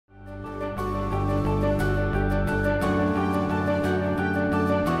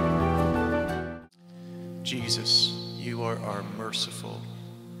Jesus, you are our merciful,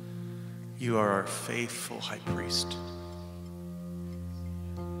 you are our faithful high priest.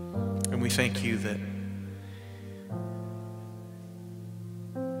 And we thank you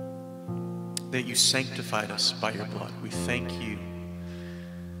that you sanctified us by your blood. We thank you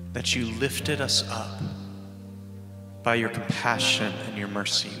that you lifted us up by your compassion and your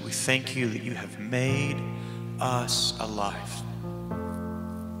mercy. We thank you that you have made us alive.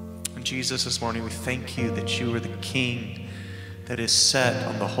 And Jesus, this morning we thank you that you are the King that is set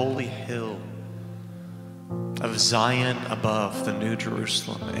on the holy hill of Zion above the New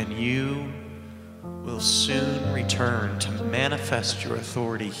Jerusalem, and you will soon return to manifest your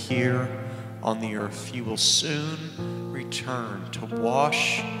authority here on the earth. You will soon return to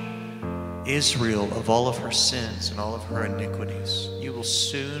wash Israel of all of her sins and all of her iniquities. You will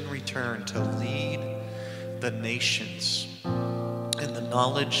soon return to lead the nations in the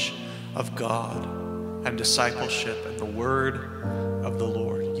knowledge of God and discipleship and the word of the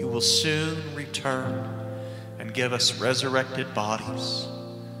Lord. You will soon return and give us resurrected bodies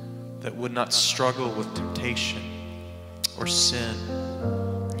that would not struggle with temptation or sin.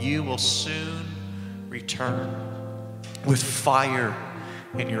 You will soon return with fire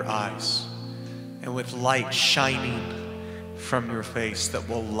in your eyes and with light shining from your face that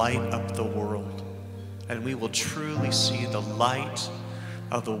will light up the world. And we will truly see the light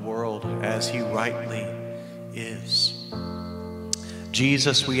of the world as he rightly is.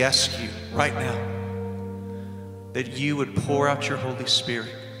 Jesus, we ask you right now that you would pour out your Holy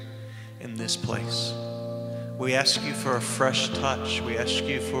Spirit in this place. We ask you for a fresh touch. We ask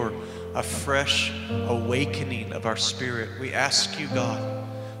you for a fresh awakening of our spirit. We ask you, God,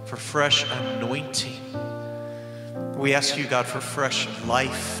 for fresh anointing. We ask you, God, for fresh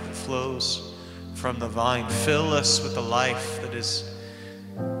life that flows from the vine. Fill us with the life that is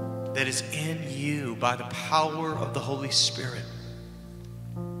in you by the power of the Holy Spirit.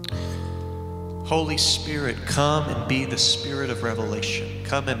 Holy Spirit, come and be the spirit of revelation.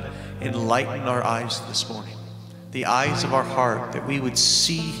 Come and enlighten our eyes this morning, the eyes of our heart, that we would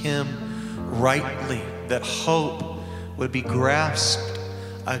see him rightly, that hope would be grasped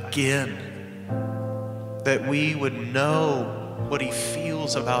again, that we would know what he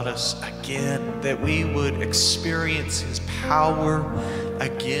feels about us again, that we would experience his power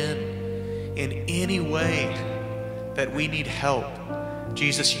again in any way that we need help.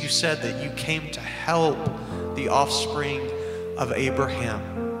 Jesus, you said that you came to help the offspring of Abraham,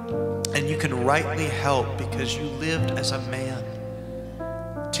 and you can rightly help because you lived as a man,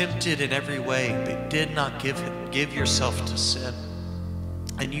 tempted in every way, but did not give yourself to sin.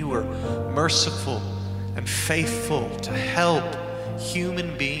 And you were merciful and faithful to help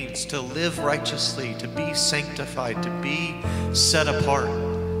human beings to live righteously, to be sanctified, to be set apart.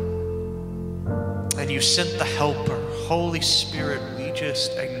 And you sent the helper, Holy Spirit. We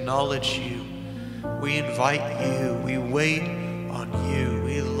just acknowledge you. We invite you. We wait on you.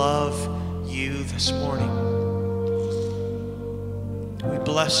 We love you this morning. We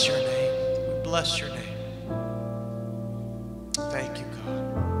bless your name. We bless your name. Thank you, God.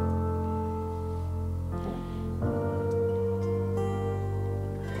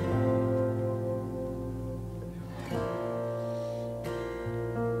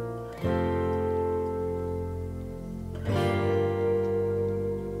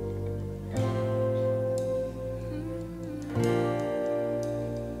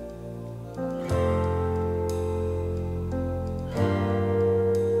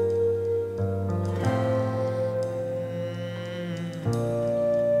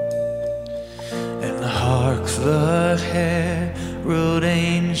 The herald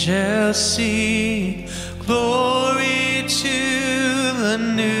angels sing, glory to the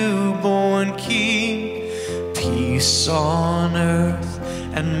newborn King. Peace on earth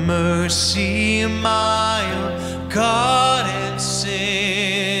and mercy mild, God and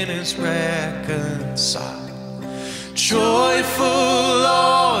sinners reconciled. Joyful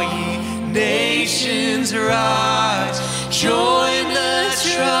all ye nations rise, join the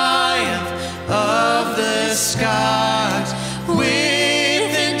triumph of the skies,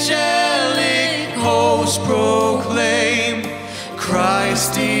 with angelic hosts proclaim,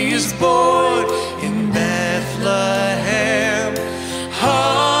 Christ is born in Bethlehem.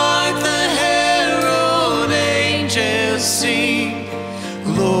 Hark the herald angels sing,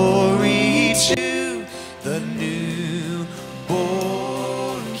 glory to the newborn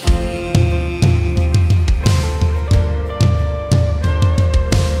King.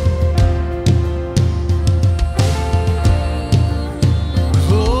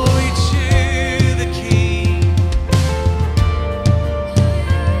 Glory to the King.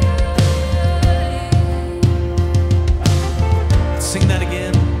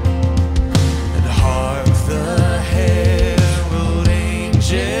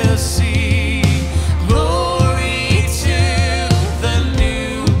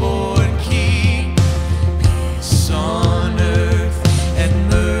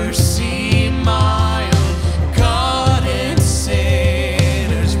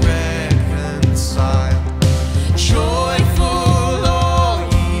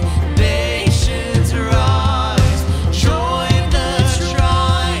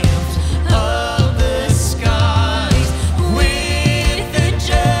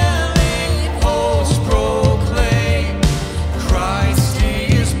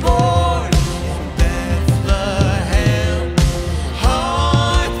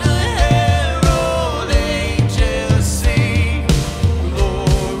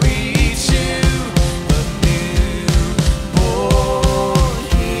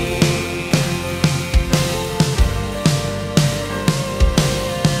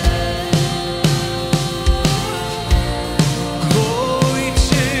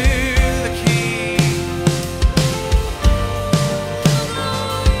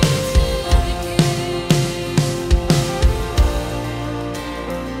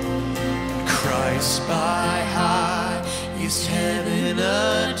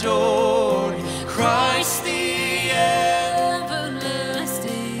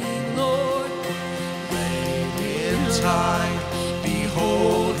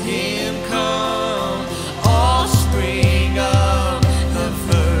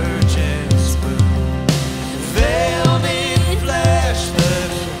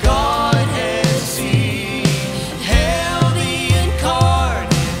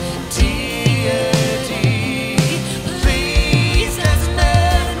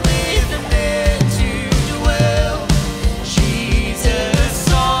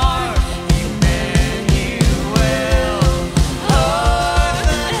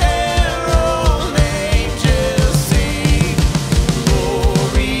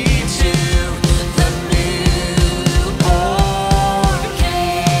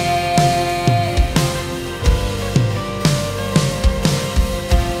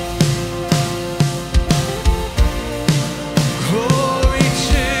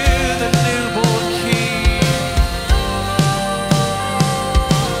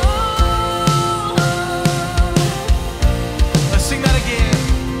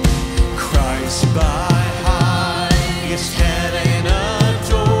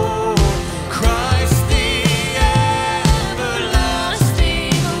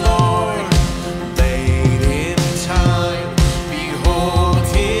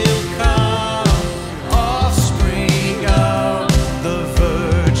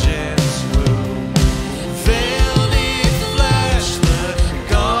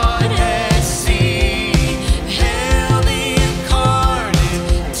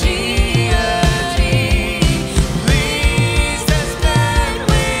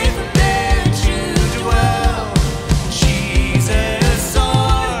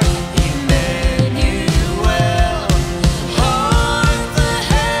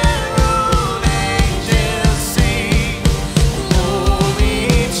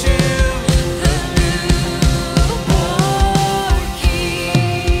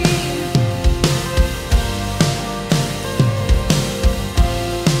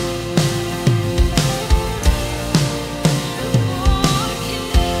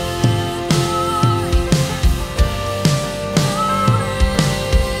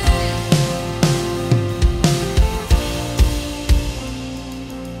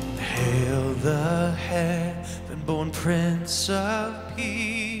 Prince of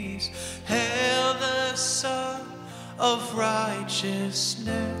Peace, hail the Son of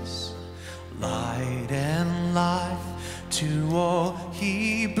Righteousness, light and life to all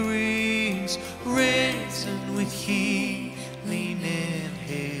he brings, risen with healing in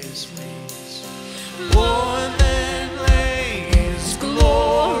his wings. Born then lay his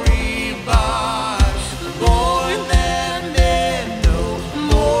glory by, born that men no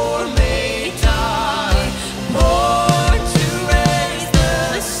more may die, born to raise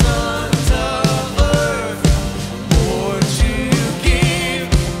the sons of earth, born to give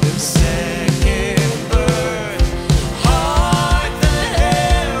them second birth. Hark the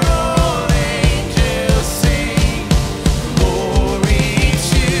herald angels sing, glory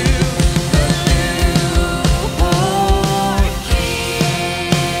to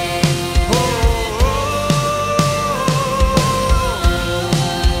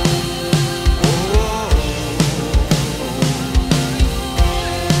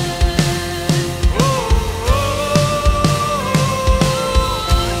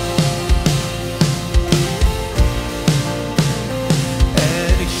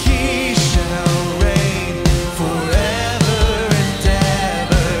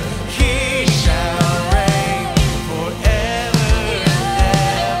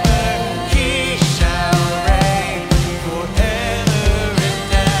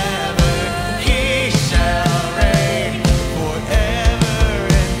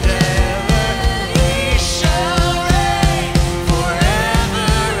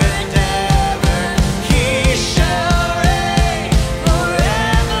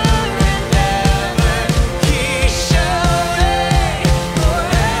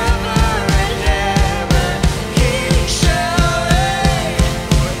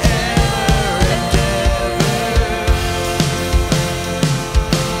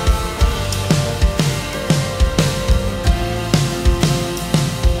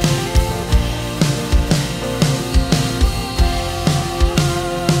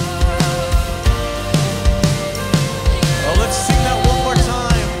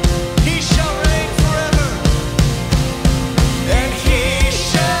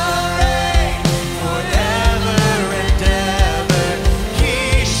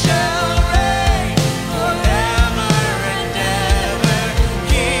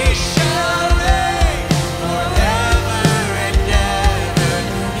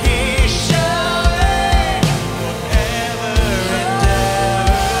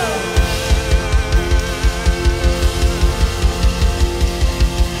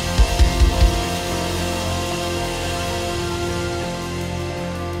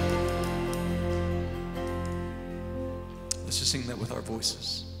Let's just sing that with our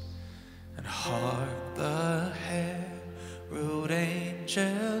voices. And hark the herald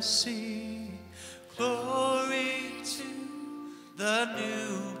angels sing, glory to the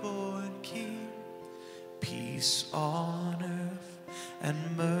newborn King. Peace on earth and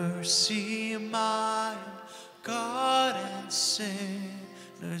mercy mild, God and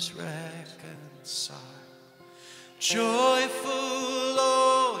sinners reconcile. Joyful,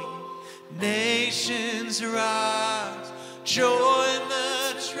 all ye nations rise, join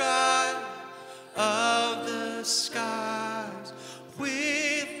the triumph of the skies.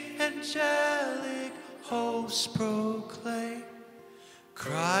 With angelic hosts proclaim,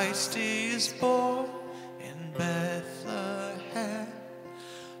 Christ is born in Bethlehem.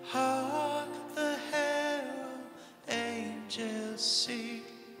 Hark the herald angels sing,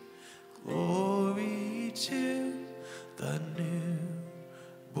 glory to the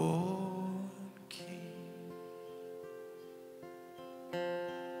newborn King.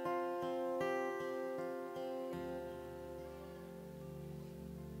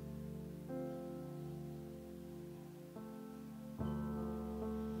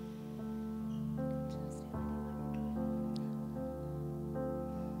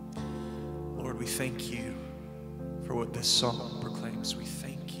 Lord, we thank you for what this song proclaims. We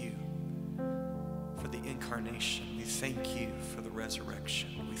thank you for the incarnation. We thank you for the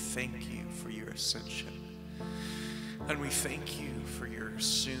resurrection. We thank you for your ascension. And we thank you for your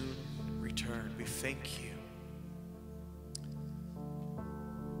soon return. We thank you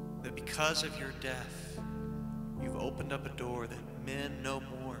that because of your death, you've opened up a door that men no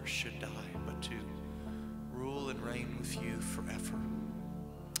more should die, but to rule and reign with you forever.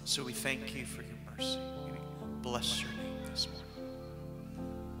 So we thank you for your mercy. We bless your name this morning.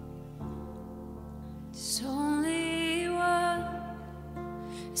 There's only one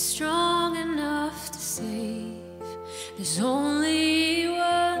strong enough to save. There's only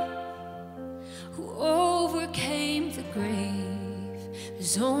one who overcame the grave.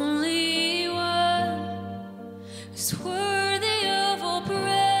 There's only one who's worthy of all praise.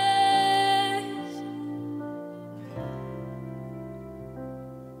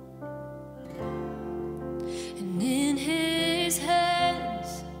 And in his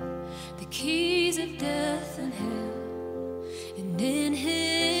hands the keys of death and hell, and in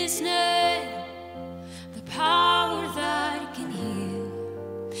his name the power that can heal.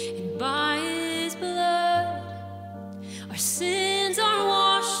 And by his blood our sins are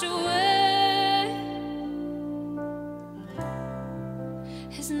washed away.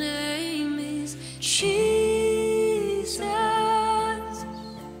 His name is Jesus.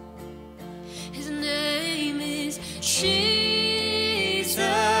 His name is Jesus.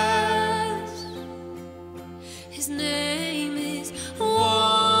 His name is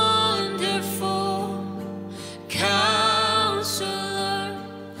Wonderful Counselor,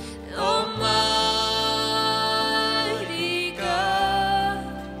 Almighty God.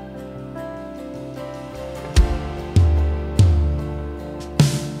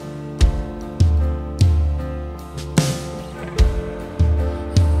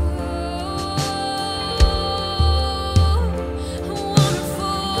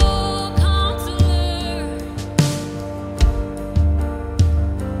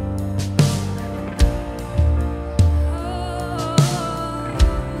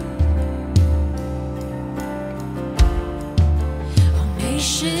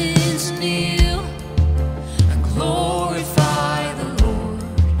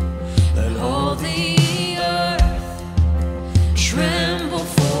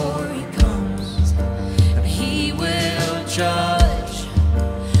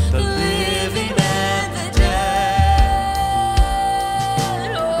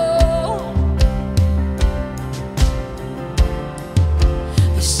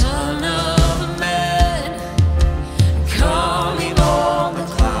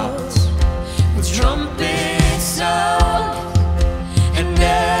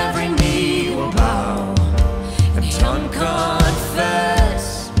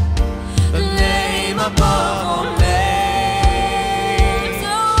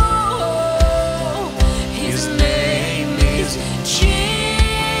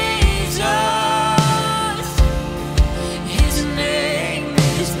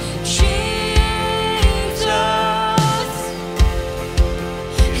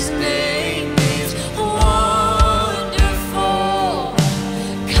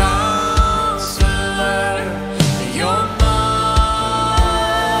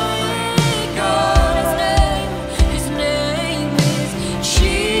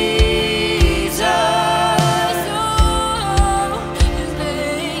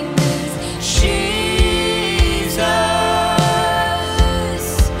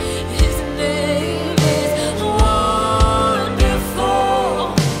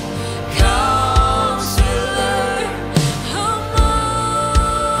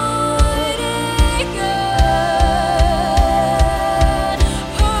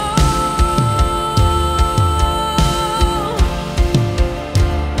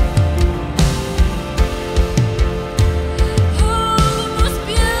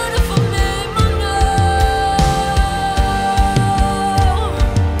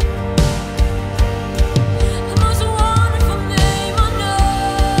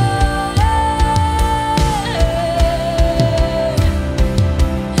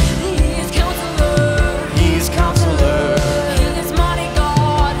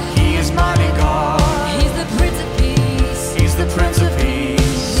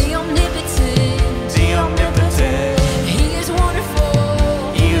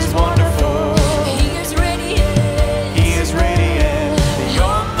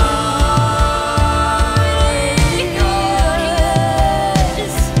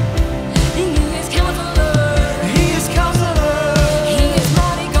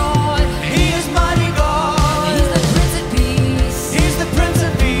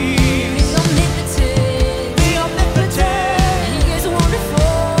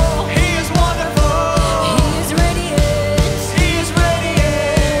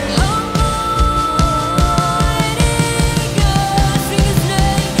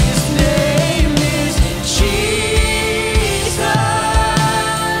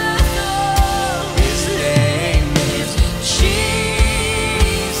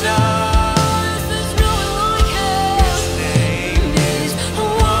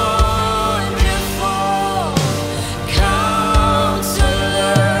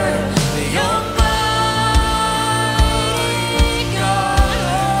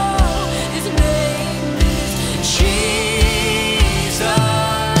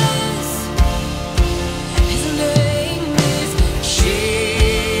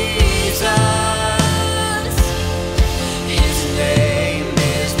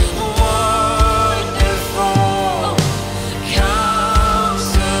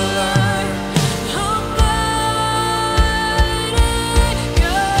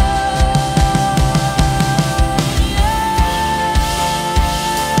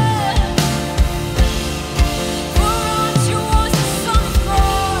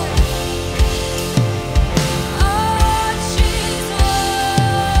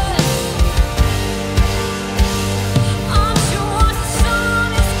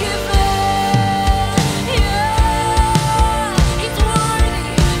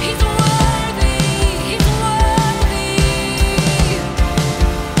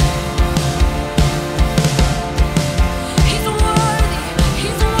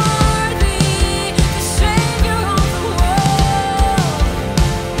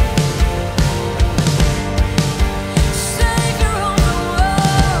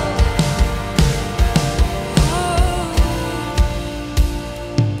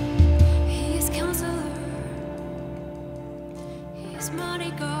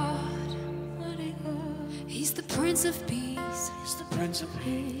 Prince of Peace, He's the Prince of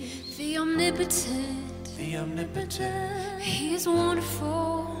Peace, the omnipotent. the omnipotent. He is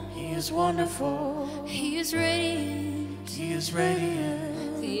wonderful, He is wonderful. He is radiant, He is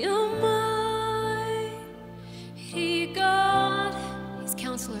radiant. the Almighty God. He's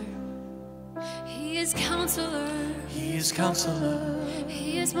Counselor, He is Counselor, He is Counselor.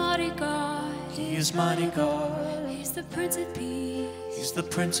 He is Mighty God, He is Mighty God. He's the Prince of Peace, He's the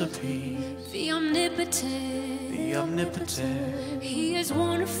Prince of Peace, the omnipotent. the omnipotent. He is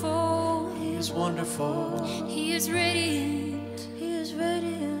wonderful, He is wonderful. He is radiant, He is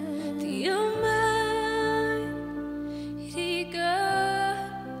radiant, the Almighty God.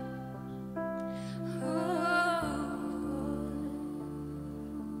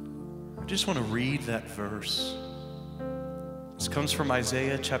 I just want to read that verse. This comes from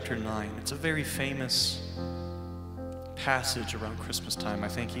Isaiah chapter 9. It's a very famous passage around Christmas time. I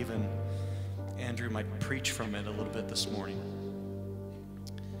think even Andrew might preach from it a little bit this morning.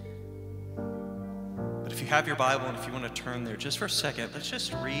 But if you have your Bible and if you want to turn there just for a second, let's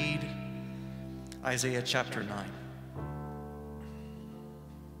just read Isaiah chapter 9.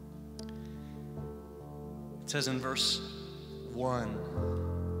 It says in verse 1,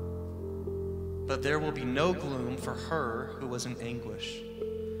 "But there will be no gloom for her who was in anguish.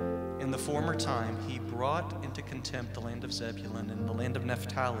 In the former time he brought into contempt the land of Zebulun and the land of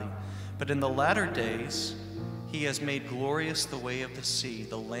Naphtali. But in the latter days he has made glorious the way of the sea,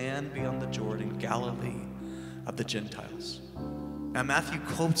 the land beyond the Jordan, Galilee of the Gentiles." Now Matthew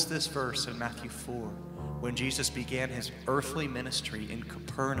quotes this verse in Matthew 4 when Jesus began his earthly ministry in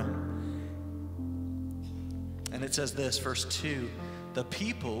Capernaum. And it says this, verse 2, "The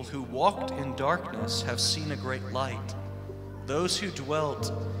people who walked in darkness have seen a great light. Those who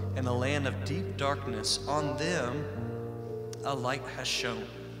dwelt in a land of deep darkness, on them a light has shone."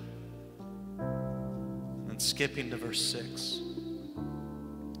 And skipping to verse 6,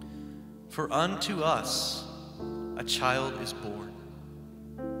 "For unto us a child is born,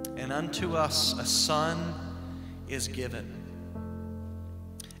 and unto us a son is given.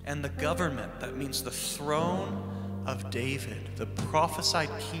 And the government," that means the throne of David, the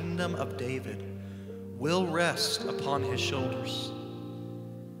prophesied kingdom of David, "will rest upon his shoulders."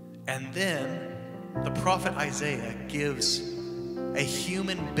 And then the prophet Isaiah gives a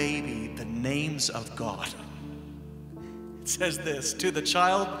human baby the names of God. It says this, "To the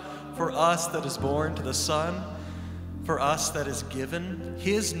child for us that is born, to the son for us that is given,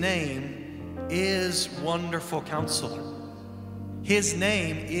 his name is Wonderful Counselor. His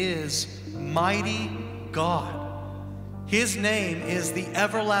name is Mighty God. His name is the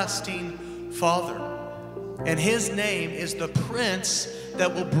Everlasting Father. And his name is the Prince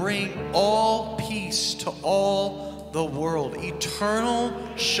that will bring all peace to all the world. Eternal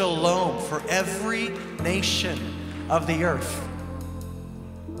shalom for every nation of the earth."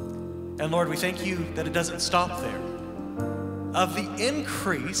 And Lord, we thank you that it doesn't stop there. Of the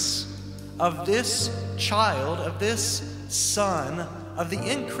increase of this child, of this son, of the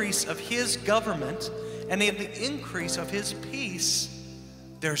increase of his government, and of the increase of his peace,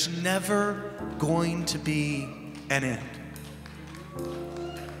 there's never going to be an end.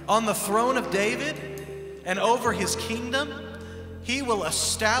 On the throne of David and over his kingdom, he will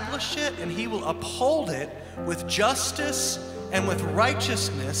establish it and he will uphold it with justice and with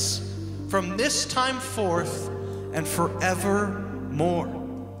righteousness from this time forth and forevermore.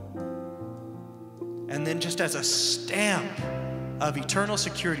 And then just as a stamp of eternal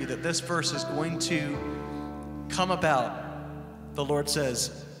security that this verse is going to come about, the Lord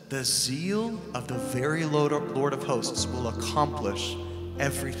says, "The zeal of the very Lord of hosts will accomplish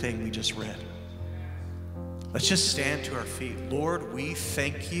everything we just read." Let's just stand to our feet. Lord, we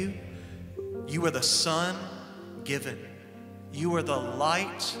thank you. You are the Son given. You are the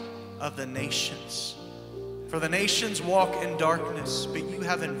light of the nations. For the nations walk in darkness, but you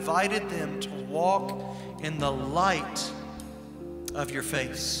have invited them to walk in the light of your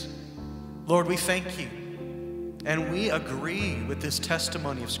face. Lord, we thank you. And we agree with this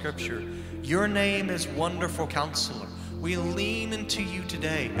testimony of Scripture. Your name is Wonderful Counselor. We lean into you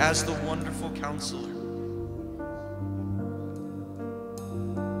today as the Wonderful Counselor.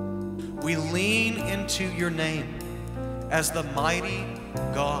 We lean into your name as the Mighty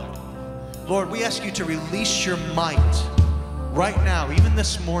God. Lord, we ask you to release your might right now, even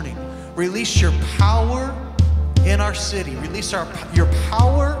this morning. Release your power in our city. Release your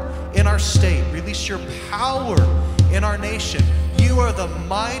power in our state. Release your power in our nation. You are the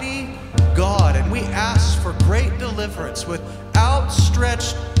mighty God, and we ask for great deliverance with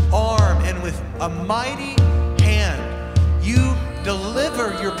outstretched arm and with a mighty hand. You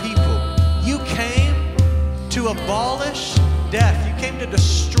deliver your people. You came to abolish death. You came to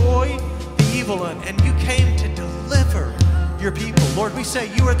destroy the evil one, and you came to deliver your people. Lord, we say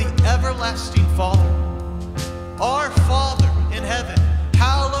you are the everlasting Father. Our Father in heaven,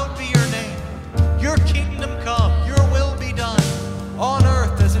 hallowed be your name. Your kingdom come, your will be done on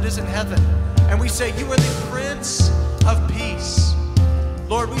earth as it is in heaven. And we say you are the Prince of Peace.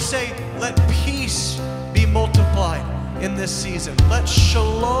 Lord, we say let peace be multiplied in this season. Let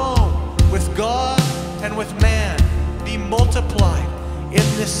shalom with God and with man be multiplied in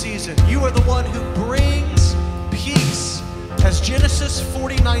this season. You are the one who brings peace. As Genesis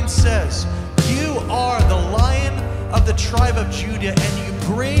 49 says, you are the Lion of the tribe of Judah, and you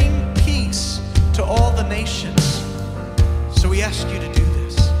bring peace to all the nations. So we ask you to do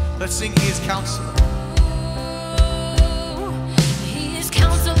this. Let's sing He is Counselor. He is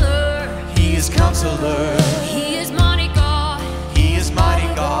Counselor. He is Counselor. He is Mighty God. He is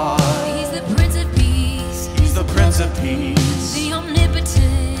Mighty God. He's the Prince of Peace. He's the Prince of Peace. The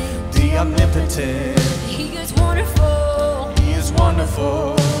Omnipotent. The Omnipotent. He is wonderful. He is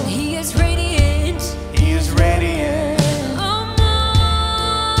wonderful. He is radiant. He is radiant.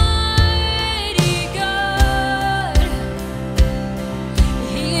 Almighty God.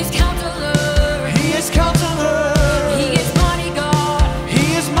 He is Counselor. He is Counselor. He is Mighty God.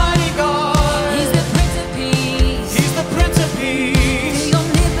 He is Mighty God. He's the Prince of Peace. He's the Prince of Peace. The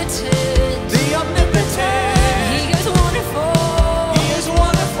Omnipotent. The Omnipotent. He is wonderful. He is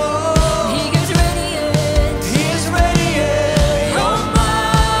wonderful. He is radiant. He is radiant.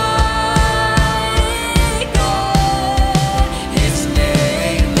 Almighty God. His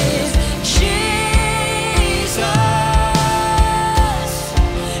name is Jesus.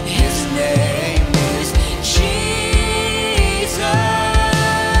 His name is Jesus.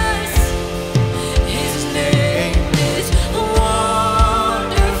 His name is Wonderful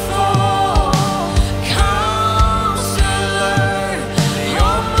Counselor.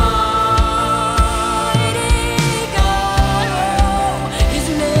 Almighty God. His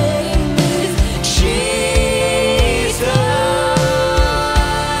name is Jesus.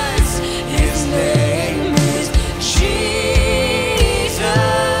 His name is Jesus.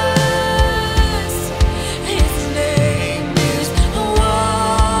 His name is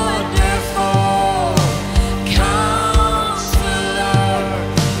Wonderful Counselor.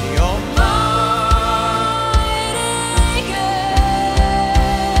 The Almighty God.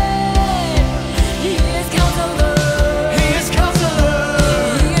 He is Counselor. He is Counselor.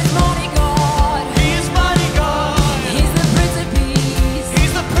 He is Mighty God. He is Mighty God. He's the Prince of Peace.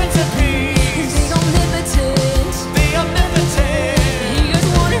 He's the Prince of Peace. The Omnipotent. The Omnipotent. He is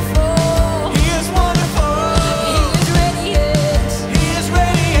wonderful. He is wonderful. He is radiant. He is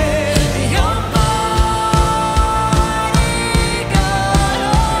radiant. The Almighty God.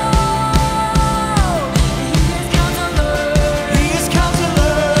 He is Counselor. He is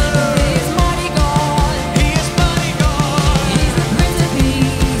Counselor. He is Mighty God. He is Mighty God. He's the Prince of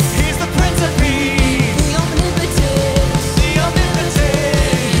Peace. He's the Prince of Peace. The Omnipotent. The Omnipotent.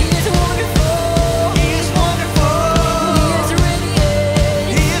 He is wonderful. He is wonderful. He is radiant.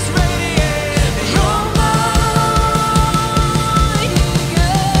 He is radiant. The Almighty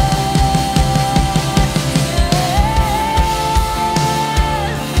God.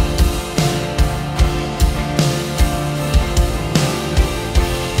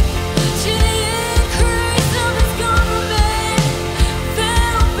 To the increase of His government,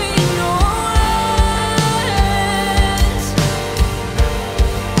 there'll be no end.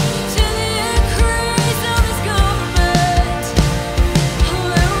 To the increase of His government,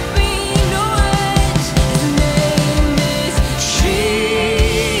 there'll be no end. His name is Jesus.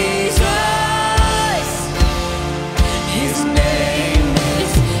 His name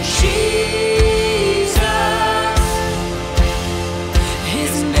is Jesus.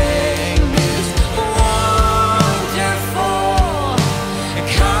 His name is Wonderful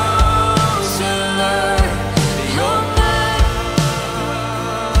Counselor. The Almighty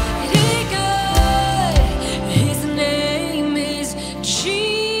God. His name is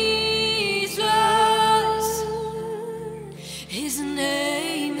Jesus. His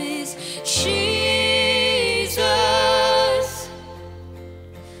name is Jesus.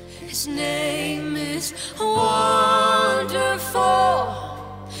 His name is Wonderful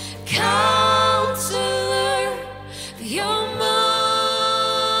Counselor. The Almighty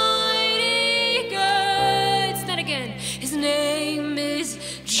God. It's not again. His name is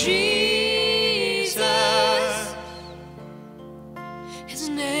Jesus. His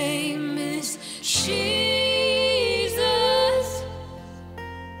name is Jesus.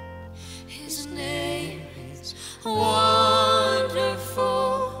 His name is Wonderful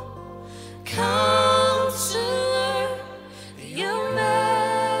Counselor.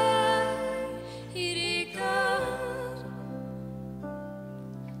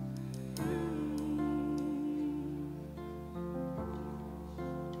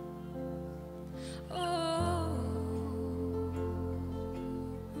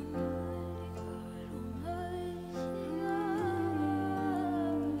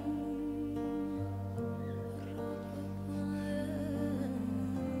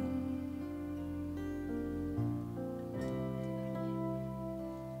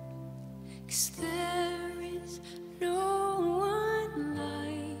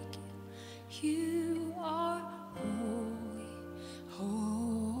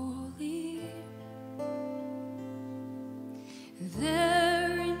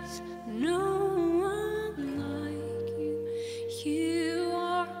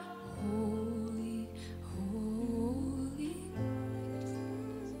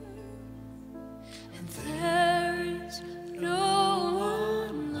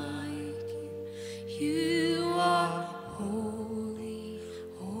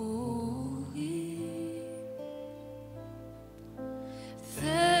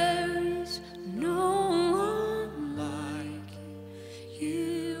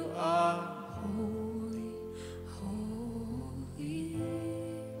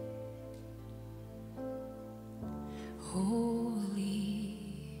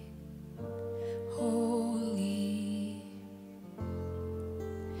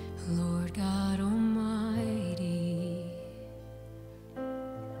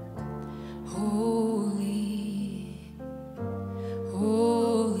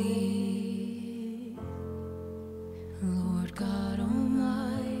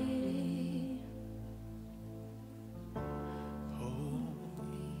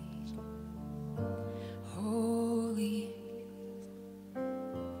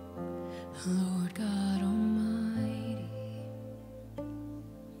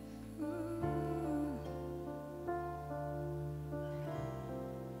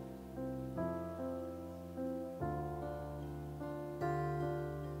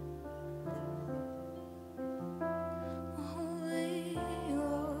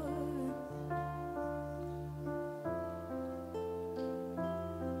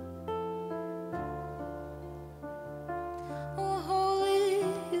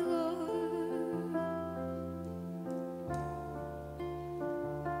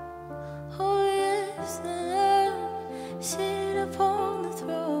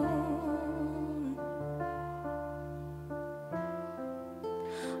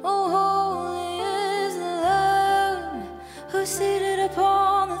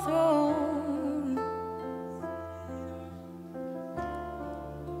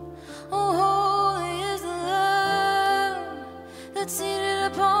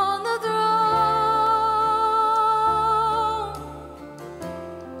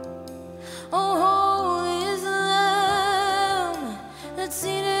 but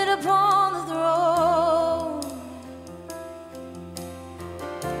seated upon the throne.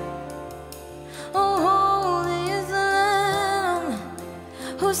 Oh, holy is the Lamb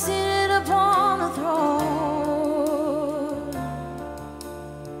who's seated upon the throne.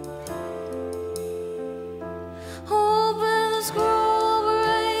 Open the scroll,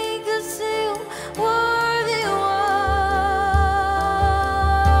 break the seal, worthy one.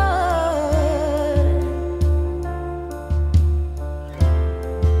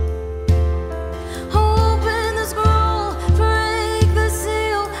 Open the scroll, break the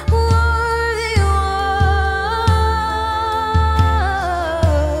seal, worthy one.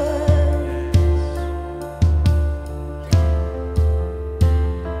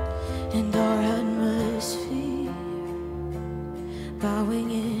 And our atmosphere,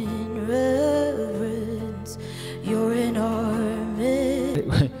 bowing in reverence, you're in our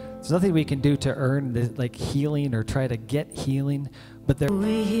midst. There's nothing we can do to earn this, like healing or try to get healing, but there.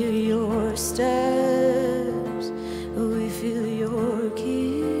 We hear your steps, we feel your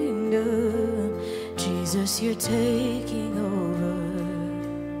kingdom. Jesus, you're taking over.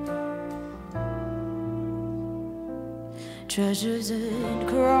 Treasures and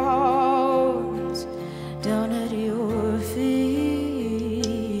crowns down at your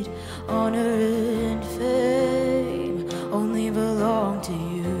feet. Honor and fame only belong to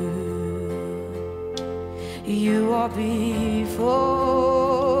you. You are before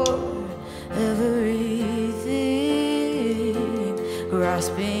everything,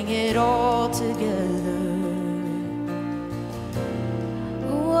 grasping it all together.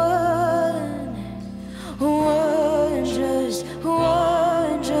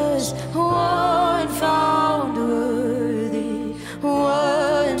 One found worthy,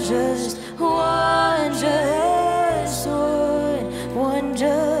 one just, one just, one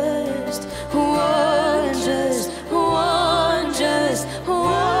just, one just, one just,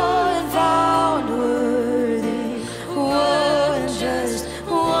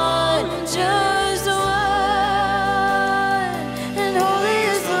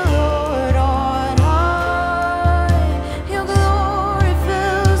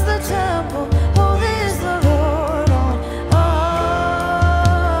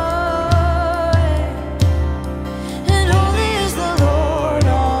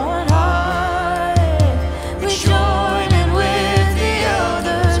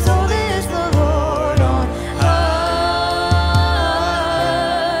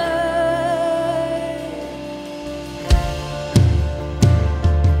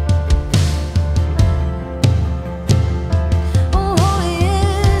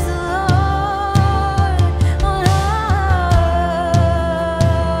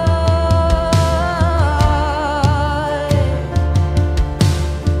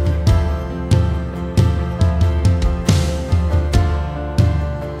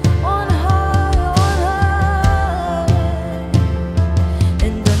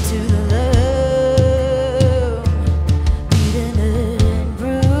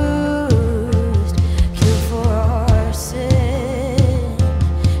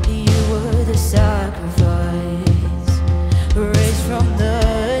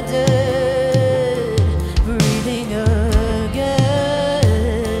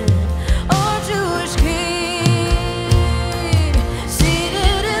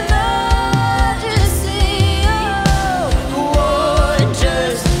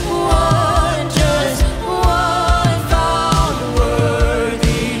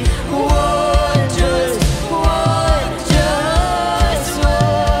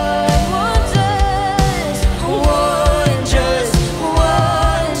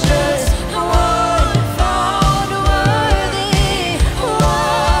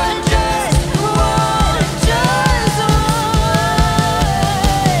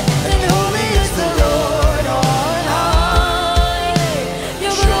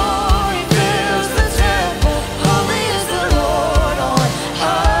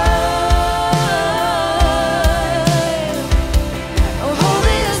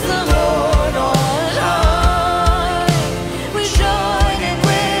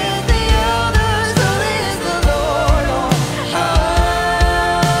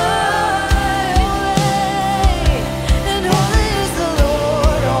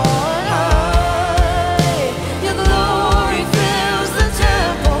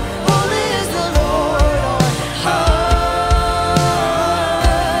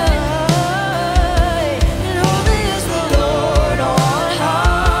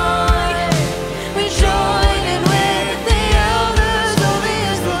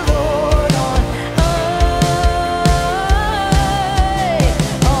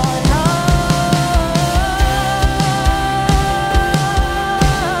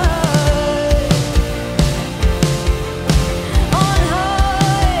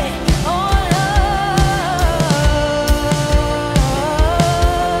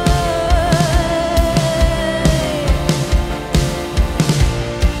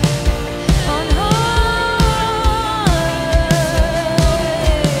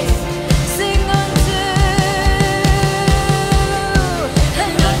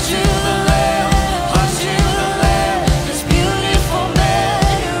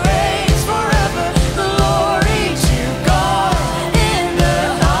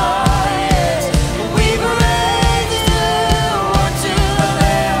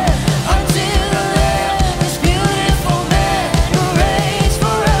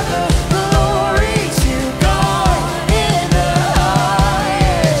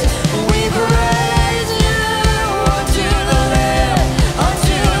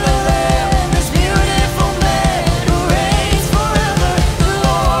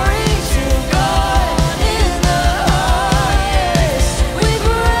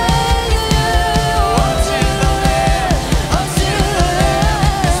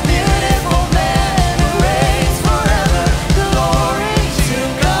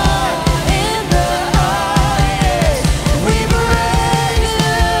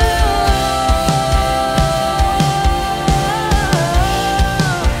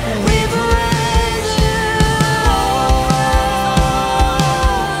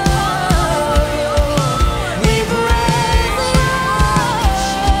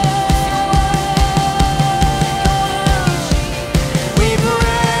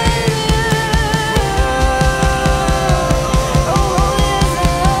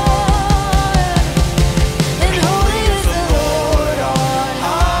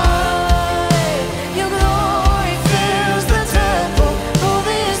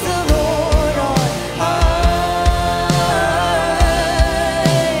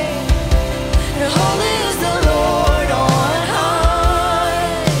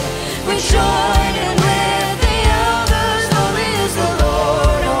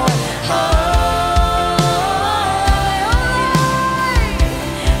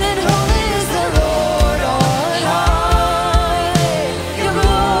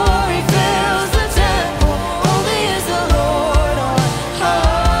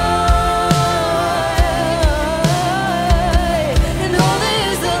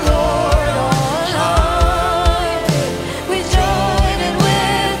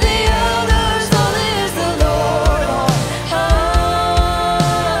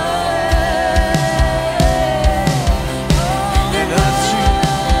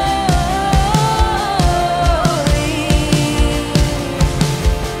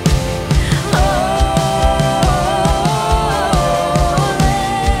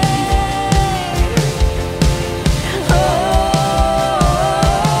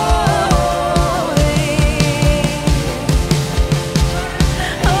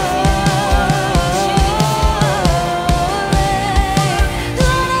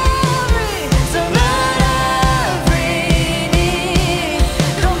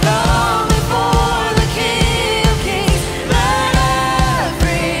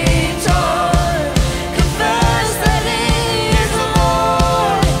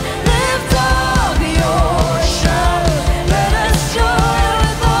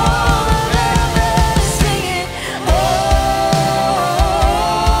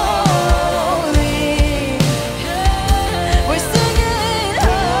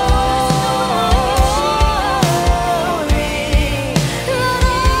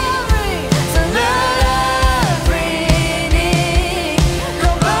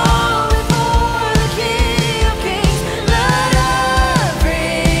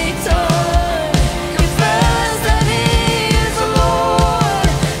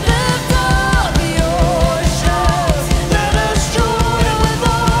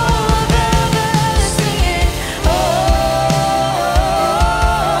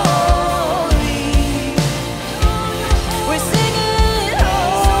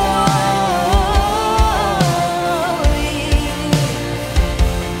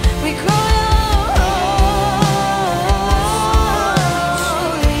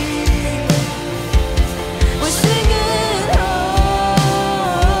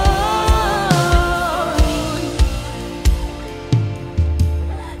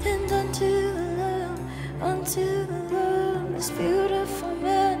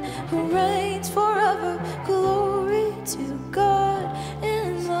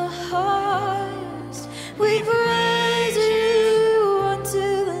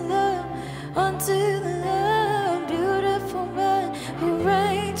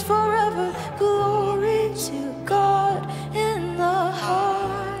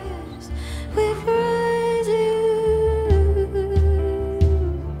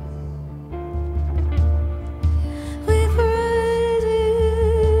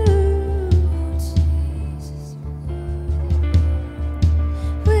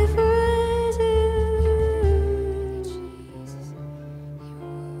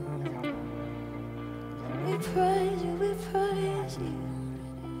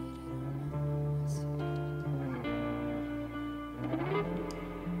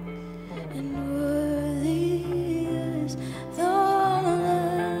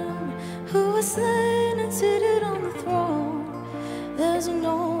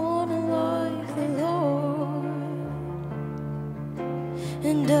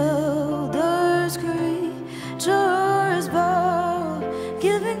 Elders, creatures bow,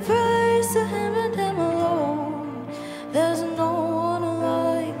 giving praise to Him and Him alone. There's no one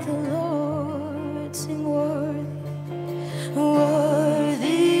like the Lord. Sing worthy,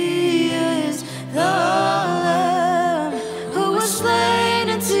 worthy is the Lamb who was slain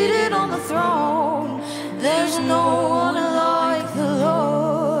and seated on the throne. There's no one like the Lord.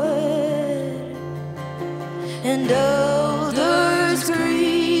 And elders,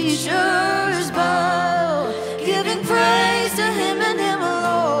 creatures bow, giving praise to Him and Him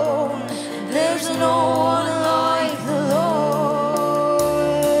alone. There's no one like the Lord.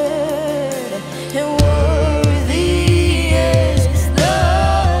 And worthy is the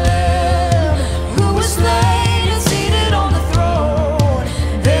Lamb who was slain and seated on the throne.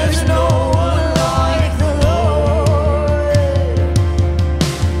 There's no one like the Lord.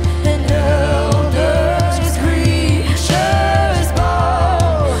 And elders, creatures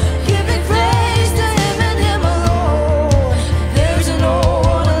bow, giving praise to Him and Him alone. There's no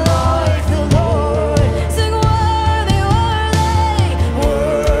one like the Lord. Sing worthy, worthy,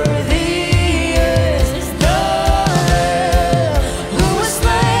 worthy is the Lamb who was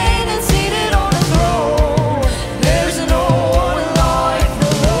slain and seated on the throne. There's no one like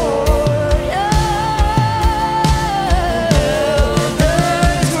the Lord.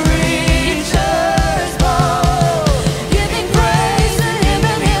 Elders, creatures bow, giving praise to Him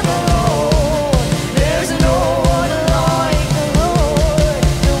and Him alone. There's no one like the Lord.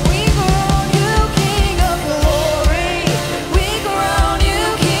 And we crown You King of glory. We crown You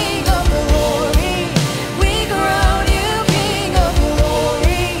King of glory. We crown You King of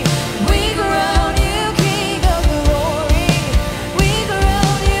glory. We crown You King of glory. We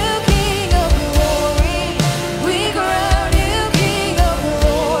crown You King of glory. We crown You King of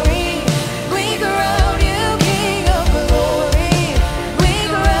glory. We crown You King of glory. We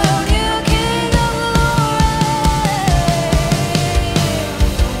crown You King of glory.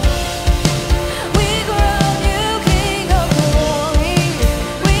 We crown You King of glory.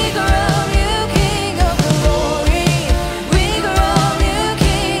 We crown You King of glory. We crown You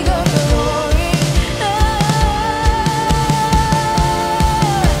King of glory.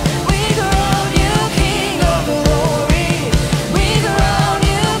 We crown You King of glory. We crown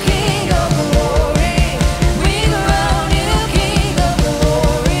You King of glory. We crown You King of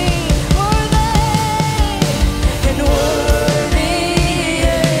glory. Worthy and worthy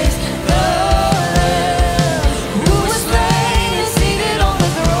is the Lamb who was slain and seated on the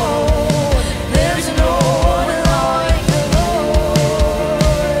throne. There's no one like the Lord.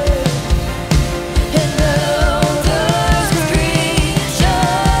 And elders,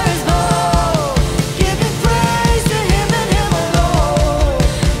 creatures bow, giving praise to Him and Him alone.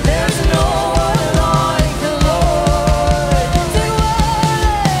 There's no one like the Lord. Sing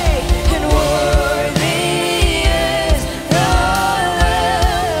worthy and worthy is the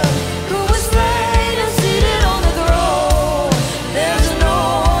Lamb who was slain and seated on the throne. There's no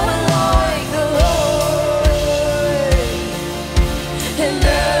one like the Lord. And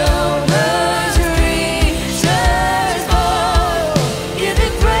elders, creatures bow,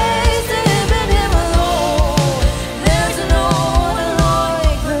 giving praise to Him and Him alone. There's no one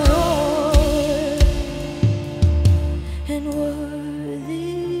like the Lord. And worthy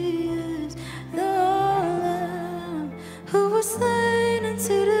is the Lamb who was slain and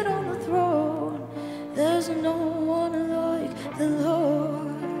seated on the throne. There's no one like the Lord.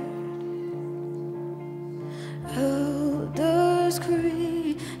 Elders,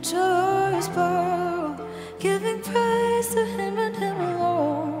 creatures bow, giving praise to Him and Him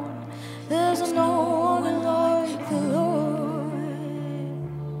alone. There's no one like the Lord.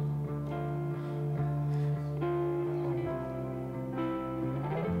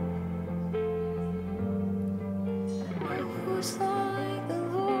 Who's like the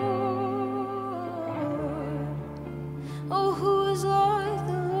Lord? Oh, who is like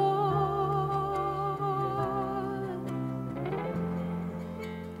the Lord?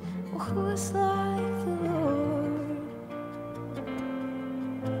 Oh, who is like the Lord?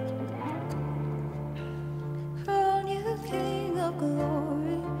 Crown You King of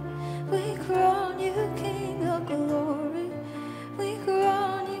glory. We crown You King of glory. We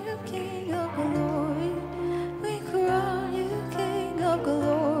crown You King of glory. We crown You King of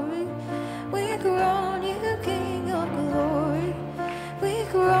glory. We crown You King of glory. We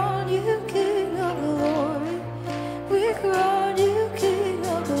crown You King of glory. We crown You King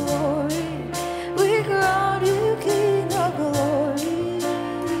of glory. We crown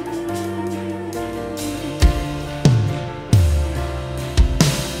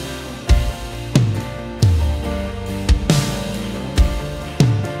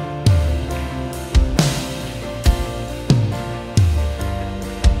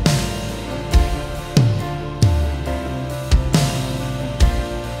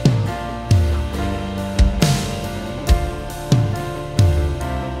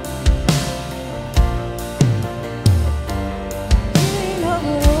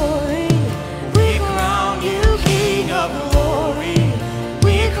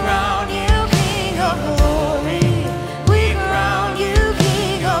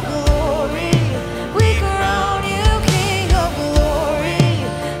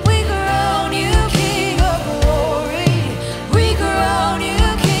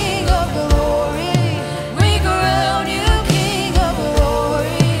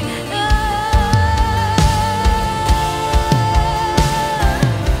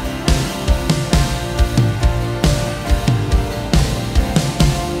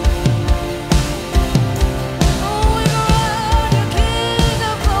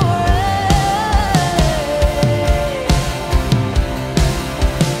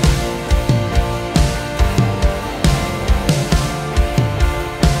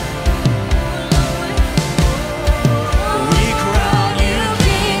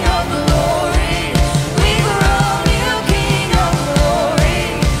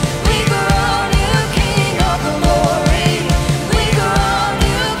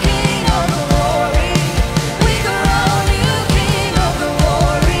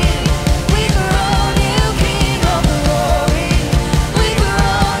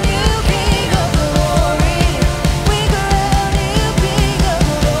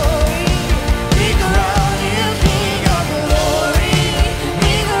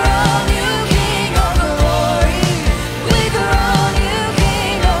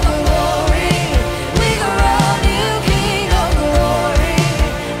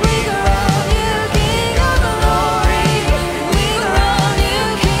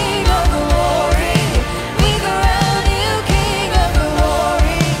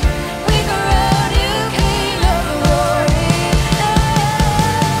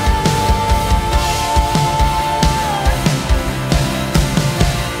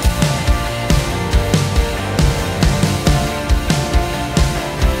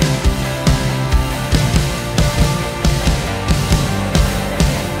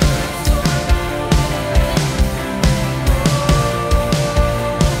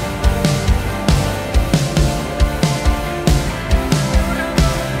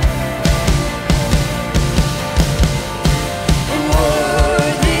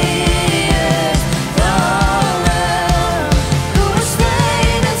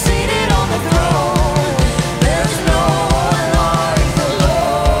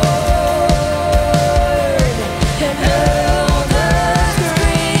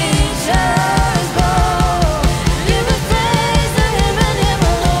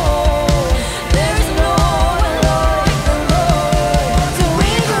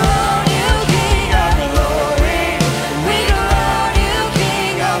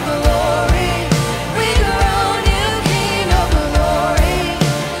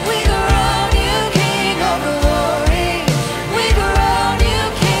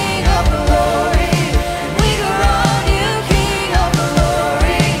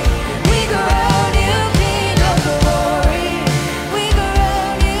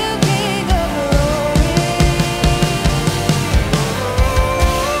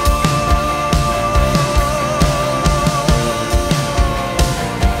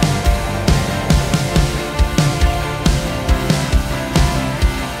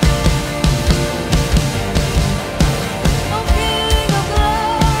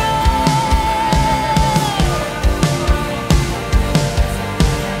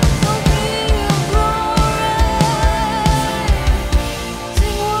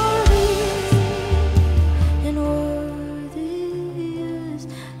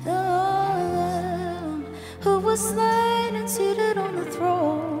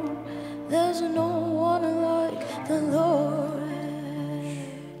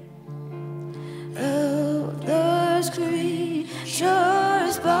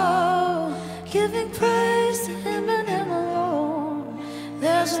giving praise to Him and Him alone.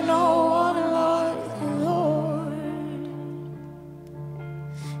 There's no one like the Lord.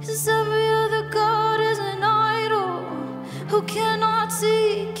 'Cause every other God is an idol who cannot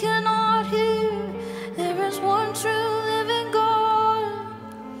see, cannot hear. There is one true living God.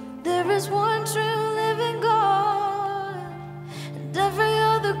 There is one true living God. And every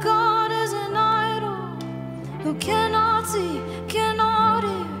other God is an idol who cannot see, cannot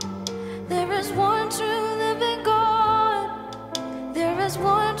hear. There is one true living God. There is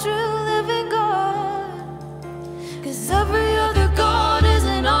one true living God. 'Cause every other God is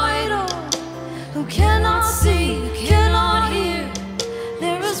an idol who cannot see, cannot hear.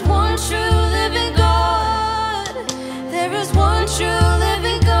 There is one true living God. There is one true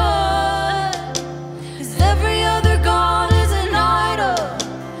living God. 'Cause every other God is an idol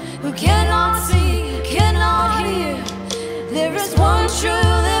who cannot see, cannot hear. There is one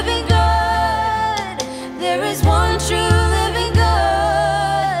true living God. There is one true living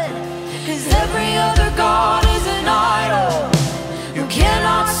God. 'Cause every other God is an idol who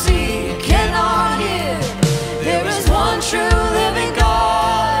cannot see, cannot hear.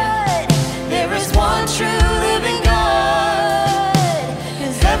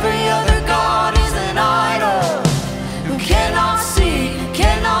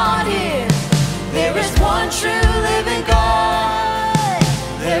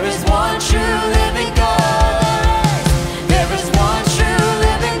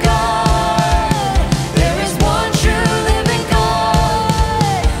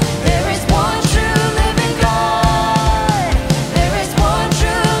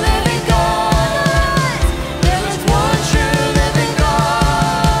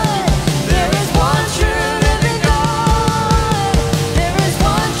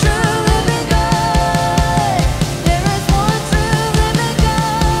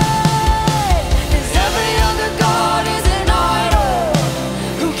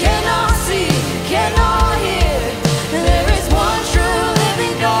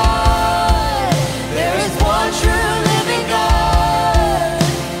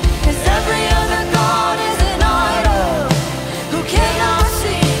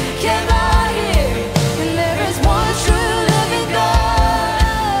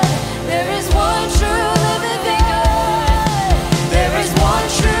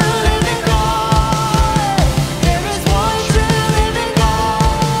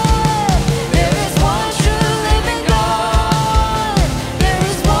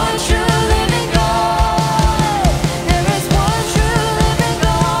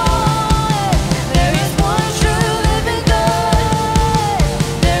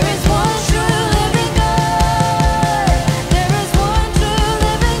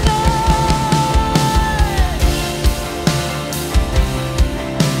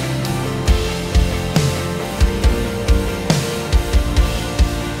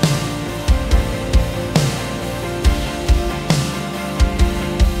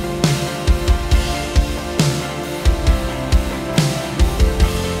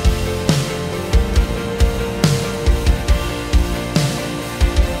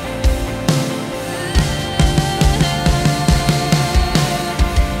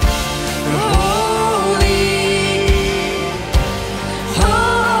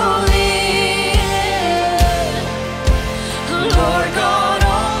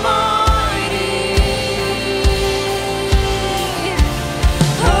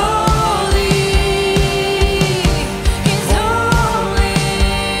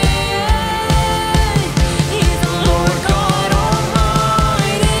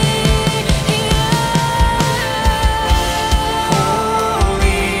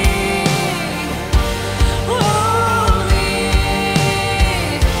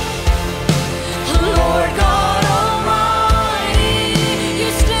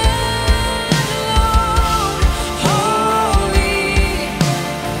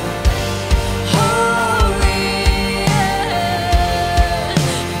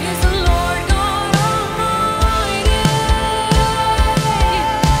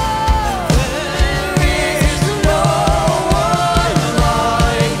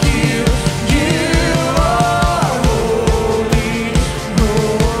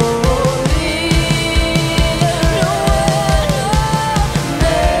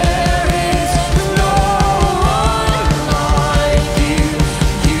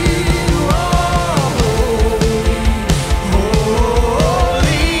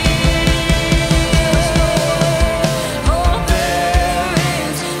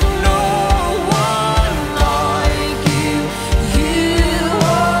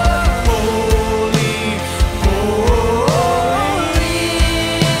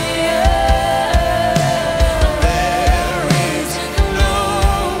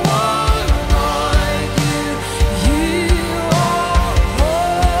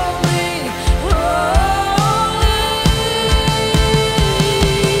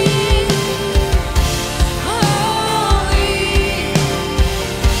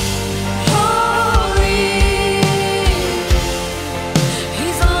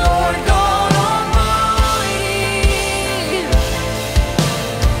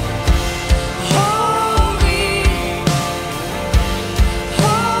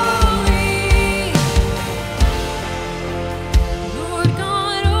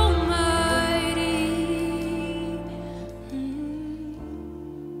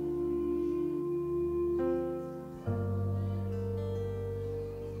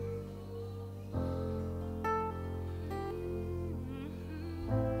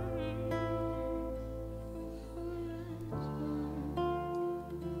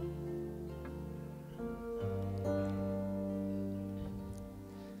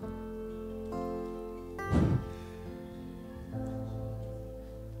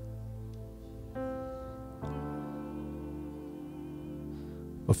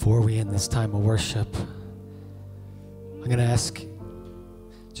 Before we end this time of worship, I'm going to ask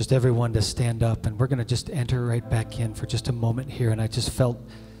just everyone to stand up, and we're going to just enter right back in for just a moment here. And I just felt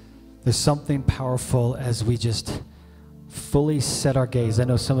there's something powerful as we just fully set our gaze. I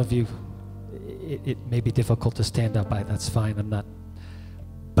know some of you, it may be difficult to stand up. That's fine. I'm not.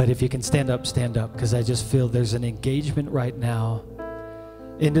 But if you can stand up, because I just feel there's an engagement right now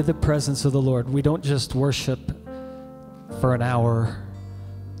into the presence of the Lord. We don't just worship for an hour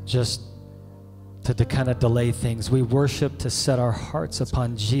just to kind of delay things. We worship to set our hearts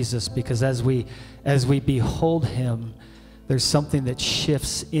upon Jesus, because as we behold him, there's something that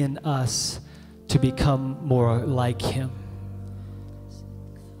shifts in us to become more like him.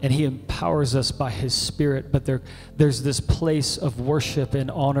 And he empowers us by his Spirit, but there's this place of worship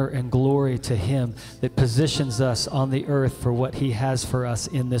and honor and glory to him that positions us on the earth for what he has for us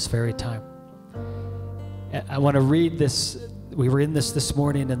in this very time. I want to read this. We were in this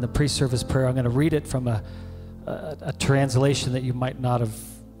morning in the pre-service prayer. I'm going to read it from a translation that you might not have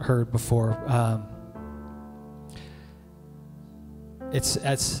heard before. It's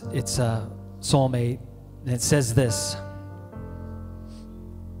Psalm 8, and it says this.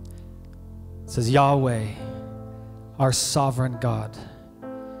 It says, Yahweh, our sovereign God,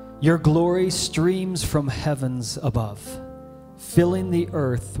 your glory streams from heavens above, filling the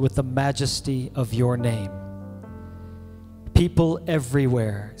earth with the majesty of your name. People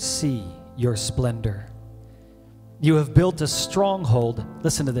everywhere see your splendor. You have built a stronghold,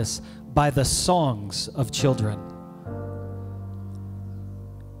 listen to this, by the songs of children.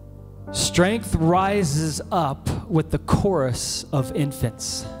 Strength rises up with the chorus of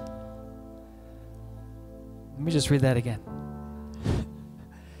infants. Let me just read that again.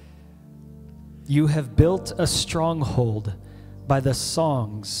 You have built a stronghold by the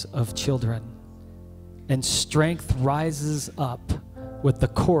songs of children, and strength rises up with the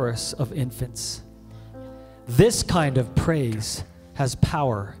chorus of infants. This kind of praise has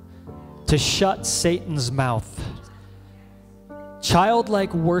power to shut Satan's mouth.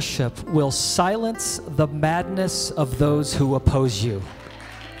 Childlike worship will silence the madness of those who oppose you.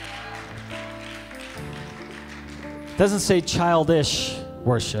 It doesn't say childish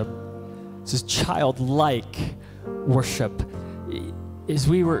worship. It says childlike worship. As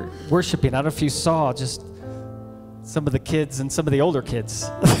we were worshiping, I don't know if you saw just some of the kids and some of the older kids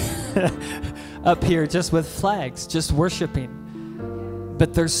up here just with flags, just worshiping.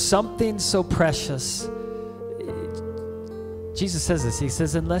 But there's something so precious. Jesus says this. He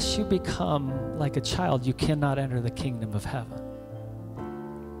says, unless you become like a child, you cannot enter the kingdom of heaven.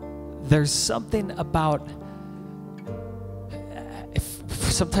 There's something about,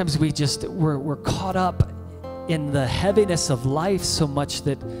 sometimes we're caught up in the heaviness of life so much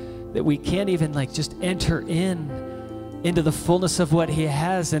that we can't even just enter into the fullness of what he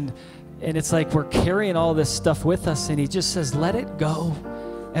has. And it's like we're carrying all this stuff with us, and he just says, let it go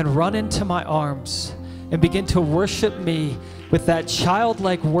and run into my arms and begin to worship me with that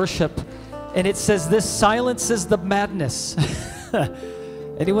childlike worship. And it says this silences the madness.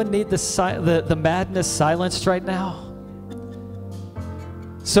 Anyone need the madness silenced right now?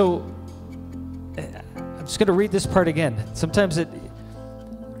 So I'm just going to read this part again. Sometimes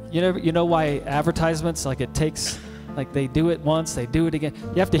you know why advertisements, it takes, they do it once, they do it again.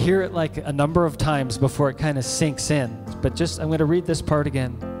 You have to hear it a number of times before it kind of sinks in. But I'm going to read this part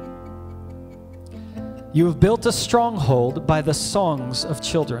again. You have built a stronghold by the songs of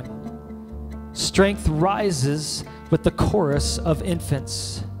children. Strength rises with the chorus of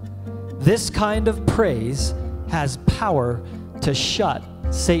infants. This kind of praise has power to shut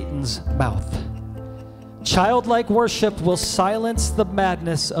Satan's mouth. Childlike worship will silence the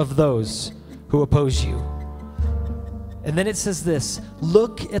madness of those who oppose you. And then it says this,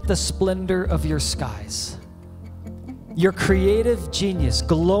 look at the splendor of your skies. Your creative genius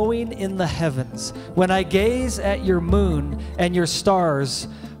glowing in the heavens. When I gaze at your moon and your stars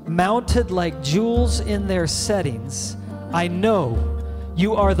mounted like jewels in their settings, I know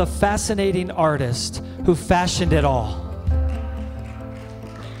you are the fascinating artist who fashioned it all.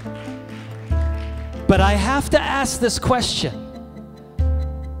 But I have to ask this question.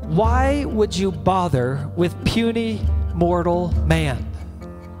 Why would you bother with puny mortal man?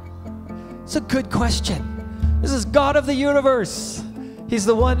 It's a good question. This is God of the universe. He's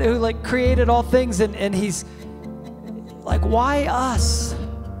the one who created all things, and he's why us?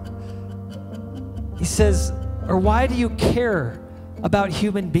 He says, or why do you care about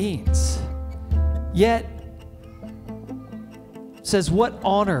human beings? Yet, says, what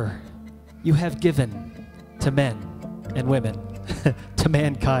honor you have given to men and women, to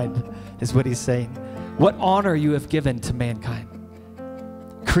mankind, is what he's saying. What honor you have given to mankind.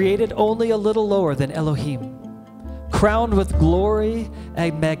 created only a little lower than Elohim, crowned with glory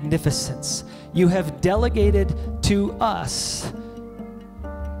and magnificence. You have delegated to us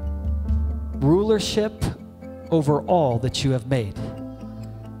rulership over all that you have made,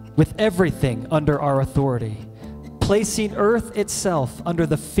 with everything under our authority, placing earth itself under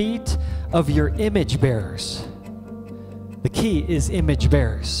the feet of your image bearers. The key is image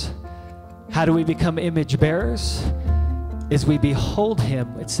bearers. How do we become image bearers? Is we behold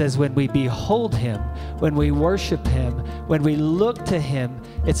him. It says when we behold him, when we worship him, when we look to him,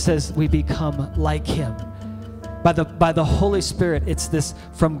 it says we become like him. By the Holy Spirit, it's this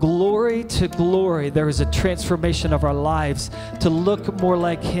from glory to glory. There is a transformation of our lives to look more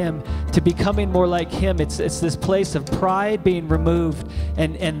like him, to becoming more like him. It's this place of pride being removed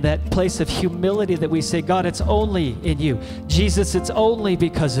and that place of humility that we say, God, it's only in you. Jesus, it's only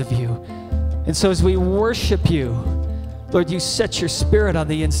because of you. And so as we worship you, Lord, you set your spirit on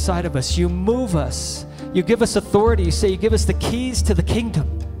the inside of us. You move us. You give us authority. You say you give us the keys to the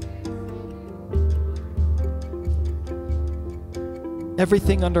kingdom.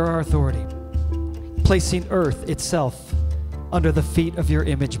 Everything under our authority, placing earth itself under the feet of your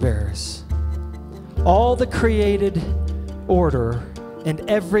image bearers. All the created order and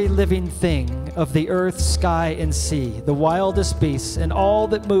every living thing of the earth, sky, and sea, the wildest beasts, and all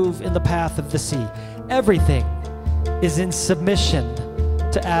that move in the path of the sea, everything is in submission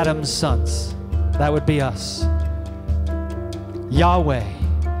to Adam's sons. That would be us. Yahweh,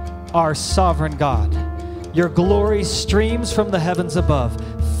 our sovereign God, your glory streams from the heavens above,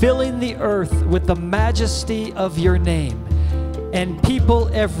 filling the earth with the majesty of your name, and people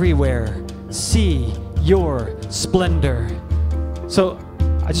everywhere see your splendor. So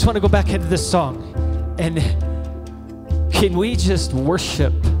I just want to go back into this song, and can we just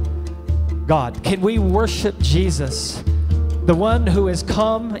worship God? Can we worship Jesus, the one who has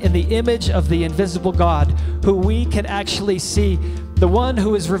come in the image of the invisible God, who we can actually see, the one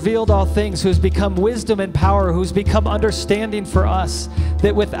who has revealed all things, who has become wisdom and power, who's become understanding for us,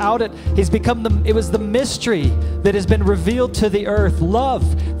 that without it, it was the mystery that has been revealed to the earth.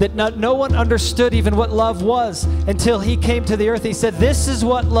 Love, that no one understood even what love was until he came to the earth. He said, this is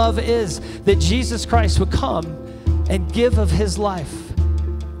what love is, that Jesus Christ would come and give of his life.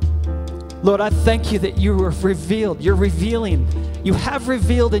 Lord, I thank you that you are revealed. You're revealing. You have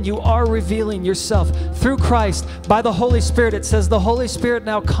revealed and you are revealing yourself through Christ by the Holy Spirit. It says the Holy Spirit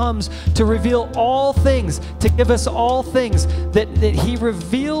now comes to reveal all things, to give us all things, that he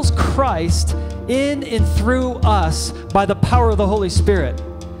reveals Christ in and through us by the power of the Holy Spirit.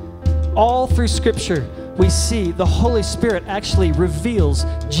 All through Scripture, we see the Holy Spirit actually reveals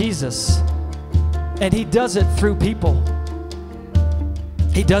Jesus. And he does it through people.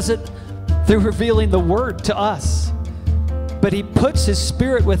 He does it through revealing the Word to us. But he puts his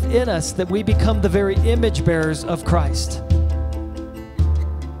Spirit within us that we become the very image bearers of Christ.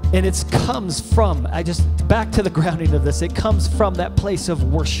 And it comes from, back to the grounding of this, it comes from that place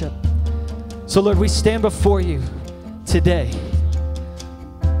of worship. So Lord, we stand before you today,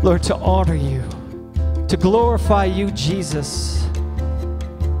 Lord, to honor you, to glorify you, Jesus.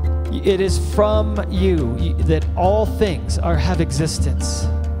 It is from you that all things have existence.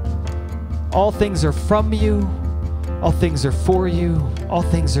 All things are from you. All things are for you. All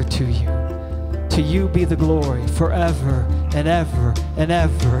things are to you. To you be the glory forever and ever and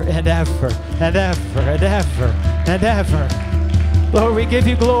ever and ever and ever and ever and ever. Lord, we give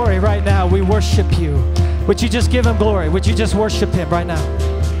you glory right now. We worship you. Would you just give him glory? Would you just worship him right now?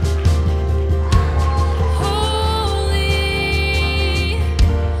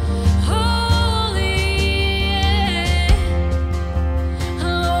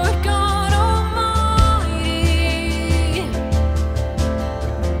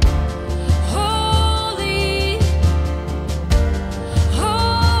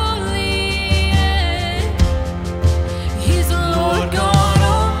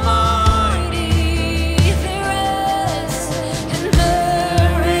 There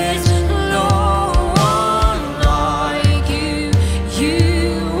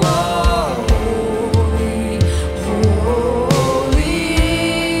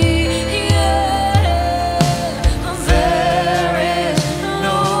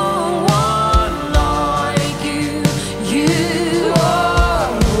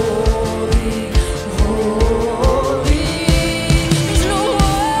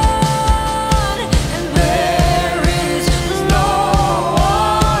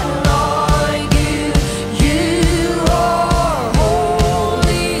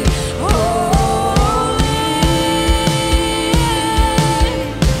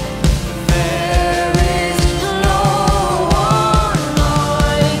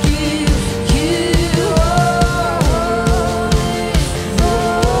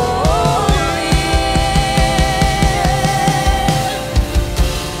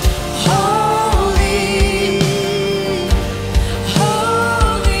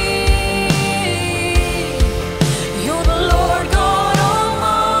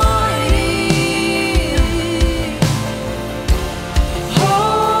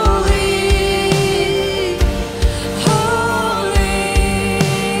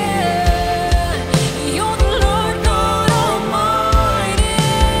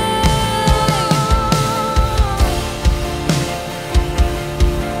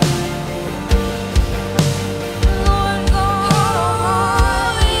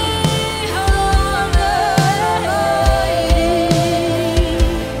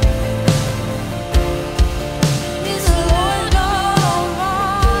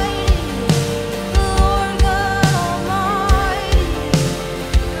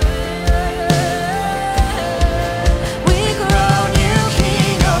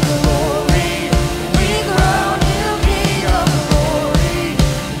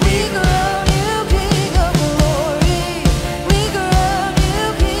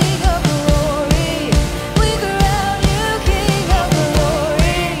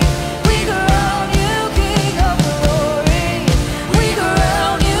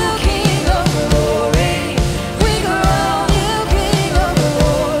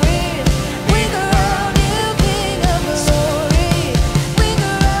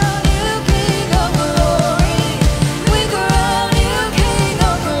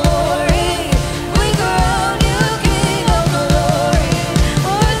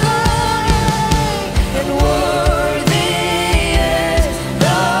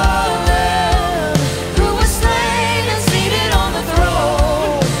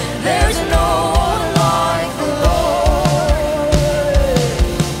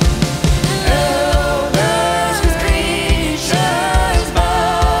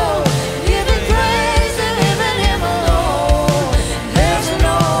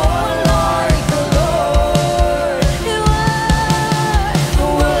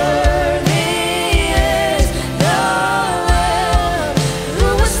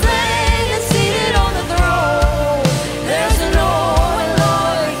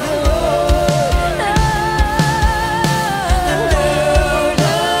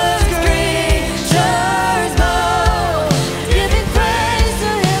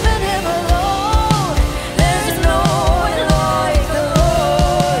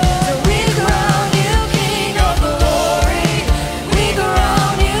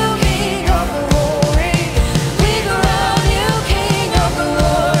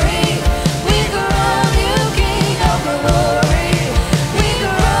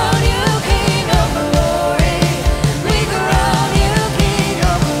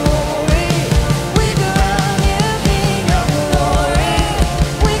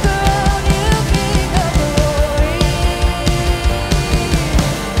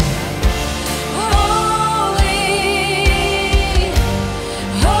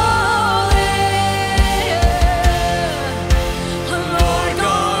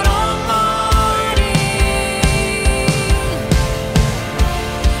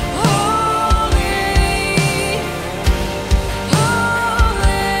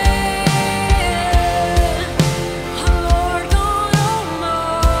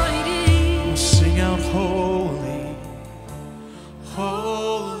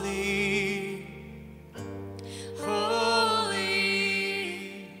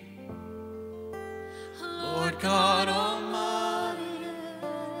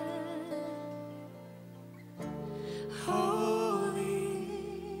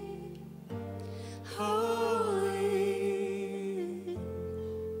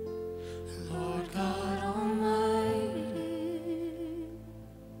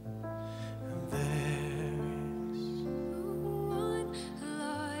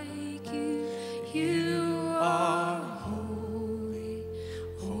You are holy,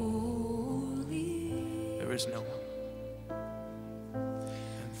 holy. There is no one.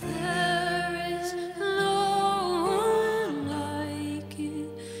 There is no one like you.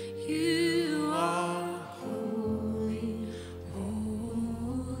 You are holy,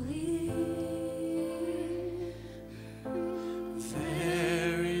 holy.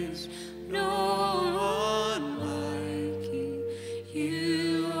 There is no one like you.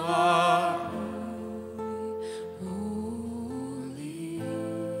 You are holy, holy.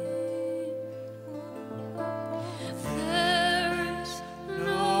 There is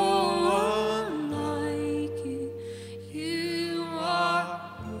no one like you. You are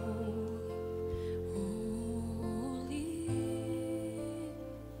holy.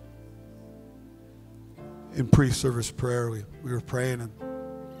 In pre-service prayer, we were praying, and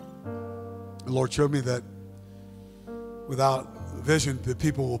the Lord showed me that without vision, the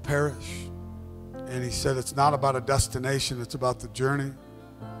people will perish. And he said it's not about a destination, it's about the journey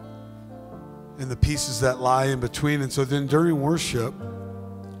and the pieces that lie in between. And so then during worship,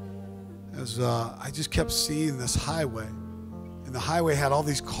 as I just kept seeing this highway, and the highway had all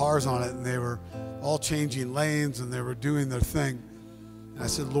these cars on it, and they were all changing lanes, and they were doing their thing. And I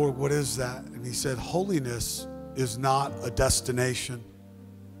said, Lord, what is that? And he said, holiness is not a destination.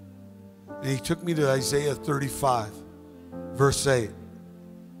 And he took me to Isaiah 35, verse 8.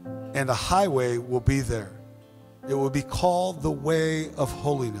 And a highway will be there. It will be called the way of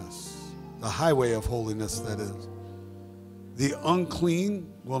holiness. The highway of holiness, that is. The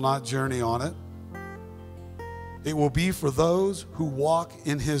unclean will not journey on it. It will be for those who walk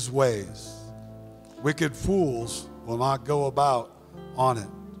in his ways. Wicked fools will not go about on it.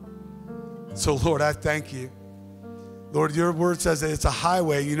 So, Lord, I thank you. Lord, your word says that it's a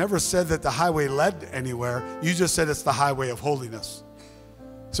highway. You never said that the highway led anywhere. You just said it's the highway of holiness.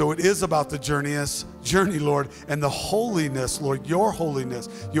 So it is about the journey, Lord, and the holiness, Lord, your holiness,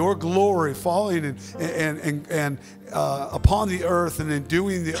 your glory falling and upon the earth and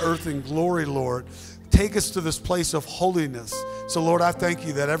enduing the earth in glory, Lord. Take us to this place of holiness. So, Lord, I thank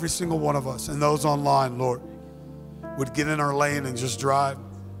you that every single one of us and those online, Lord, would get in our lane and just drive.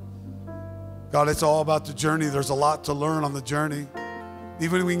 God, it's all about the journey. There's a lot to learn on the journey.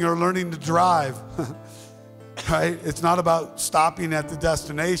 Even when you're learning to drive, right? It's not about stopping at the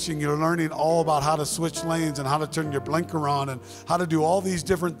destination. You're learning all about how to switch lanes and how to turn your blinker on and how to do all these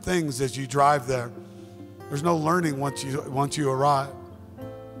different things as you drive there. There's no learning once you arrive.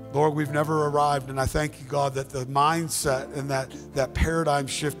 Lord, we've never arrived, and I thank you, God, that the mindset and that paradigm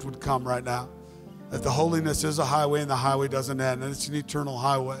shift would come right now. That the holiness is a highway and the highway doesn't end, and it's an eternal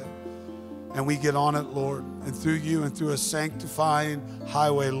highway. And we get on it, Lord, and through you and through a sanctifying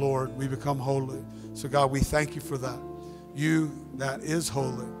highway, Lord, we become holy. So, God, we thank you for that. You that is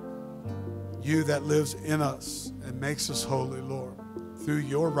holy, you that lives in us and makes us holy, Lord, through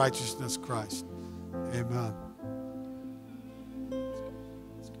your righteousness, Christ. Amen.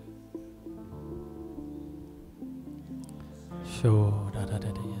 Sure.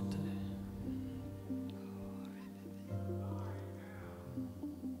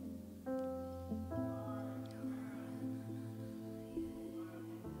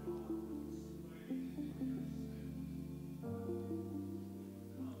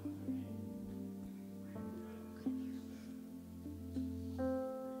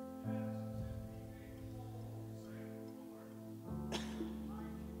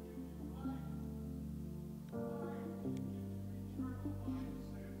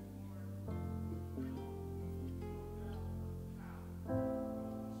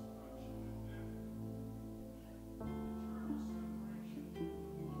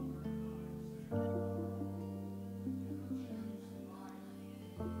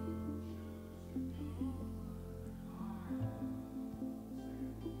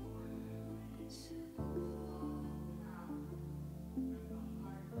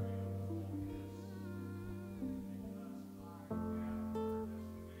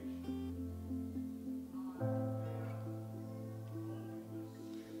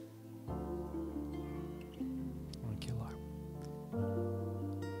 Thank you, Lord.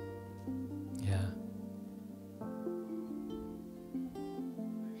 Yeah.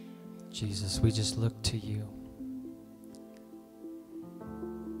 Jesus, we just look to you.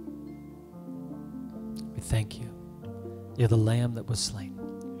 We thank you. You're the Lamb that was slain.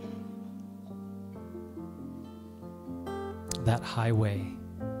 That highway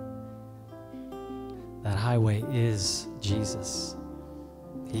is Jesus.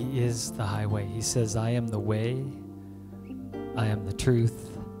 He is the highway. He says, I am the way, I am the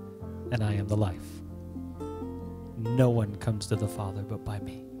truth, and I am the life. No one comes to the Father but by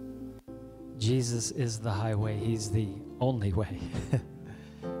me. Jesus is the highway. He's the only way.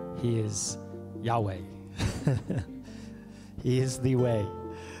 He is Yahweh. He is the way.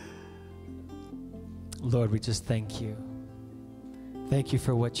 Lord, we just thank you. Thank you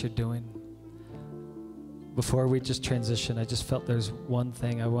for what you're doing. Before we just transition, I just felt there's one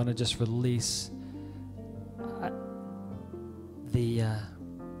thing I want to just release.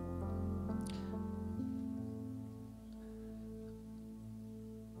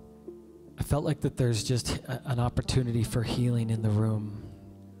 I felt like that there's just an opportunity for healing in the room.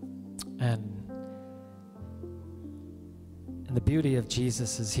 And the beauty of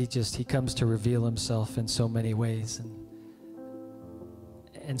Jesus is he comes to reveal himself in so many ways.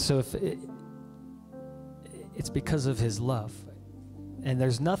 And so if it's because of his love. And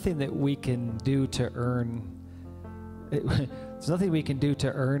there's nothing that we can do to earn there's nothing we can do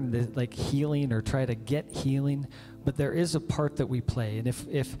to earn the, like healing or try to get healing, but there is a part that we play. And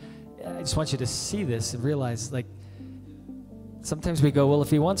if I just want you to see this and realize, like, sometimes we go, well,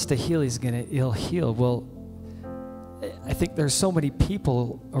 if he wants to heal, he'll heal. Well, I think there's so many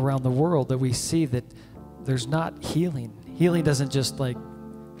people around the world that we see that there's not healing. Healing doesn't just like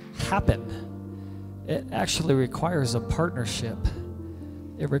happen. It actually requires a partnership.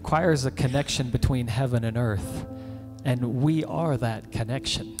 It requires a connection between heaven and earth. And we are that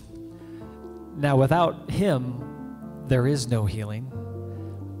connection. Now, without him, there is no healing.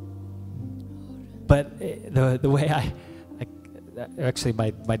 But the way I actually,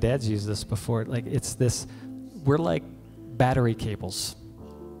 my dad's used this before. Like, it's this, we're like battery cables.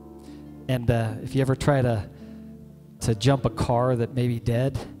 And if you ever try to jump a car that may be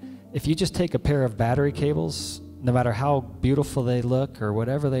dead, if you just take a pair of battery cables, no matter how beautiful they look or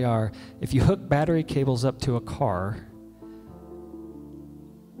whatever they are, if you hook battery cables up to a car,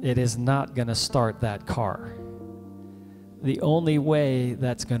 it is not going to start that car. The only way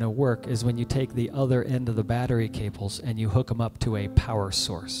that's going to work is when you take the other end of the battery cables and you hook them up to a power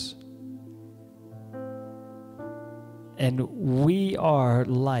source. And we are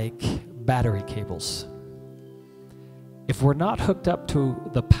like battery cables. If we're not hooked up to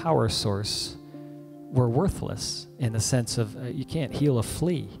the power source, we're worthless in the sense of you can't heal a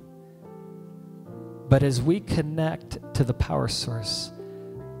flea. But as we connect to the power source,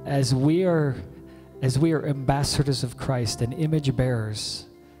 as we are ambassadors of Christ and image bearers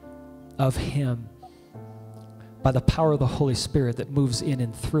of him, by the power of the Holy Spirit that moves in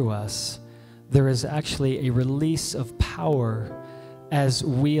and through us, there is actually a release of power as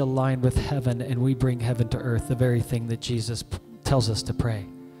we align with heaven and we bring heaven to earth, the very thing that Jesus tells us to pray.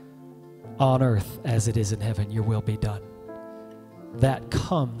 On earth as it is in heaven, your will be done. That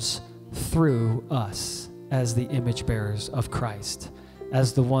comes through us as the image bearers of Christ,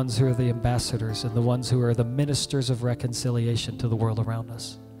 as the ones who are the ambassadors and the ones who are the ministers of reconciliation to the world around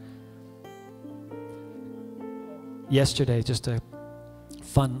us. Yesterday, just a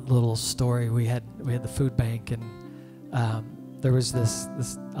fun little story. We had the food bank, and there was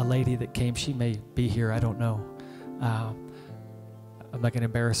a lady that came. She may be here, I don't know. I'm not going to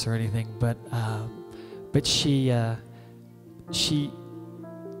embarrass her or anything, but she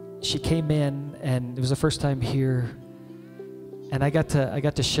came in, and it was the first time here. And I got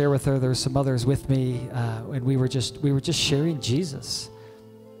to share with her. There were some others with me, and we were just sharing Jesus,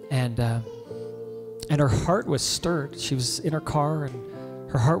 and her heart was stirred. She was in her car,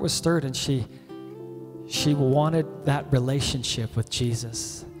 and her heart was stirred, and she wanted that relationship with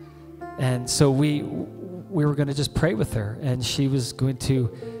Jesus, and so we were going to just pray with her, and she was going to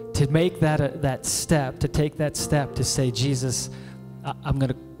make that step, to take that step to say, Jesus, I'm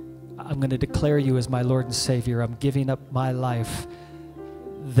going to declare you as my Lord and Savior. I'm giving up my life,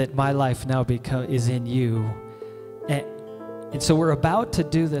 that my life now is in you. And so we're about to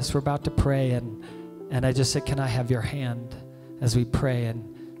do this. We're about to pray. And I just said, can I have your hand as we pray? And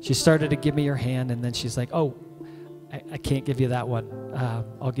she started to give me her hand. And then she's like, oh, I can't give you that one.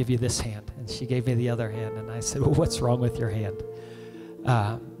 I'll give you this hand. And she gave me the other hand. And I said, well, what's wrong with your hand?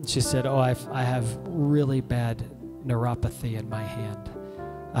 She said, oh, I have really bad neuropathy in my hand.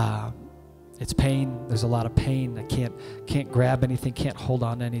 It's pain. There's a lot of pain. I can't grab anything, can't hold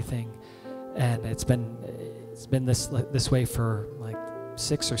on to anything. And it's been this way for like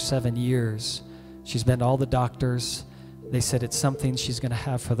 6 or 7 years. She's been to all the doctors. They said it's something she's going to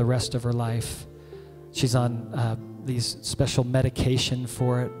have for the rest of her life. She's on these special medication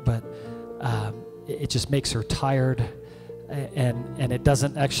for it, but it just makes her tired. And it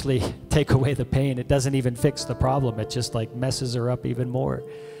doesn't actually take away the pain. It doesn't even fix the problem. It just like messes her up even more.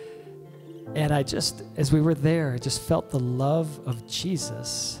 And I just, as we were there, I just felt the love of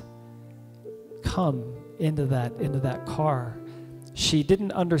Jesus come into that car. She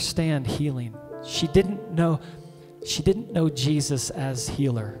didn't understand healing. She didn't know Jesus as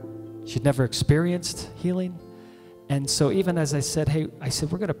healer. She'd never experienced healing. And so even as I said,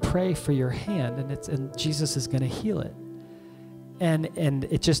 we're going to pray for your hand, and Jesus is going to heal it. And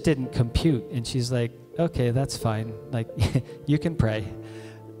it just didn't compute. And she's like, okay, that's fine. Like, you can pray.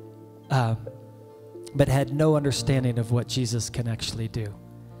 But had no understanding of what Jesus can actually do.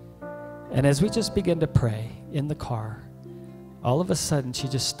 And as we just began to pray in the car, all of a sudden she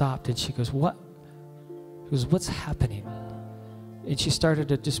just stopped and she goes, what? She goes, what's happening? And she started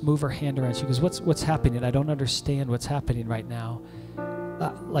to just move her hand around. She goes, what's happening? I don't understand what's happening right now.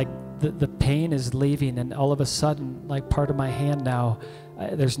 Like the pain is leaving, and all of a sudden, like part of my hand now,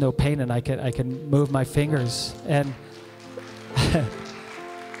 there's no pain, and I can move my fingers. And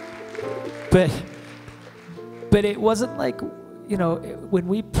but it wasn't like, when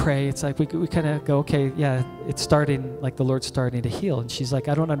we pray, it's like we kind of go, okay, yeah, it's starting, like the Lord's starting to heal. And she's like,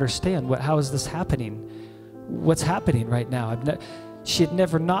 I don't understand. How is this happening? What's happening right now? She had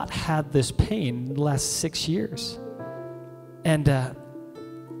never not had this pain in the last 6 years. And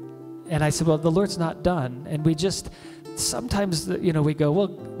I said, well, the Lord's not done. And we just, sometimes, we go,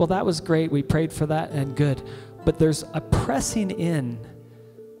 well, that was great. We prayed for that and good. But there's a pressing in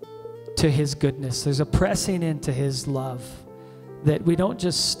to his goodness. There's a pressing into his love that we don't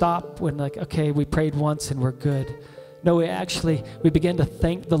just stop when like, okay, we prayed once and we're good. No, we began to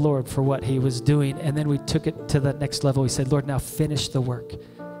thank the Lord for what he was doing. And then we took it to the next level. We said, Lord, now finish the work.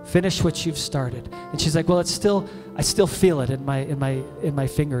 Finish what you've started. And she's like, well, I still feel it in my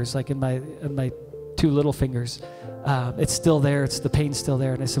fingers, like in my two little fingers. It's still there. The pain's still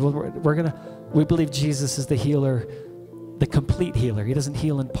there. And I said, well, we believe Jesus is the healer, the complete healer. He doesn't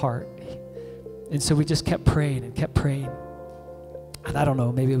heal in part. And so we just kept praying and kept praying. And I don't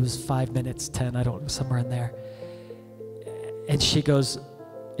know, maybe it was 5 minutes, 10, I don't know, somewhere in there. And she goes,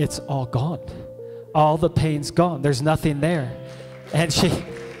 it's all gone. All the pain's gone. There's nothing there.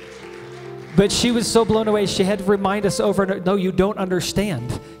 But she was so blown away, she had to remind us over and over, no, you don't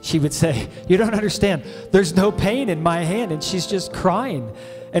understand, she would say. You don't understand. There's no pain in my hand. And she's just crying.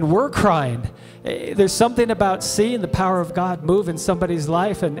 And we're crying. There's something about seeing the power of God move in somebody's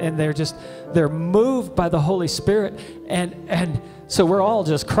life, and they're moved by the Holy Spirit. And so we're all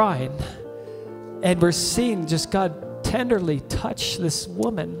just crying. And we're seeing just God tenderly touch this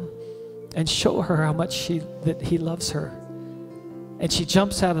woman and show her how much that he loves her. And she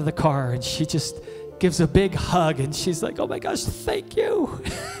jumps out of the car and she just gives a big hug, and she's like, oh my gosh, thank you.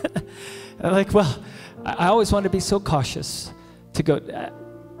 And I'm like, well, I always want to be so cautious to go,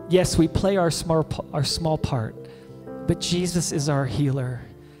 yes, we play our small part, but Jesus is our healer.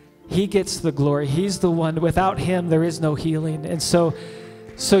 He gets the glory. He's the one. Without him, there is no healing. And so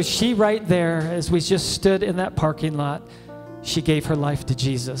she right there, as we just stood in that parking lot, she gave her life to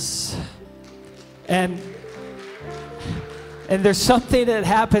Jesus. And there's something that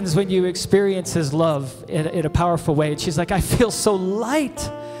happens when you experience his love in a powerful way. And she's like, I feel so light.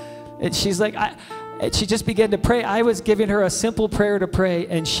 And she's like, and she just began to pray. I was giving her a simple prayer to pray,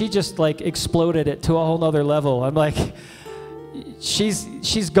 and she just like exploded it to a whole nother level. I'm like,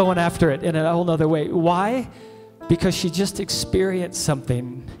 she's going after it in a whole nother way. Why? Because she just experienced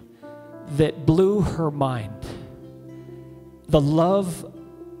something that blew her mind. The love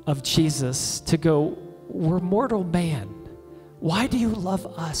of Jesus to go, we're mortal man. Why do you love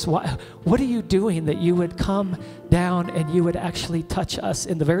us? What are you doing that you would come down and you would actually touch us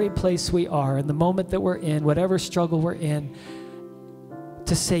in the very place we are, in the moment that we're in, whatever struggle we're in,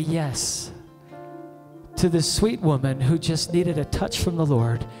 to say yes to this sweet woman who just needed a touch from the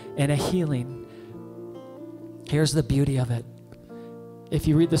Lord and a healing. Here's the beauty of it. If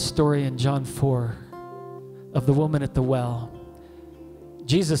you read the story in John 4 of the woman at the well,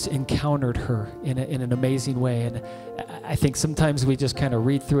 Jesus encountered her in an amazing way. And I think sometimes we just kind of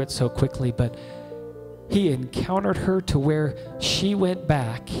read through it so quickly, but he encountered her to where she went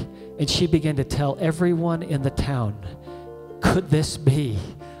back and she began to tell everyone in the town, could this be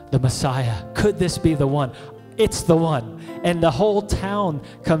the Messiah? Could this be the one? It's the one. And the whole town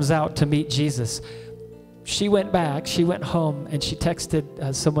comes out to meet Jesus. She went back, she went home, and she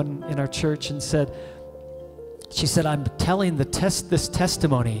texted someone in our church and said, I'm telling this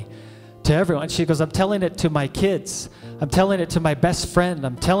testimony to everyone. She goes, I'm telling it to my kids. I'm telling it to my best friend.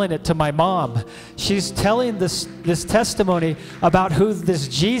 I'm telling it to my mom. She's telling this testimony about who this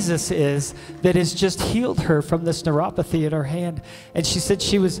Jesus is that has just healed her from this neuropathy in her hand. And she said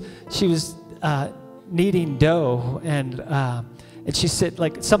she was kneading dough, and she said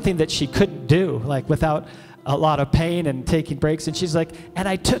like something that she couldn't do, like without a lot of pain and taking breaks. And she's like, and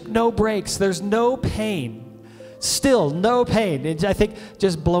I took no breaks. There's no pain. Still no pain. And I think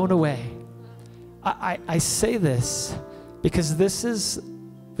just blown away. I say this because this is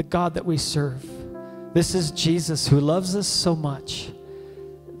the God that we serve. This is Jesus who loves us so much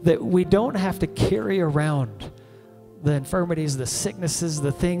that we don't have to carry around the infirmities, the sicknesses,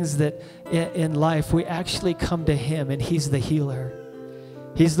 the things that in life, we actually come to him and he's the healer.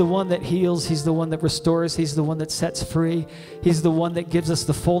 He's the one that heals. He's the one that restores. He's the one that sets free. He's the one that gives us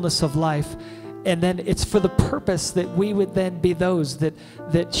the fullness of life. And then it's for the purpose that we would then be those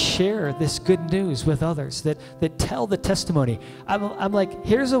that share this good news with others, that tell the testimony. I'm like,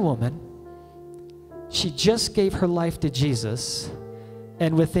 here's a woman. She just gave her life to Jesus,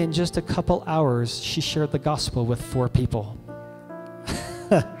 and within just a couple hours, she shared the gospel with 4 people.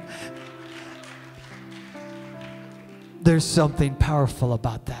 There's something powerful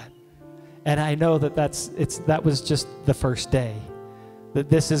about that. And I know that was just the first day, that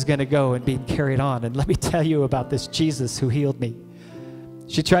this is going to go and be carried on. And let me tell you about this Jesus who healed me.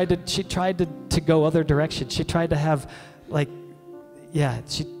 She tried to go other directions. She tried to have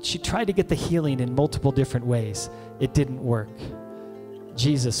she tried to get the healing in multiple different ways. It didn't work.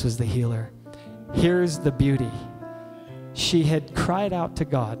 Jesus was the healer. Here's the beauty. She had cried out to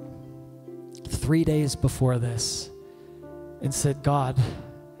God 3 days before this and said, God,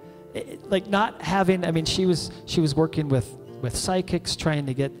 she was working with psychics, trying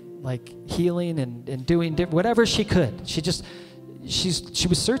to get healing and doing whatever she could. She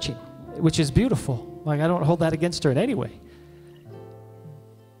was searching, which is beautiful. I don't hold that against her in any way.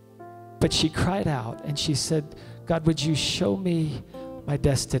 But she cried out and she said, God, would you show me my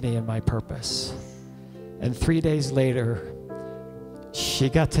destiny and my purpose? And 3 days later, she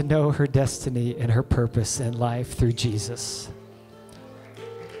got to know her destiny and her purpose in life through Jesus.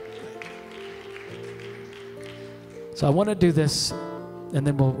 So I want to do this, and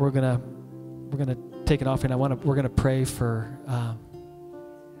then we're gonna take an offering. We're gonna pray for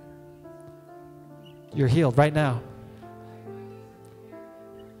you're healed right now.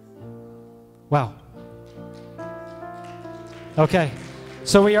 Wow. Okay,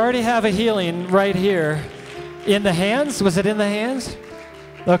 so we already have a healing right here in the hands. Was it in the hands?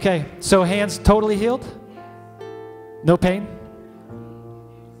 Okay, so hands totally healed? No pain?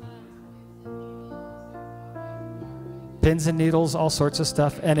 Pins and needles, all sorts of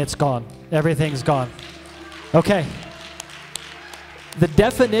stuff, and it's gone. Everything's gone. Okay. The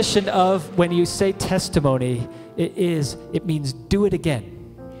definition of when you say testimony, it means do it again.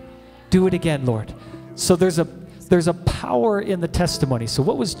 Do it again, Lord. So there's a power in the testimony. So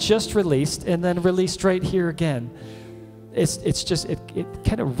what was just released and then released right here again, it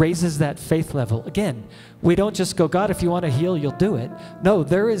kind of raises that faith level. Again, we don't just go, God, if you want to heal, you'll do it. No,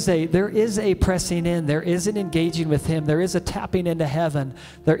 there is a pressing in. There is an engaging with him. There is a tapping into heaven.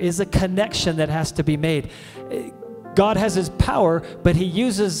 There is a connection that has to be made. God has his power, but he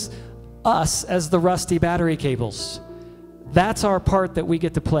uses us as the rusty battery cables. That's our part that we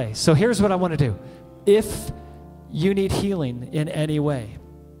get to play. So here's what I want to do. If you need healing in any way,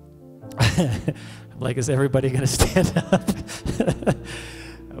 is everybody going to stand up?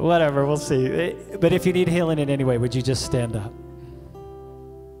 Whatever, we'll see. But if you need healing in any way, would you just stand up?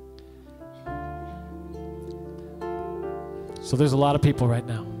 So there's a lot of people right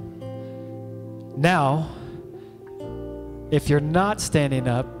now. Now, if you're not standing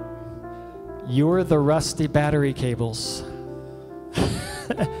up, you're the rusty battery cables.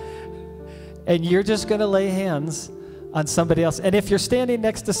 And you're just going to lay hands on somebody else. And if you're standing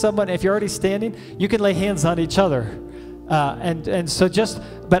next to someone, if you're already standing, you can lay hands on each other.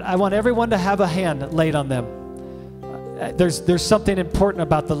 But I want everyone to have a hand laid on them. There's something important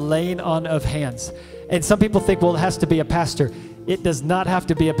about the laying on of hands. And some people think, well, it has to be a pastor. It does not have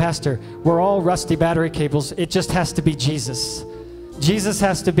to be a pastor. We're all rusty battery cables. It just has to be Jesus. Jesus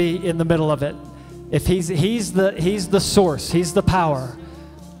has to be in the middle of it. If he's the source, he's the power.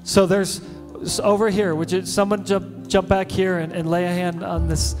 So there's over here, would you someone jump back here and lay a hand on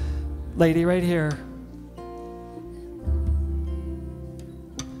this lady right here?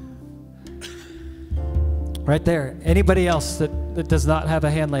 Right there. Anybody else that does not have a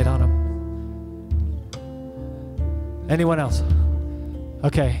hand laid on them? Anyone else?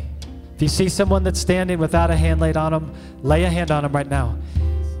 Okay. If you see someone that's standing without a hand laid on them, lay a hand on them right now.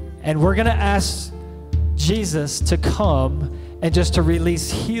 And we're going to ask Jesus to come and just to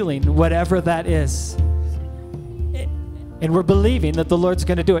release healing, whatever that is. And we're believing that the Lord's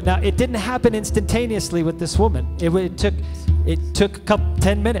going to do it. Now, it didn't happen instantaneously with this woman. It took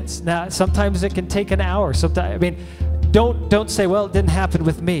 10 minutes. Now, sometimes it can take an hour. Don't say, well, it didn't happen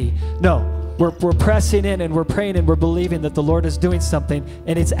with me. No, we're pressing in and we're praying and we're believing that the Lord is doing something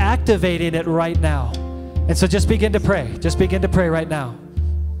and it's activating it right now. And so just begin to pray. Just begin to pray right now.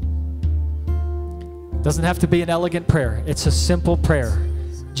 Doesn't have to be an elegant prayer. It's a simple prayer.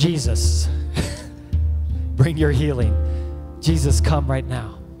 Jesus, bring your healing. Jesus, come right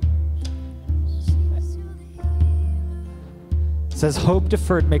now. It says hope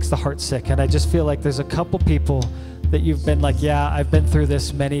deferred makes the heart sick. And I just feel like there's a couple people that you've been like, yeah, I've been through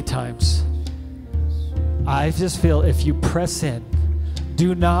this many times. I just feel if you press in,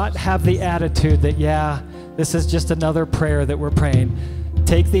 do not have the attitude that, yeah, this is just another prayer that we're praying.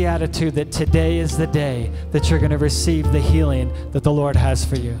 Take the attitude that today is the day that you're going to receive the healing that the Lord has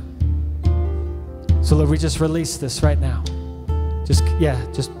for you. So Lord, we just release this right now.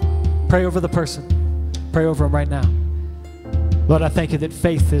 Just pray over the person. Pray over them right now. Lord, I thank you that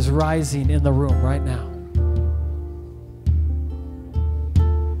faith is rising in the room right now.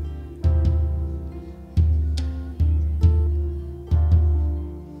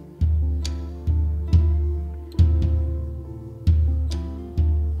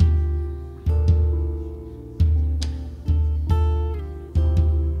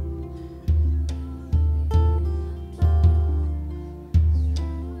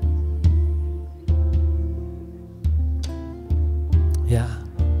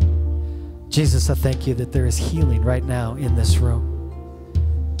 Jesus, I thank you that there is healing right now in this room.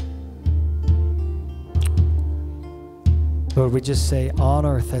 Lord, we just say on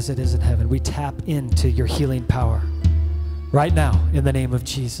earth as it is in heaven, we tap into your healing power right now in the name of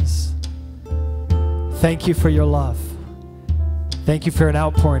Jesus. Thank you for your love. Thank you for an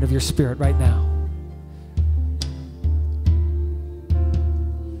outpouring of your Spirit right now.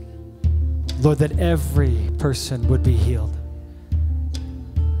 Lord, that every person would be healed.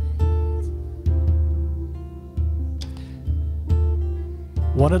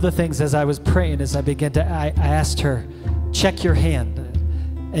 One of the things as I was praying, as I asked her, check your hand.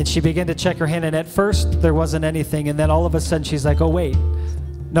 And she began to check her hand, and at first there wasn't anything, and then all of a sudden she's like, oh wait,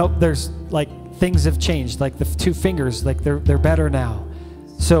 nope, there's like things have changed, like the two fingers, like they're better now.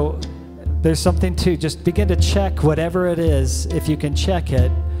 So there's something to just begin to check whatever it is. If you can check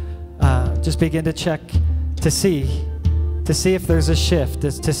it, just begin to check to see if there's a shift,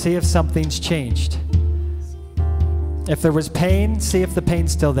 to see if something's changed. If there was pain, see if the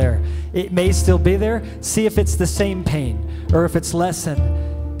pain's still there. It may still be there. See if it's the same pain or if it's lessened.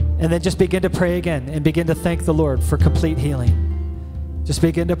 And then just begin to pray again and begin to thank the Lord for complete healing. Just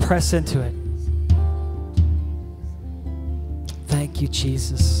begin to press into it. Thank you,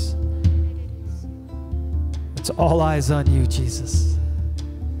 Jesus. It's all eyes on you, Jesus.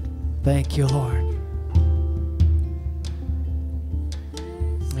 Thank you, Lord.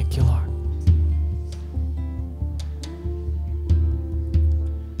 Thank you, Lord.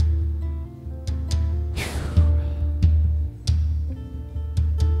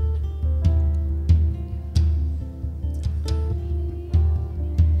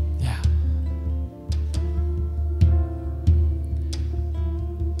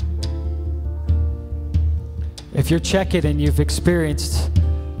 If you're checking and you've experienced,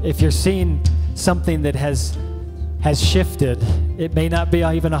 if you're seeing something that has shifted, it may not be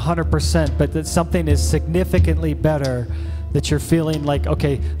even 100%, but that something is significantly better, that you're feeling like,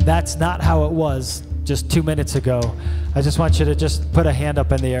 okay, that's not how it was just 2 minutes ago. I just want you to just put a hand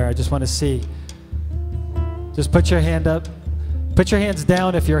up in the air. I just want to see. Just put your hand up. Put your hands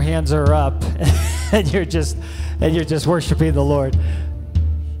down if your hands are up and you're just worshiping the Lord.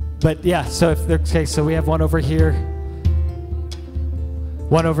 But yeah, so okay, so we have one over here.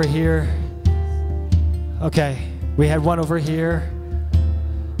 One over here. Okay, we had one over here.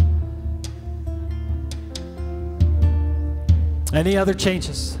 Any other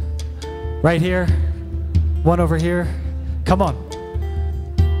changes? Right here. One over here. Come on.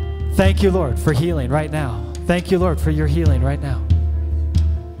 Thank you, Lord, for healing right now. Thank you, Lord, for your healing right now.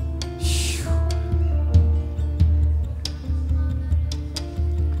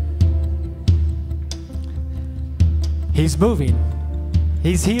 He's moving.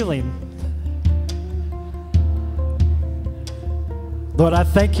 He's healing. Lord, I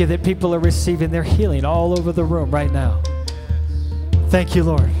thank you that people are receiving their healing all over the room right now. Thank you,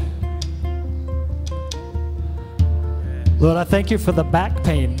 Lord. Lord, I thank you for the back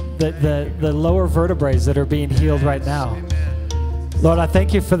pain, the lower vertebrae that are being healed right now. Lord, I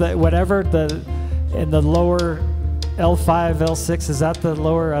thank you for in the lower L5, L6, is that the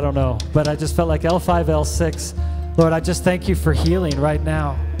lower? I don't know. But I just felt like L5, L6. Lord, I just thank you for healing right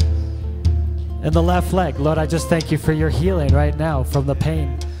now. In the left leg, Lord, I just thank you for your healing right now from the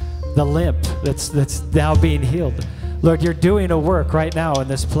pain, the limp that's now being healed. Lord, you're doing a work right now in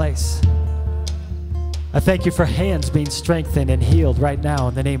this place. I thank you for hands being strengthened and healed right now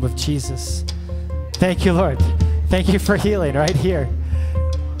in the name of Jesus. Thank you, Lord. Thank you for healing right here.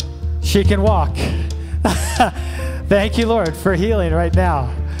 She can walk. Thank you, Lord, for healing right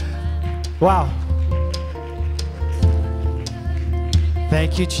now. Wow.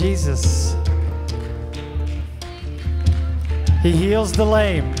 Thank you, Jesus. He heals the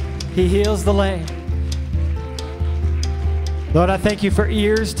lame. He heals the lame. Lord, I thank you for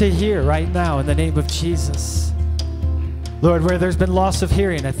ears to hear right now in the name of Jesus. Lord, where there's been loss of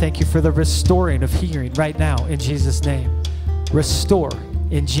hearing, I thank you for the restoring of hearing right now in Jesus' name. Restore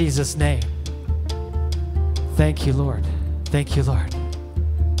in Jesus' name. Thank you, Lord. Thank you, Lord.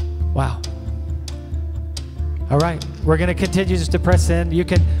 Wow. All right, we're going to continue just to press in.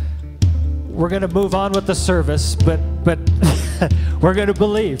 We're going to move on with the service, but we're going to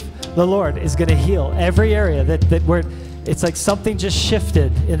believe the Lord is going to heal every area that we're. It's like something just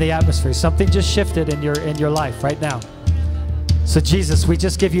shifted in the atmosphere. Something just shifted in your life right now. So Jesus, we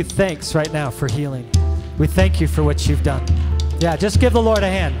just give you thanks right now for healing. We thank you for what you've done. Yeah, just give the Lord a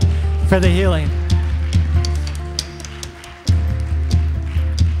hand for the healing.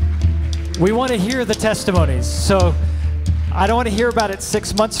 We want to hear the testimonies. So I don't want to hear about it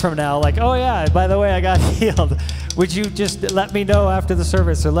 6 months from now. Like, oh yeah, by the way, I got healed. Would you just let me know after the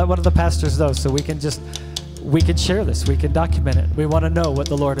service, or let one of the pastors know, so we can share this. We can document it. We want to know what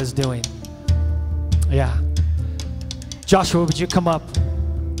the Lord is doing. Yeah. Joshua, would you come up?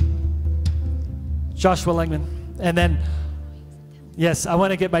 Joshua Langman. And then, yes, I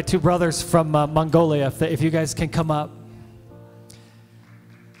want to get my two brothers from Mongolia, if you guys can come up.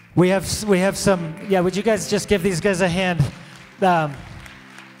 We have some, yeah, would you guys just give these guys a hand? I'm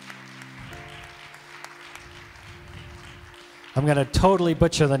going to totally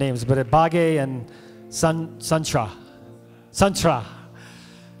butcher the names, but Bage and Santra.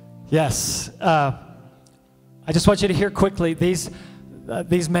 Yes. I just want you to hear quickly, these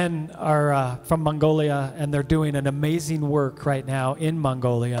men are from Mongolia, and they're doing an amazing work right now in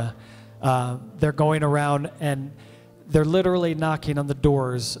Mongolia. They're going around, and they're literally knocking on the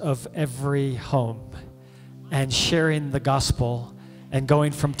doors of every home and sharing the gospel and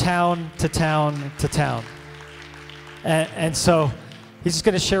going from town to town to town. And so he's just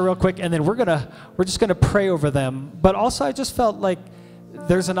going to share real quick, and then we're just going to pray over them. But also, I just felt like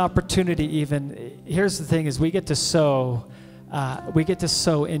there's an opportunity. Even here's the thing: is we get to sow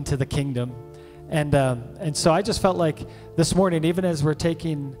into the kingdom, and so I just felt like this morning, even as we're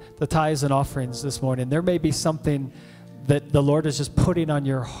taking the tithes and offerings this morning, there may be something that the Lord is just putting on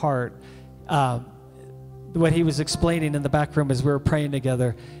your heart. What he was explaining in the back room as we were praying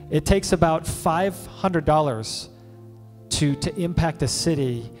together, it takes about $500 to impact a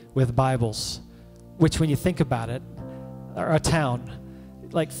city with Bibles, which when you think about it, or a town,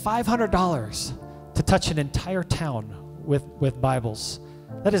 like $500 to touch an entire town with Bibles.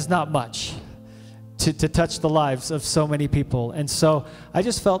 That is not much to touch the lives of so many people. And so I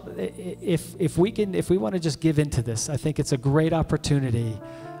just felt if we want to just give into this, I think it's a great opportunity.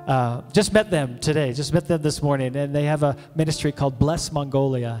 Just met them today, just met them this morning, and they have a ministry called Bless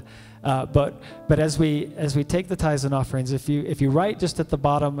Mongolia. But as we take the tithes and offerings, if you write just at the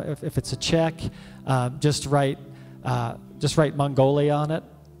bottom, if it's a check, just write Mongolia on it,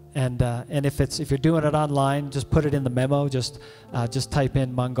 and if you're doing it online, just put it in the memo. Just type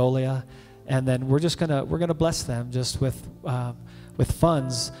in Mongolia, and then we're gonna bless them just with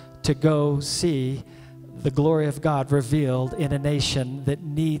funds to go see the glory of God revealed in a nation that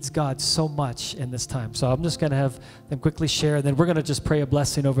needs God so much in this time. So I'm just going to have them quickly share, and then we're going to just pray a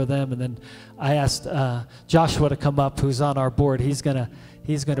blessing over them. And then I asked Joshua to come up, who's on our board. He's going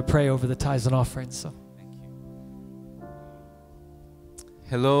to pray over the tithes and offerings. So thank you.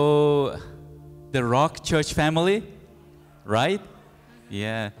 Hello, the Rock Church family, right?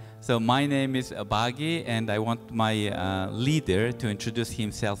 Yeah. So my name is Abagi, and I want my leader to introduce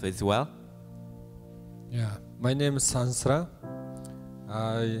himself as well. Yeah, my name is Sansra.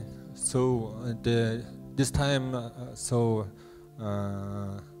 This time,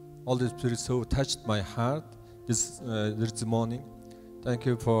 Holy Spirit so touched my heart this morning. Thank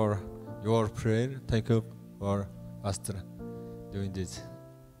you for your prayer. Thank you for Pastor doing this.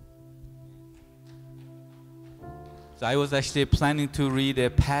 So I was actually planning to read a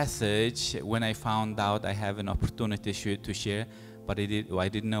passage when I found out I have an opportunity to share. But I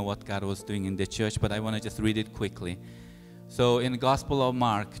didn't know what God was doing in the church, but I want to just read it quickly. So in the Gospel of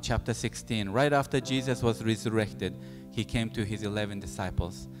Mark, chapter 16, right after Jesus was resurrected, he came to his 11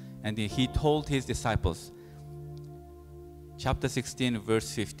 disciples, and he told his disciples, chapter 16,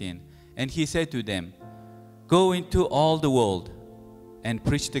 verse 15, and he said to them, "Go into all the world and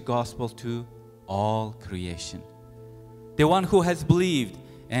preach the gospel to all creation. The one who has believed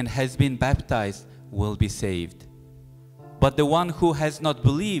and has been baptized will be saved. But the one who has not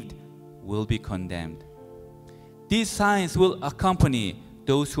believed will be condemned. These signs will accompany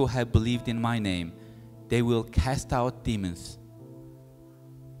those who have believed in my name. They will cast out demons.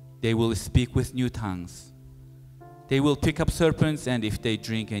 They will speak with new tongues. They will pick up serpents, and if they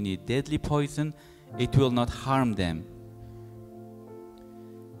drink any deadly poison, it will not harm them.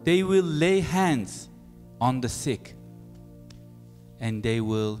 They will lay hands on the sick, and they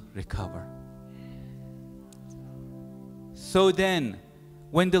will recover. So then,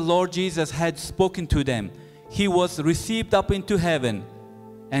 when the Lord Jesus had spoken to them, he was received up into heaven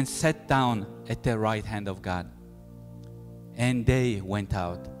and sat down at the right hand of God. And they went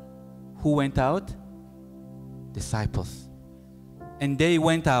out. Who went out? Disciples. And they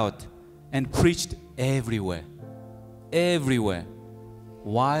went out and preached everywhere, everywhere,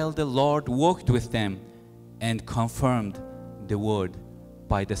 while the Lord walked with them and confirmed the word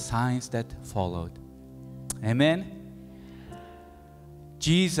by the signs that followed. Amen.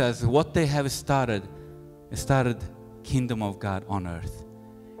 Jesus, what they have started kingdom of God on earth.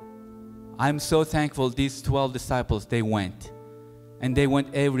 I'm so thankful these 12 disciples, they went. And they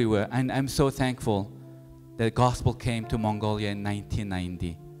went everywhere. And I'm so thankful that the gospel came to Mongolia in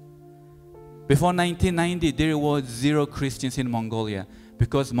 1990. Before 1990, there was 0 Christians in Mongolia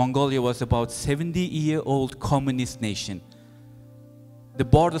because Mongolia was about 70-year-old communist nation. The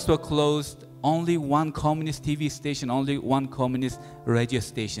borders were closed. Only one communist TV station, only one communist radio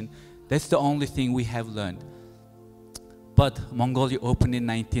station. That's the only thing we have learned. But Mongolia opened in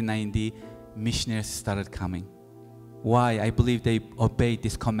 1990. Missionaries started coming. Why? I believe they obeyed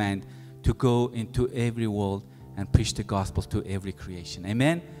this command to go into every world and preach the gospel to every creation.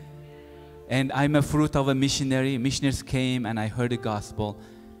 Amen? And I'm a fruit of a missionary. Missionaries came and I heard the gospel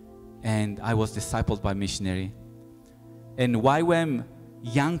and I was discipled by missionary. And YWAM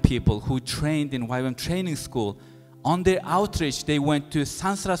young people who trained in YWAM training school, on their outreach, they went to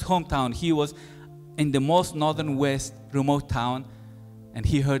Sansra's hometown. He was in the most northern west remote town, and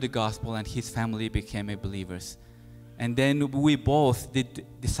he heard the gospel and his family became a believers. And then we both did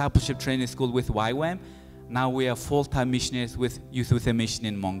discipleship training school with YWAM. Now we are full-time missionaries with Youth with a Mission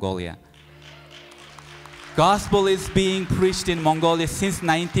in Mongolia. Gospel is being preached in Mongolia since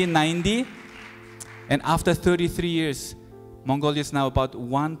 1990, and after 33 years, Mongolia is now about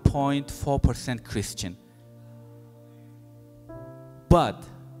 1.4% Christian. But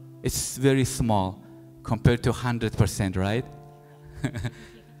it's very small compared to 100%, right?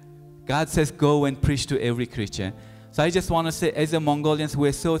 God says, go and preach to every creature. So I just want to say, as a Mongolians,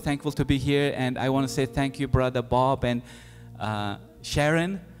 we're so thankful to be here. And I want to say thank you, Brother Bob and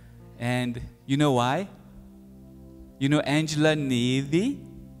Sharon. And you know why? You know Angela Nevi?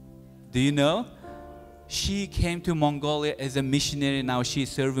 Do you know? She came to Mongolia as a missionary. Now she's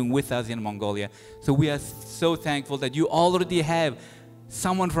serving with us in Mongolia. So we are so thankful that you already have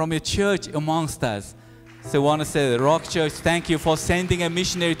someone from your church amongst us. So I want to say, Rock Church, thank you for sending a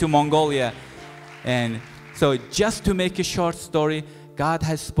missionary to Mongolia. And so just to make a short story, God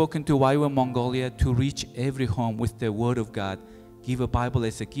has spoken to YWAM Mongolia to reach every home with the Word of God, give a Bible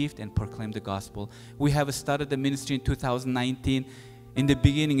as a gift, and proclaim the gospel. We have started the ministry in 2019. In the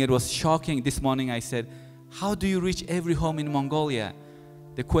beginning, it was shocking. This morning I said, how do you reach every home in Mongolia?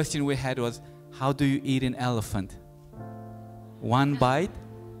 The question we had was, how do you eat an elephant? One bite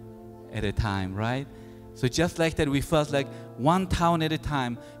at a time, right? So just like that, we felt like one town at a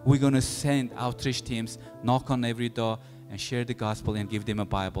time, we're going to send outreach teams, knock on every door, and share the gospel and give them a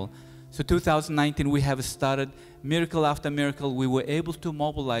Bible. So 2019, we have started miracle after miracle. We were able to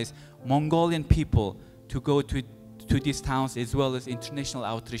mobilize Mongolian people to go to these towns, as well as international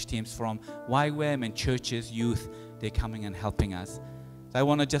outreach teams from YWAM and churches, youth. They're coming and helping us. So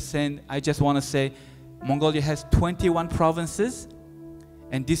I just want to say, Mongolia has 21 provinces,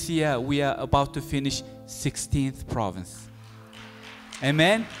 and this year we are about to finish 16th province.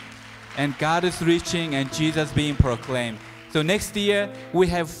 Amen? And God is reaching and Jesus being proclaimed. So next year we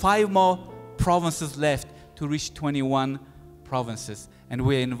have 5 more provinces left to reach 21 provinces. And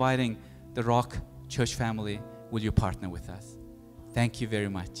we're inviting the Rock Church family. Will you partner with us? Thank you very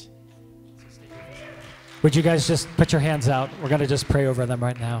much. Would you guys just put your hands out? We're going to just pray over them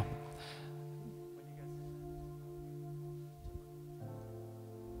right now.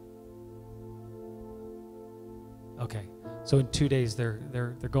 Okay, so in 2 days they're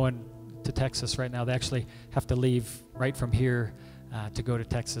going to Texas right now. They actually have to leave right from here to go to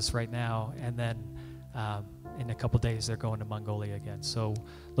Texas right now, and then in a couple days they're going to Mongolia again. So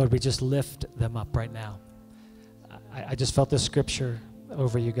Lord, we just lift them up right now. I just felt this scripture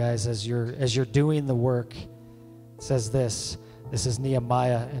over you guys as you're doing the work. It says this, This is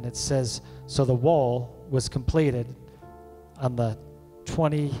Nehemiah, and it says, so the wall was completed on the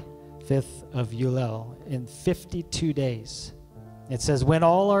 25th of Elul in 52 days. It says, when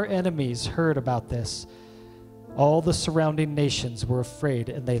all our enemies heard about this, all the surrounding nations were afraid,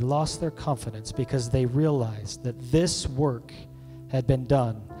 and they lost their confidence because they realized that this work had been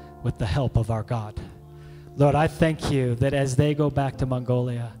done with the help of our God. Lord, I thank you that as they go back to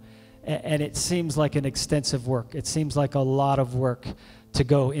Mongolia, and it seems like an extensive work, it seems like a lot of work to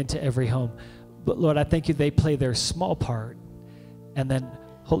go into every home. But Lord, I thank you they play their small part. And then,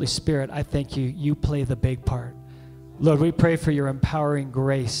 Holy Spirit, I thank you, you play the big part. Lord, we pray for your empowering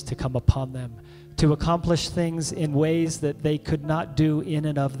grace to come upon them, to accomplish things in ways that they could not do in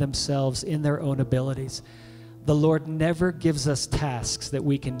and of themselves in their own abilities. The Lord never gives us tasks that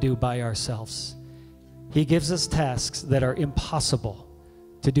we can do by ourselves. He gives us tasks that are impossible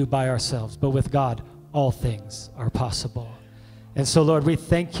to do by ourselves. But with God, all things are possible. And so, Lord, we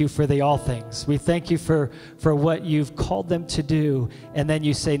thank you for the all things. We thank you for what you've called them to do. And then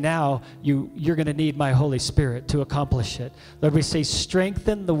you say, now you're going to need my Holy Spirit to accomplish it. Lord, we say,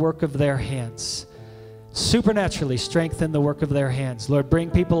 strengthen the work of their hands. Supernaturally strengthen the work of their hands. Lord,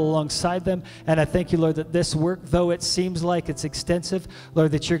 bring people alongside them. And I thank you, Lord, that this work, though it seems like it's extensive,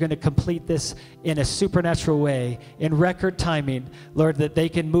 Lord, that you're going to complete this in a supernatural way, in record timing, Lord, that they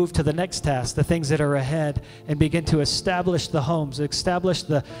can move to the next task, the things that are ahead, and begin to establish the homes, establish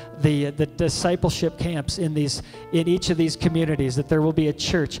the discipleship camps in each of these communities, that there will be a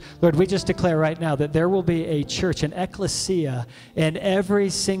church. Lord, we just declare right now that there will be a church, an ecclesia, in every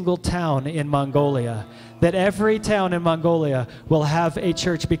single town in Mongolia. That every town in Mongolia will have a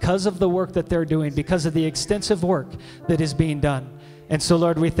church because of the work that they're doing, because of the extensive work that is being done. And so,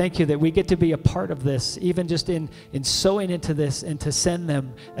 Lord, we thank you that we get to be a part of this, even just in sowing into this, and to send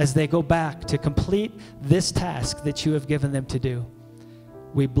them as they go back to complete this task that you have given them to do.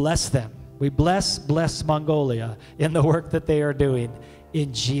 We bless them. We bless Mongolia in the work that they are doing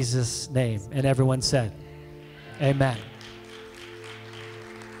in Jesus' name. And everyone said, amen.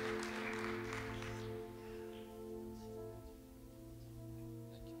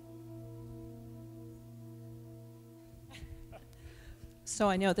 So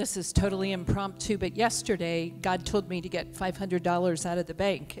I know this is totally impromptu, but yesterday God told me to get $500 out of the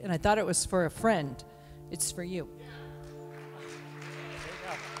bank, and I thought it was for a friend. It's for you.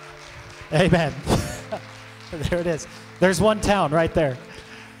 Amen. There it is. There's one town right there.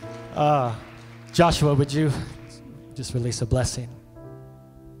 Joshua, would you just release a blessing?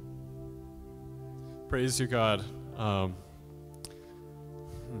 Praise you, God.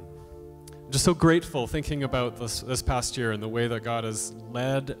 Just so grateful thinking about this past year and the way that God has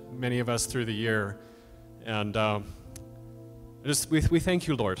led many of us through the year. And we thank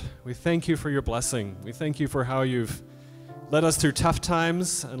you, Lord. We thank you for your blessing. We thank you for how you've led us through tough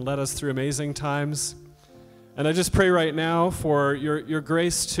times and led us through amazing times. And I just pray right now for your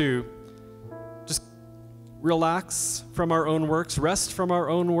grace to just relax from our own works, rest from our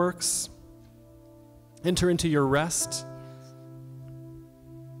own works, enter into your rest.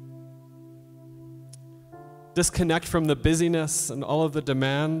 Disconnect from the busyness and all of the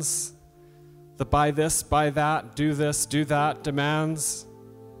demands, the buy this, buy that, do this, do that demands.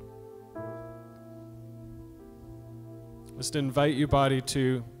 Just invite you, body,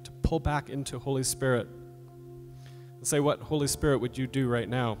 to pull back into Holy Spirit and say, what, Holy Spirit, would you do right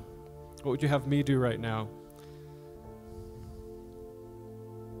now? What would you have me do right now?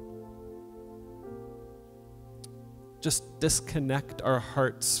 Just disconnect our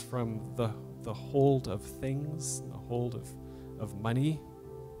hearts from the hold of things, the hold of money,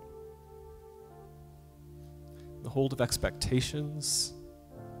 the hold of expectations,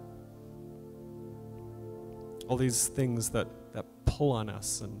 all these things that pull on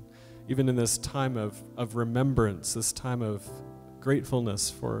us. And even in this time of remembrance, this time of gratefulness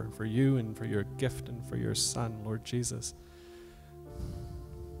for you and for your gift and for your Son, Lord Jesus,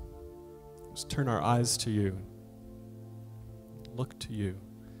 just turn our eyes to you, look to you.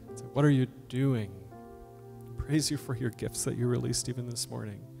 Say, what are you doing? Praise you for your gifts that you released even this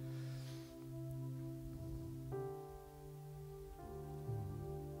morning.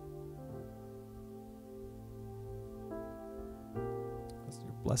 Let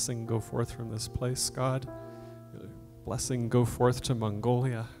your blessing go forth from this place, God. Your blessing go forth to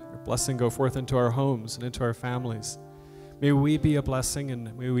Mongolia. Your blessing go forth into our homes and into our families. May we be a blessing,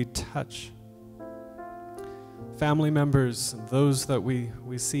 and may we touch family members and those that we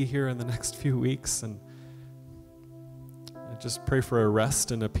see here in the next few weeks. And I just pray for a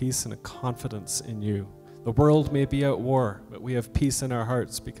rest and a peace and a confidence in you. The world may be at war, but we have peace in our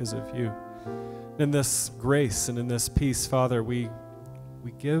hearts because of you. In this grace and in this peace, Father, we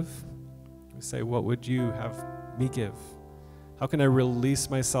give. We say, what would you have me give? How can I release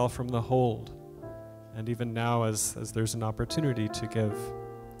myself from the hold? And even now, as there's an opportunity to give,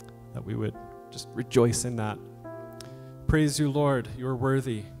 that we would just rejoice in that. Praise you, Lord. You are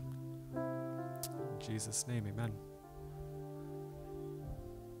worthy. In Jesus' name, amen.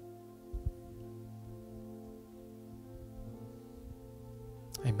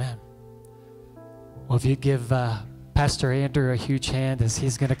 Amen. Well, if you give Pastor Andrew a huge hand as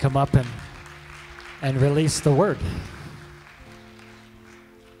he's going to come up and release the word.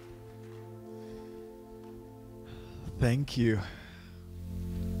 Thank you.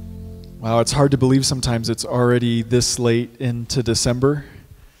 Wow, it's hard to believe sometimes it's already this late into December.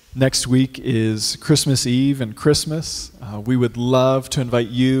 Next week is Christmas Eve and Christmas. We would love to invite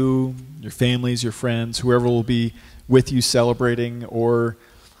you, your families, your friends, whoever will be with you celebrating, or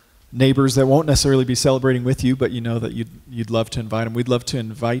neighbors that won't necessarily be celebrating with you, but you know that you'd love to invite them. We'd love to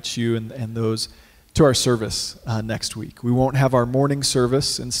invite you and those to our service next week. We won't have our morning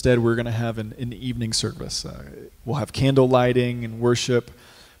service. Instead, we're going to have an evening service. We'll have candle lighting and worship.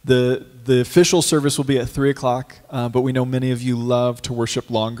 The official service will be at 3 o'clock, but we know many of you love to worship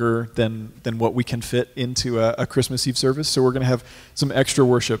longer than what we can fit into a Christmas Eve service. So we're going to have some extra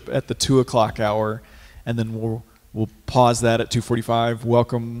worship at the 2 o'clock hour, and then we'll pause that at 2:45,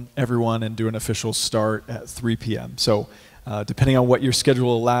 welcome everyone, and do an official start at 3 p.m. So depending on what your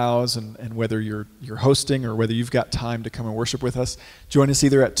schedule allows and whether you're hosting or whether you've got time to come and worship with us, join us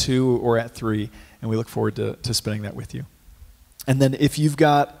either at 2 or at 3, and we look forward to spending that with you. And then if you've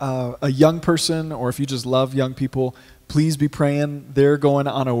got a young person, or if you just love young people, please be praying. They're going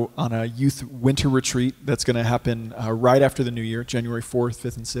on a youth winter retreat that's going to happen right after the new year, January 4th,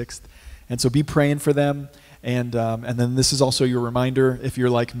 5th, and 6th. And so be praying for them. And then this is also your reminder, if you're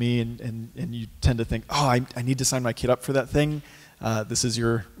like me and you tend to think, oh, I need to sign my kid up for that thing. This is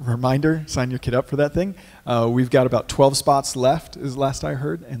your reminder, sign your kid up for that thing. We've got about 12 spots left, is last I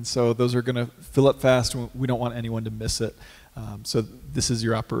heard. And so those are going to fill up fast. We don't want anyone to miss it. So this is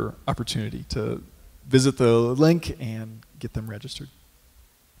your opportunity to visit the link and get them registered.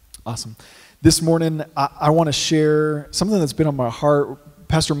 Awesome. This morning, I want to share something that's been on my heart.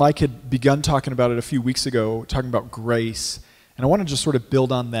 Pastor Mike had begun talking about it a few weeks ago, talking about grace. And I want to just sort of build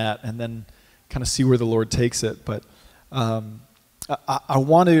on that and then kind of see where the Lord takes it. But I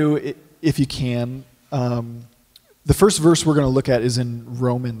want to, if you can, the first verse we're going to look at is in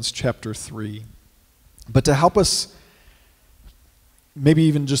Romans chapter 3. But to help us, maybe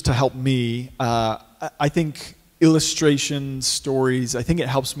even just to help me, I think illustration stories, I think it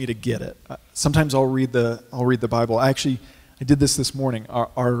helps me to get it. Sometimes I'll read the Bible. I did this morning.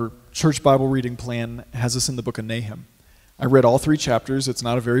 Our church Bible reading plan has us in the book of Nahum. I read all 3 chapters. It's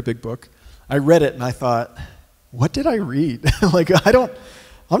not a very big book. I read it and I thought, what did I read?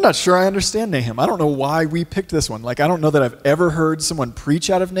 I'm not sure I understand Nahum. I don't know why we picked this one. I don't know that I've ever heard someone preach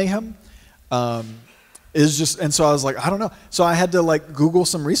out of Nahum. And so I was like, I don't know. So I had to Google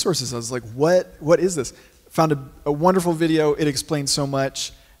some resources. I was like, what is this? Found a wonderful video. It explained so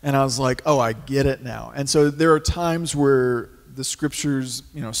much. And I was like, oh, I get it now. And so there are times where the scriptures,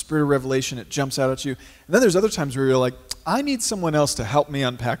 spirit of revelation, it jumps out at you. And then there's other times where you're like, I need someone else to help me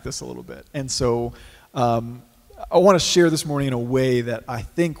unpack this a little bit. And so I want to share this morning in a way that I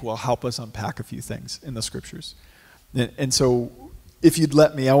think will help us unpack a few things in the scriptures. And so if you'd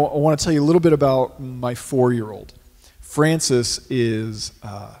let me, I want to tell you a little bit about my 4-year-old. Frances is,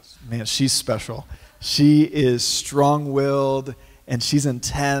 she's special. She is strong-willed, and she's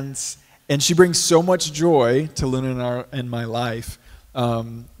intense, and she brings so much joy to Luna and my life.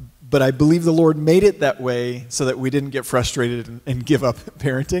 But I believe the Lord made it that way so that we didn't get frustrated and give up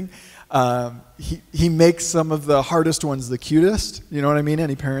parenting. He makes some of the hardest ones the cutest. You know what I mean?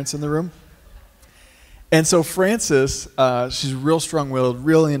 Any parents in the room? And so Frances, she's real strong-willed,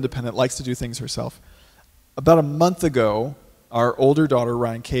 really independent, likes to do things herself. About a month ago, our older daughter,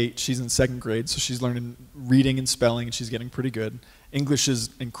 Ryan Kate, she's in 2nd grade, so she's learning reading and spelling, and she's getting pretty good. English is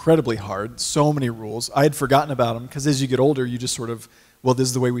incredibly hard, so many rules. I had forgotten about them, because as you get older, you just sort of, well, this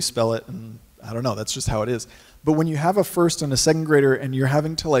is the way we spell it, and I don't know, that's just how it is. But when you have a 1st and a 2nd grader, and you're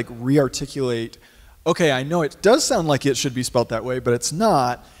having to re-articulate, okay, I know it does sound like it should be spelled that way, but it's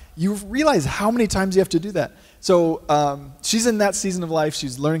not, you realize how many times you have to do that. So she's in that season of life.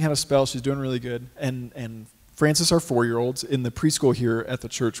 She's learning how to spell. She's doing really good. And Frances, our 4-year-old's in the preschool here at the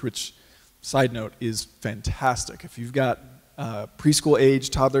church, which, side note, is fantastic. If you've got preschool age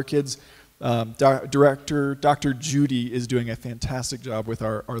toddler kids, director Dr. Judy is doing a fantastic job with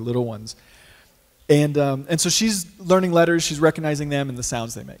our little ones. And so she's learning letters, she's recognizing them and the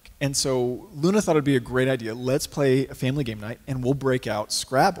sounds they make. And so Luna thought it'd be a great idea. Let's play a family game night and we'll break out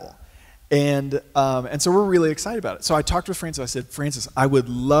Scrabble. And so we're really excited about it. So I talked with Frances. I said, Frances, I would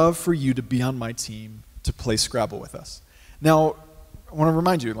love for you to be on my team to play Scrabble with us. Now, I want to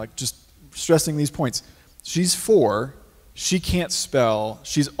remind you, like, just stressing these points. She's 4. She can't spell.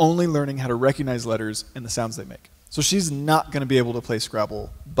 She's only learning how to recognize letters and the sounds they make. So she's not going to be able to play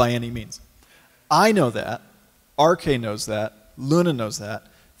Scrabble by any means. I know that. RK knows that. Luna knows that.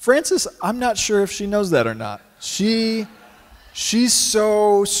 Frances, I'm not sure if she knows that or not. She's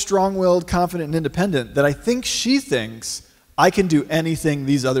so strong-willed, confident, and independent that I think she thinks I can do anything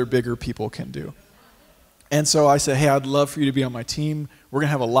these other bigger people can do. And so I said, hey, I'd love for you to be on my team. We're going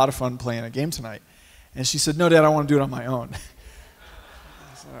to have a lot of fun playing a game tonight. And she said, no, Dad, I want to do it on my own.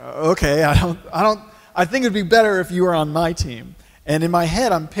 I said, okay, I think it'd be better if you were on my team. And in my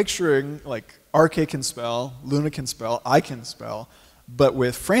head, I'm picturing, like, RK can spell, Luna can spell, I can spell. But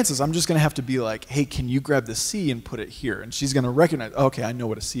with Frances, I'm just going to have to be like, hey, can you grab the C and put it here? And she's going to recognize, okay, I know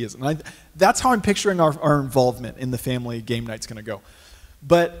what a C is. And that's how I'm picturing our involvement in the family game night's going to go.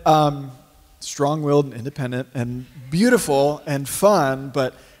 But strong-willed and independent and beautiful and fun,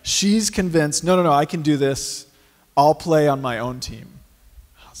 but she's convinced, no, I can do this. I'll play on my own team.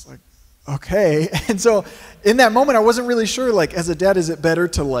 I was like, okay. And so in that moment, I wasn't really sure, like, as a dad, is it better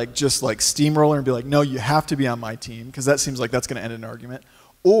to, like, just, like, steamroller and be like, no, you have to be on my team, because that seems like that's going to end an argument,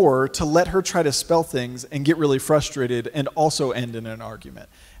 or to let her try to spell things and get really frustrated and also end in an argument.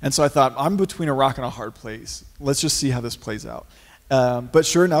 And so I thought, I'm between a rock and a hard place. Let's just see how this plays out. But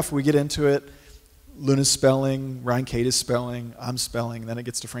sure enough, we get into it. Luna's spelling, Ryan Kate is spelling, I'm spelling, then it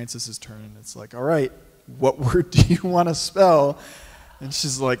gets to Frances's turn, and it's like, all right, what word do you want to spell? And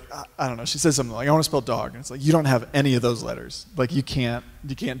she's like, I don't know, she says something like, I want to spell dog. And it's like, you don't have any of those letters. Like, you can't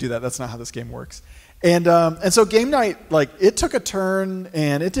do that. That's not how this game works. And so game night, like, it took a turn,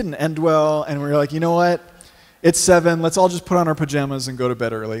 and it didn't end well, and we were like, you know what? It's 7, let's all just put on our pajamas and go to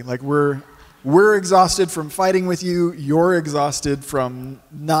bed early. Like, we're exhausted from fighting with you, you're exhausted from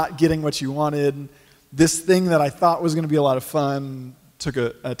not getting what you wanted. This thing that I thought was going to be a lot of fun took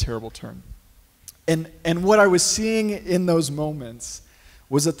a terrible turn. And what I was seeing in those moments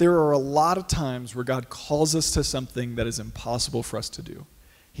was that there are a lot of times where God calls us to something that is impossible for us to do.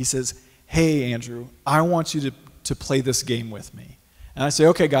 He says, hey, Andrew, I want you to play this game with me. And I say,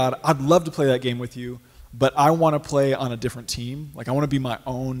 okay, God, I'd love to play that game with you, but I want to play on a different team. Like, I want to be my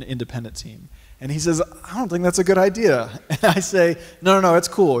own independent team. And he says, I don't think that's a good idea. And I say, no, it's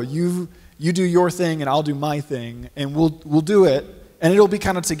cool. You do your thing and I'll do my thing, and we'll do it, and it'll be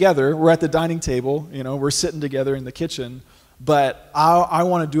kind of together. We're at the dining table, we're sitting together in the kitchen, but I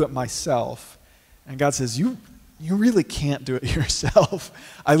want to do it myself. And God says, you really can't do it yourself.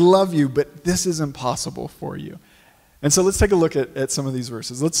 I love you, but this is impossible for you. And so let's take a look at some of these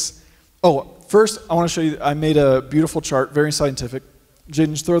verses. First I want to show you, I made a beautiful chart, very scientific.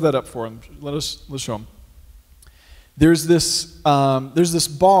 Jaden, just throw that up for him. Let's show him. There's this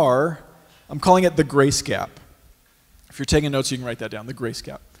bar, I'm calling it the grace gap. If you're taking notes, you can write that down, the grace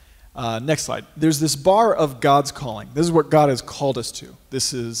gap. Next slide. There's this bar of God's calling. This is what God has called us to.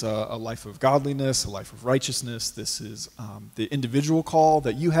 This is a life of godliness, a life of righteousness. This is the individual call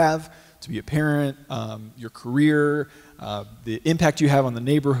that you have to be a parent, your career, the impact you have on the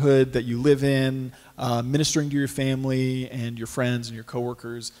neighborhood that you live in, ministering to your family and your friends and your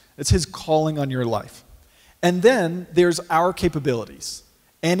coworkers. It's His calling on your life. And then there's our capabilities.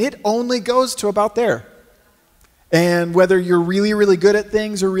 And it only goes to about there. And whether you're really, really good at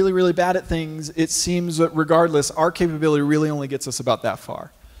things or really, really bad at things, it seems that regardless, our capability really only gets us about that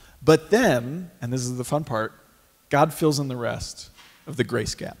far. But then, and this is the fun part, God fills in the rest of the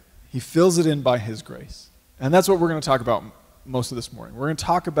grace gap. He fills it in by His grace. And that's what we're going to talk about most of this morning. We're going to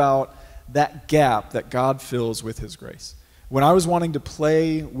talk about that gap that God fills with His grace. When I was wanting to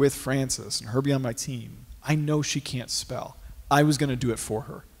play with Frances and her be on my team, I know she can't spell. I was going to do it for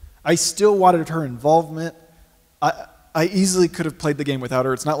her. I still wanted her involvement. I easily could have played the game without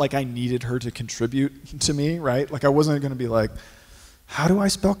her. It's not like I needed her to contribute to me, right? Like, I wasn't going to be like, how do I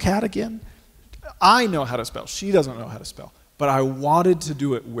spell cat again? I know how to spell. She doesn't know how to spell. But I wanted to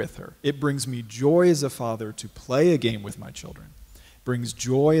do it with her. It brings me joy as a father to play a game with my children. It brings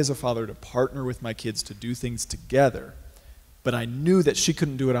joy as a father to partner with my kids to do things together. But I knew that she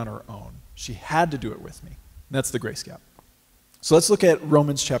couldn't do it on her own. She had to do it with me. And that's the grace gap. So let's look at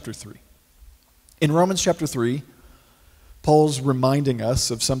Romans chapter 3. In Romans chapter 3, Paul's reminding us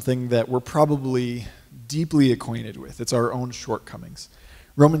of something that we're probably deeply acquainted with. It's our own shortcomings.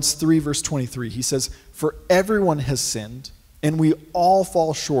 Romans 3, verse 23, he says, "For everyone has sinned And we all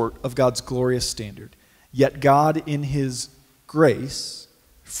fall short of God's glorious standard. Yet God, in his grace,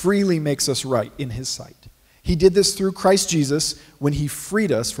 freely makes us right in his sight. He did this through Christ Jesus when he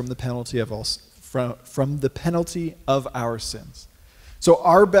freed us from the penalty of our sins. So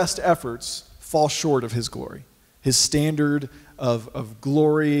our best efforts fall short of his glory. His standard of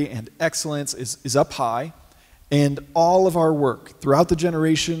glory and excellence is up high. And all of our work throughout the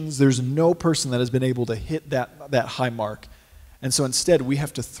generations, there's no person that has been able to hit that high mark. And so instead, we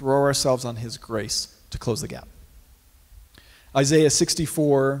have to throw ourselves on his grace to close the gap. Isaiah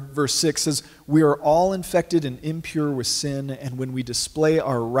 64, verse 6 says, "We are all infected and impure with sin, and when we display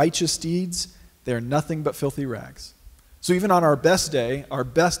our righteous deeds, they are nothing but filthy rags." So even on our best day, our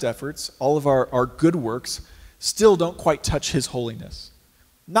best efforts, all of our good works, still don't quite touch his holiness.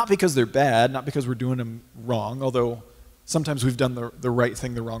 Not because they're bad, not because we're doing them wrong, although sometimes we've done the right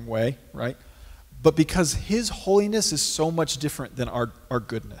thing the wrong way, right? But because his holiness is so much different than our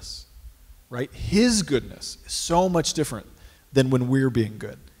goodness, right? His goodness is so much different than when we're being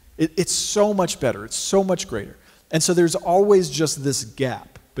good. It's so much better. It's so much greater. And so there's always just this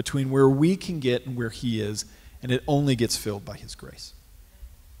gap between where we can get and where he is, and it only gets filled by his grace.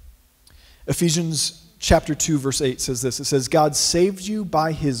 Ephesians chapter 2, verse 8 says this. It says, "God saved you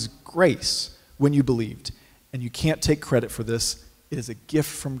by his grace when you believed, and you can't take credit for this. It is a gift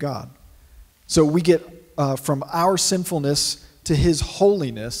from God." So we get from our sinfulness to his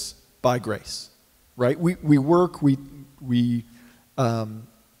holiness by grace, right? We work, we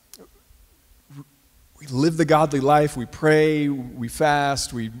live the godly life, we pray, we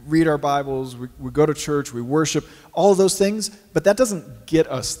fast, we read our Bibles, we go to church, we worship, all of those things, but that doesn't get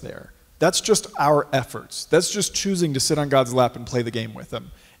us there. That's just our efforts. That's just choosing to sit on God's lap and play the game with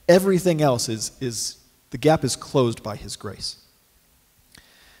him. Everything else is the gap is closed by his grace.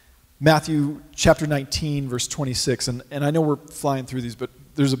 Matthew chapter 19, verse 26, and I know we're flying through these, but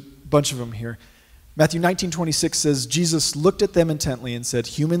there's a bunch of them here. Matthew 19:26 says, "Jesus looked at them intently and said,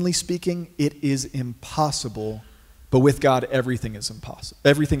 'Humanly speaking, it is impossible, but with God everything is impossible.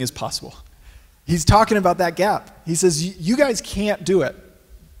 Everything is possible.'" He's talking about that gap. He says, you guys can't do it.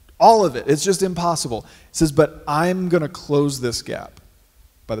 All of it. It's just impossible. He says, but I'm going to close this gap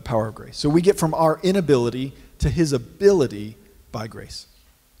by the power of grace. So we get from our inability to his ability by grace.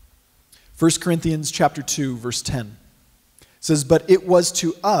 1 Corinthians chapter 2, verse 10 says, "But it was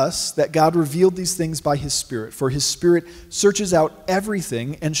to us that God revealed these things by his Spirit, for his Spirit searches out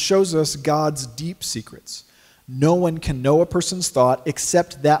everything and shows us God's deep secrets. No one can know a person's thought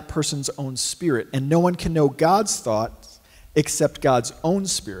except that person's own spirit, and no one can know God's thoughts except God's own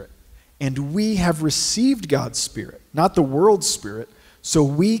Spirit. And we have received God's Spirit, not the world's spirit, so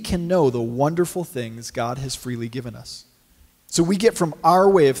we can know the wonderful things God has freely given us." So we get from our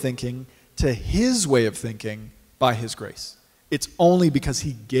way of thinking to his way of thinking by his grace. It's only because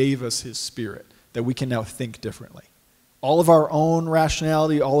he gave us his Spirit that we can now think differently. All of our own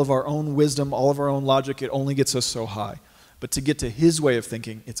rationality, all of our own wisdom, all of our own logic, it only gets us so high. But to get to his way of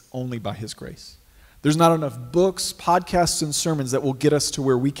thinking, it's only by his grace. There's not enough books, podcasts, and sermons that will get us to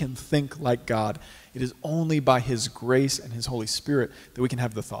where we can think like God. It is only by his grace and his Holy Spirit that we can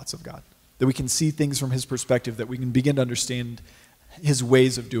have the thoughts of God, that we can see things from his perspective, that we can begin to understand his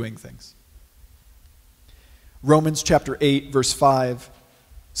ways of doing things. Romans chapter 8, verse 5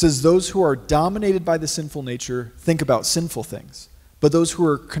 says, "Those who are dominated by the sinful nature think about sinful things, but those who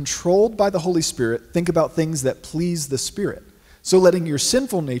are controlled by the Holy Spirit think about things that please the Spirit. So letting your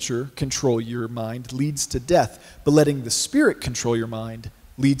sinful nature control your mind leads to death, but letting the Spirit control your mind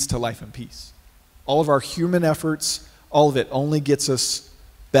leads to life and peace." All of our human efforts, all of it only gets us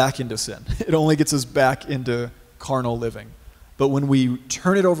back into sin. It only gets us back into carnal living. But when we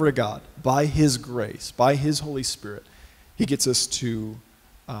turn it over to God, by his grace, by his Holy Spirit, he gets us to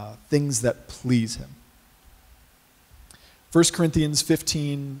things that please him. 1 Corinthians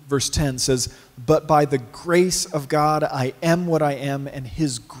 15, verse 10 says, "But by the grace of God I am what I am, and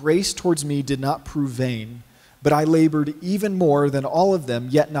his grace towards me did not prove vain. But I labored even more than all of them,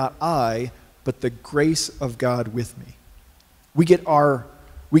 yet not I, but the grace of God with me." We get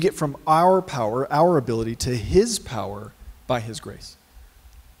from our power, our ability, to his power by his grace.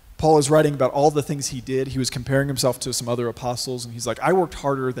 Paul is writing about all the things he did. He was comparing himself to some other apostles, and he's like, I worked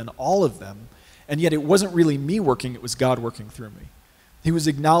harder than all of them, and yet it wasn't really me working, it was God working through me. He was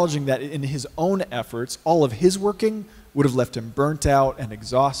acknowledging that in his own efforts, all of his working would have left him burnt out and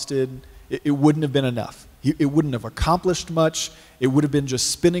exhausted. It wouldn't have been enough. It wouldn't have accomplished much. It would have been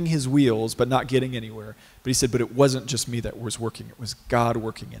just spinning his wheels, but not getting anywhere. But he said, but it wasn't just me that was working. It was God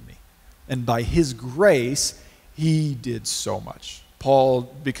working in me. And by his grace, he did so much. Paul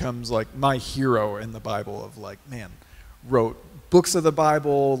becomes like my hero in the Bible of like, man, wrote books of the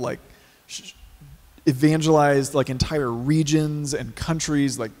Bible, like evangelized like entire regions and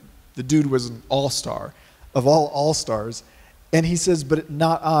countries. Like the dude was an all-star of all stars. And he says, but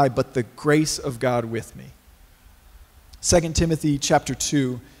not I, but the grace of God with me. 2 Timothy chapter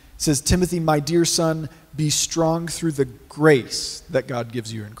 2 says, Timothy, my dear son, be strong through the grace that God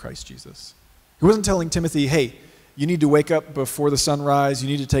gives you in Christ Jesus. He wasn't telling Timothy, hey, you need to wake up before the sunrise, you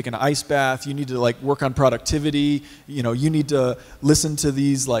need to take an ice bath, you need to like work on productivity, you need to listen to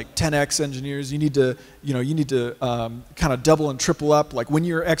these like 10x engineers, you need to kind of double and triple up. Like when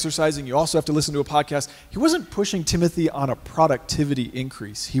you're exercising, you also have to listen to a podcast. He wasn't pushing Timothy on a productivity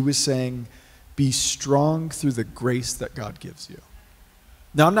increase. He was saying, be strong through the grace that God gives you.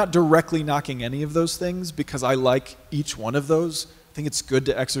 Now, I'm not directly knocking any of those things because I like each one of those. I think it's good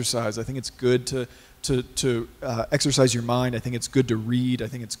to exercise. I think it's good to exercise your mind. I think it's good to read. I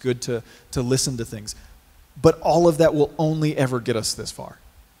think it's good to listen to things. But all of that will only ever get us this far.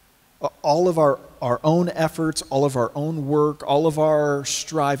 All of our own efforts, all of our own work, all of our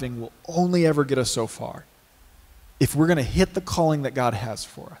striving will only ever get us so far. If we're going to hit the calling that God has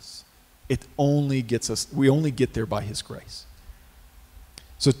for us, we only get there by his grace.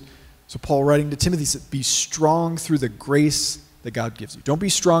 So Paul writing to Timothy said, be strong through the grace that God gives you. Don't be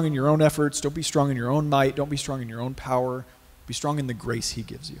strong in your own efforts. Don't be strong in your own might. Don't be strong in your own power. Be strong in the grace he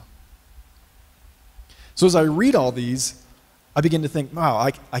gives you. So as I read all these, I begin to think, wow,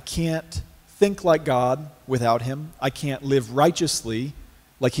 I can't think like God without him. I can't live righteously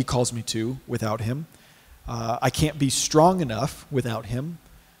like he calls me to without him. I can't be strong enough without him.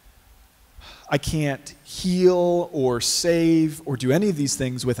 I can't heal or save or do any of these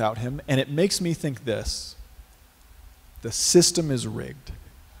things without him. And it makes me think this: the system is rigged.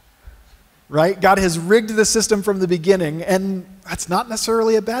 Right? God has rigged the system from the beginning, and that's not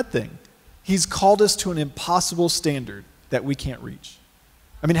necessarily a bad thing. He's called us to an impossible standard that we can't reach.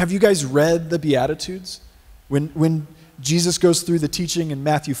 I mean, have you guys read the Beatitudes? When Jesus goes through the teaching in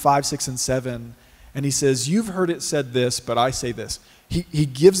Matthew 5, 6, and 7, and he says, you've heard it said this, but I say this. He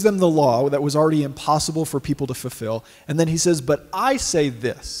gives them the law that was already impossible for people to fulfill. And then he says, but I say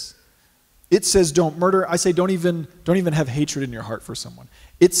this. It says don't murder. I say don't even have hatred in your heart for someone.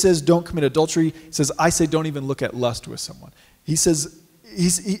 It says don't commit adultery. It says I say don't even look at lust with someone. He says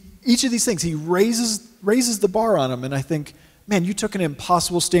each of these things, he raises the bar on them. And I think, man, you took an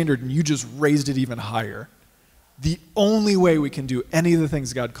impossible standard and you just raised it even higher. The only way we can do any of the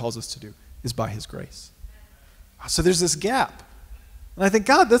things God calls us to do is by his grace. So there's this gap. And I think,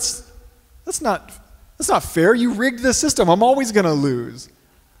 God, that's not fair. You rigged the system. I'm always going to lose.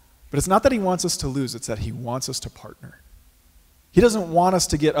 But it's not that he wants us to lose. It's that he wants us to partner. He doesn't want us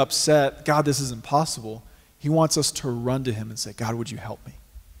to get upset, God, this is impossible. He wants us to run to him and say, God, would you help me?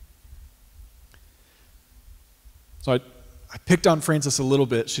 So I picked on Frances a little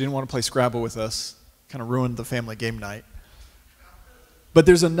bit. She didn't want to play Scrabble with us. Kind of ruined the family game night. But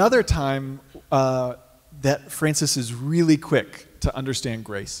there's another time that Frances is really quick to understand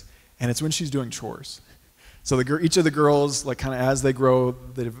grace, and it's when she's doing chores. So each of the girls, like kind of as they grow,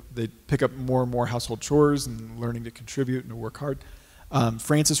 they pick up more and more household chores and learning to contribute and to work hard.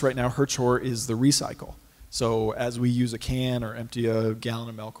 Frances right now, her chore is the recycle. So as we use a can or empty a gallon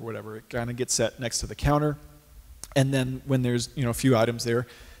of milk or whatever, it kind of gets set next to the counter. And then when there's a few items there,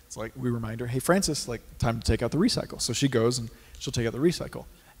 it's like we remind her, hey Frances, like time to take out the recycle. So she goes and she'll take out the recycle.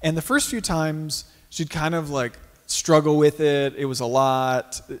 And the first few times she'd kind of like struggle with it. It was a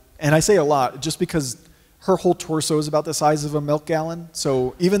lot. And I say a lot just because her whole torso is about the size of a milk gallon.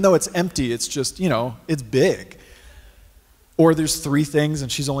 So even though it's empty, it's just, it's big. Or there's 3 things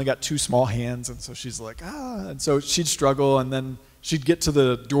and she's only got 2 small hands. And so she's like, And so she'd struggle, and then she'd get to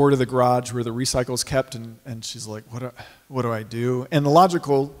the door to the garage where the recycle's kept, and she's like, what do I do? And the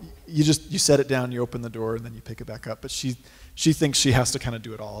logical, you set it down, you open the door, and then you pick it back up. But she thinks she has to kind of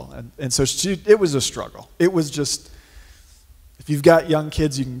do it all. And so it was a struggle. It was just, if you've got young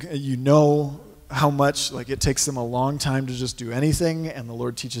kids, you know how much it takes them a long time to just do anything, and the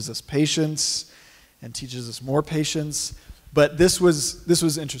Lord teaches us patience and teaches us more patience. But this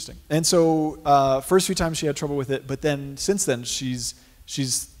was interesting. And so first few times she had trouble with it, but then since then she's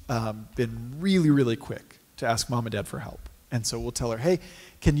been really, really quick to ask mom and dad for help. And so we'll tell her, hey,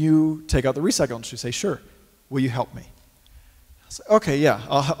 can you take out the recycle? And she'll say, sure. Will you help me? I'll say, okay, yeah,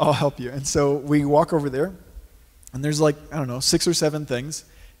 I'll help you. And so we walk over there, and there's 6 or 7 things.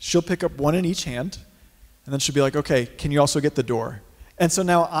 She'll pick up 1 in each hand, and then she'll be like, okay, can you also get the door? And so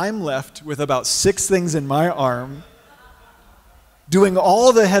now I'm left with about 6 things in my arm, doing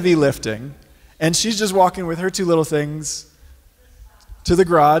all the heavy lifting, and she's just walking with her 2 little things, to the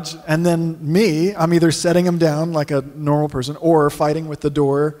garage, and then me, I'm either setting him down like a normal person or fighting with the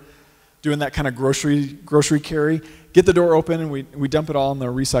door, doing that kind of grocery carry, get the door open, and we dump it all in the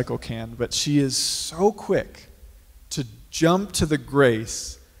recycle can. But she is so quick to jump to the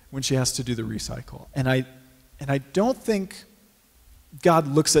grace when she has to do the recycle. And I don't think God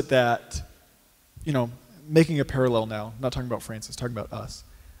looks at that, making a parallel now, not talking about Francis, talking about us.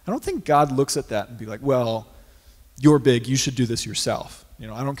 I don't think God looks at that and be like, well, you're big, you should do this yourself.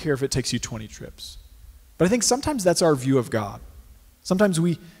 I don't care if it takes you 20 trips. But I think sometimes that's our view of God. Sometimes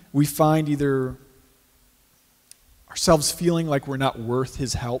we find either ourselves feeling like we're not worth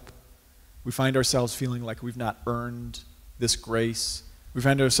his help. We find ourselves feeling like we've not earned this grace. We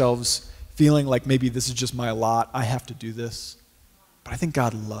find ourselves feeling like maybe this is just my lot, I have to do this. But I think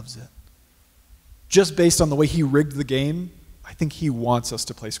God loves it. Just based on the way he rigged the game, I think he wants us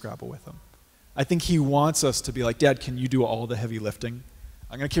to play Scrabble with him. I think he wants us to be like, Dad, can you do all the heavy lifting?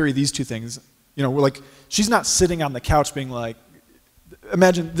 I'm going to carry these two things. We're like, she's not sitting on the couch being like,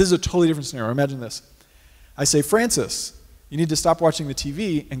 imagine, this is a totally different scenario. Imagine this. I say, Francis, you need to stop watching the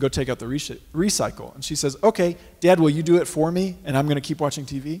TV and go take out the recycle. And she says, okay, Dad, will you do it for me? And I'm going to keep watching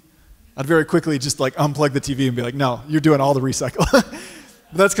TV? I'd very quickly just like unplug the TV and be like, no, you're doing all the recycle. But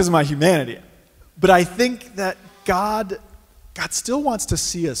that's because of my humanity. But I think that God still wants to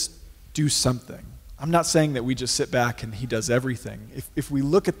see us do something. I'm not saying that we just sit back and he does everything. If we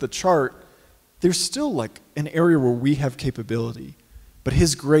look at the chart, there's still like an area where we have capability, but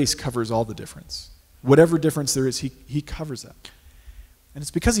his grace covers all the difference. Whatever difference there is, he covers that. And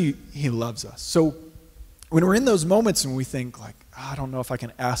it's because he loves us. So when we're in those moments and we think like, I don't know if I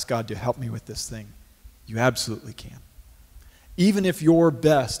can ask God to help me with this thing, you absolutely can. Even if your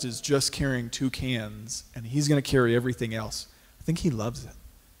best is just carrying 2 cans and he's going to carry everything else, I think he loves it.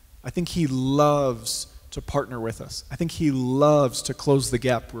 I think he loves to partner with us. I think he loves to close the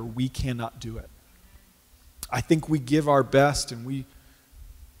gap where we cannot do it. I think we give our best and we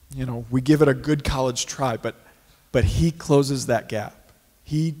give it a good college try, but he closes that gap.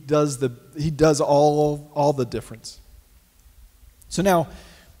 He does all the difference. So now,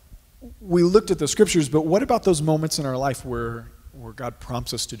 we looked at the scriptures, but what about those moments in our life where God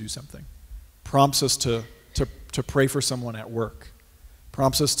prompts us to do something? Prompts us to pray for someone at work.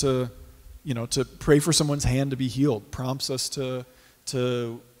 Prompts us to pray for someone's hand to be healed. Prompts us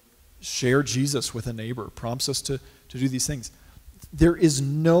to share Jesus with a neighbor. Prompts us to do these things. There is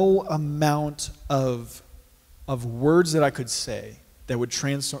no amount of words that I could say that would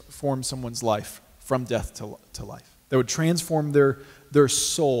transform someone's life from death to life. That would transform their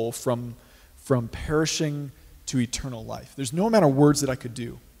soul from perishing to eternal life. There's no amount of words that I could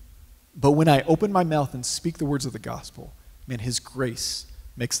do. But when I open my mouth and speak the words of the gospel, man, his grace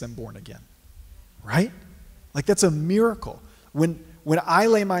makes them born again. Right? Like that's a miracle. When I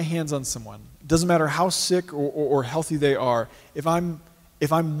lay my hands on someone, it doesn't matter how sick or healthy they are, if I'm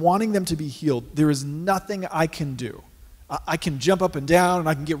wanting them to be healed, there is nothing I can do. I can jump up and down and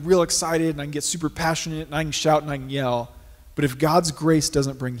I can get real excited and I can get super passionate and I can shout and I can yell. But if God's grace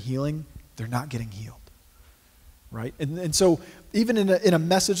doesn't bring healing, they're not getting healed. Right? And so even in a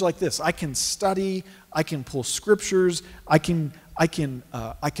message like this, I can study, I can pull scriptures, I can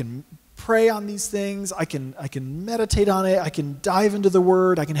pray on these things, I can meditate on it, I can dive into the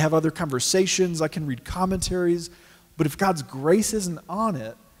word, I can have other conversations, I can read commentaries. But if God's grace isn't on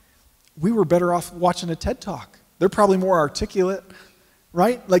it, we were better off watching a TED Talk. They're probably more articulate,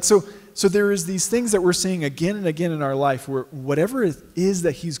 right? Like so there is these things that we're seeing again and again in our life where whatever it is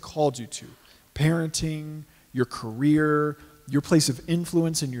that he's called you to, parenting, your career, your place of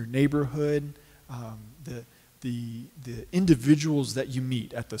influence in your neighborhood, the individuals that you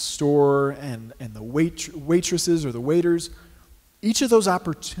meet at the store and the waitresses or the waiters, each of those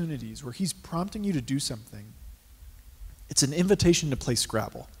opportunities where he's prompting you to do something, it's an invitation to play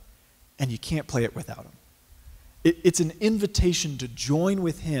Scrabble, and you can't play it without him. It's an invitation to join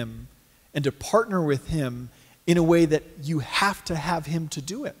with him and to partner with him in a way that you have to have him to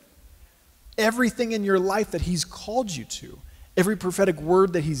do it. Everything in your life that he's called you to, every prophetic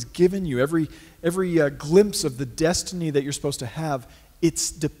word that he's given you, every glimpse of the destiny that you're supposed to have,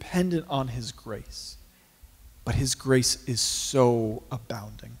 it's dependent on his grace. But his grace is so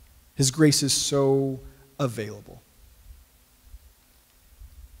abounding. His grace is so available.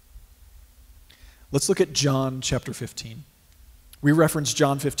 Let's look at John chapter 15. We reference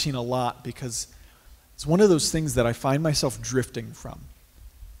John 15 a lot because it's one of those things that I find myself drifting from.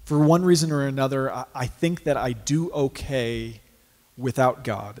 For one reason or another, I think that I do okay without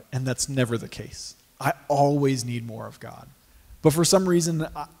God, and that's never the case. I always need more of God. But for some reason,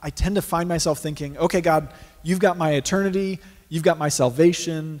 I tend to find myself thinking, okay, God, you've got my eternity. You've got my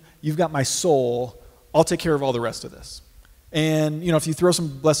salvation. You've got my soul. I'll take care of all the rest of this. And, if you throw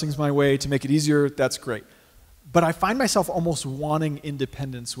some blessings my way to make it easier, that's great. But I find myself almost wanting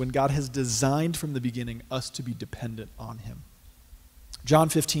independence when God has designed from the beginning us to be dependent on him. John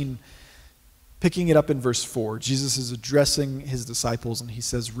 15, picking it up in verse 4, Jesus is addressing his disciples and he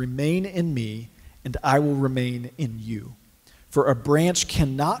says, "Remain in me and I will remain in you. For a branch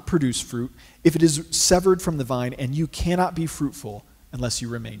cannot produce fruit if it is severed from the vine, and you cannot be fruitful unless you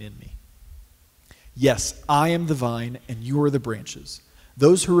remain in me. Yes, I am the vine and you are the branches.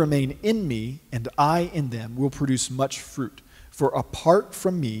 Those who remain in me and I in them will produce much fruit. For apart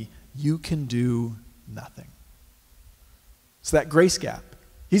from me, you can do nothing." So that grace gap.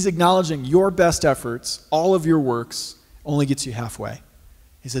 He's acknowledging your best efforts, all of your works, only gets you halfway.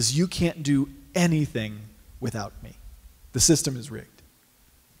 He says, you can't do anything without me. The system is rigged.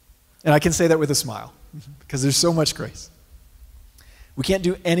 And I can say that with a smile, because there's so much grace. We can't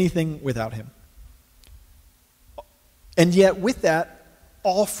do anything without him. And yet, with that,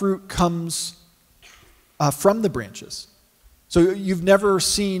 all fruit comes from the branches. So you've never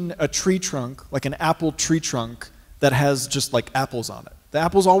seen a tree trunk, like an apple tree trunk, that has just like apples on it. The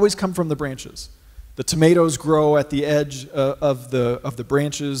apples always come from the branches. The tomatoes grow at the edge of the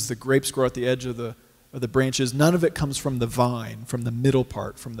branches. The grapes grow at the edge of the branches. None of it comes from the vine, from the middle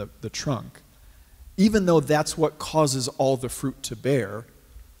part, from the trunk. Even though that's what causes all the fruit to bear,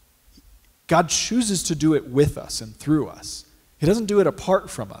 God chooses to do it with us and through us. He doesn't do it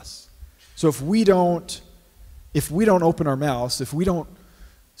apart from us. So if we don't open our mouths, if we don't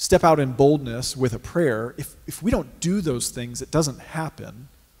step out in boldness with a prayer, if we don't do those things, it doesn't happen.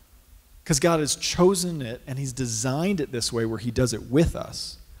 Because God has chosen it and he's designed it this way where he does it with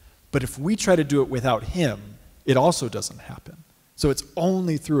us. But if we try to do it without him, it also doesn't happen. So it's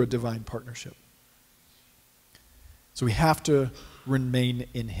only through a divine partnership. So we have to remain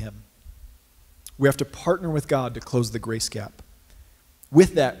in him. We have to partner with God to close the grace gap.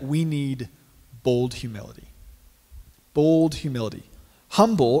 With that, we need bold humility. Bold humility.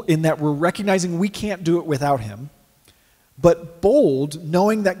 Humble in that we're recognizing we can't do it without him, but bold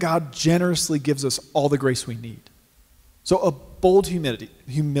knowing that God generously gives us all the grace we need. So a bold humility.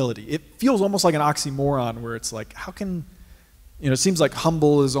 It feels almost like an oxymoron where it's like, how can, it seems like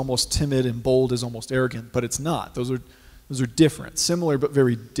humble is almost timid and bold is almost arrogant, but it's not. Those are different, similar but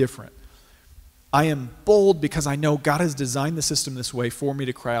very different. I am bold because I know God has designed the system this way for me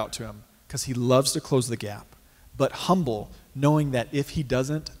to cry out to him because he loves to close the gap. But humble, knowing that if he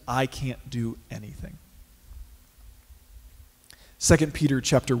doesn't, I can't do anything. 2 Peter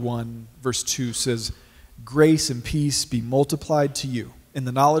chapter 1, verse 2 says, "Grace and peace be multiplied to you in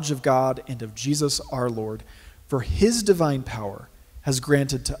the knowledge of God and of Jesus our Lord, for his divine power has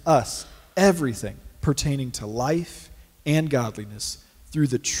granted to us everything pertaining to life and godliness through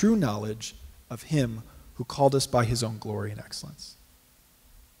the true knowledge of him who called us by his own glory and excellence."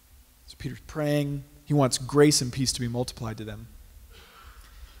 So Peter's praying. He wants grace and peace to be multiplied to them.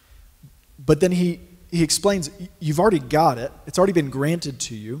 But then he explains, you've already got it. It's already been granted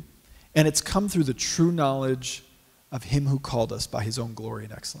to you. And it's come through the true knowledge of him who called us by his own glory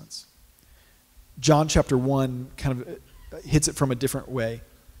and excellence. John chapter 1 kind of hits it from a different way.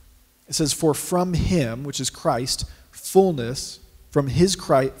 It says, "For from him," which is Christ, fullness, from his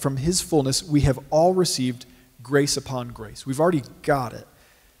fullness, we have all received grace upon grace. We've already got it.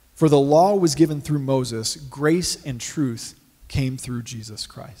 For the law was given through Moses, grace and truth came through Jesus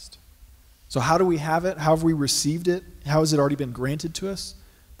Christ. So how do we have it? How have we received it? How has it already been granted to us?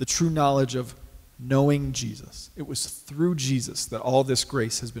 The true knowledge of knowing Jesus. It was through Jesus that all this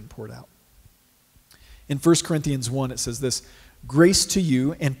grace has been poured out. In 1 Corinthians 1, it says this, "Grace to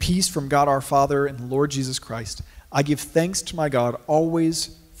you and peace from God our Father and the Lord Jesus Christ. I give thanks to my God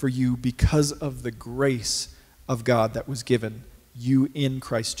always for you because of the grace of God that was given you in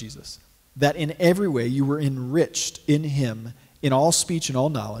Christ Jesus, that in every way you were enriched in him in all speech and all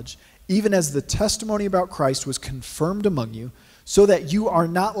knowledge, even as the testimony about Christ was confirmed among you, so that you are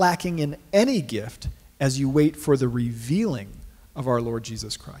not lacking in any gift as you wait for the revealing of our Lord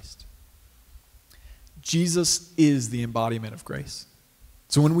Jesus Christ." Jesus is the embodiment of grace.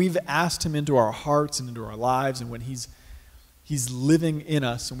 So when we've asked him into our hearts and into our lives, and when he's living in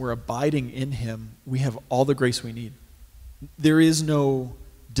us and we're abiding in him, we have all the grace we need. There is no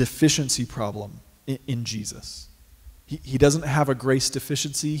deficiency problem in Jesus. He doesn't have a grace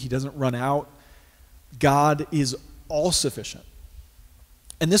deficiency. He doesn't run out. God is all sufficient.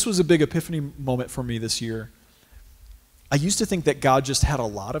 And this was a big epiphany moment for me this year. I used to think that God just had a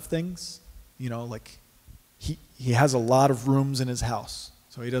lot of things, like he has a lot of rooms in his house.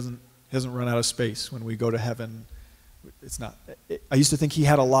 So he doesn't run out of space when we go to heaven It's not. I used to think he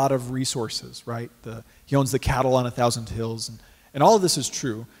had a lot of resources, right? He owns the cattle on 1,000 hills, and all of this is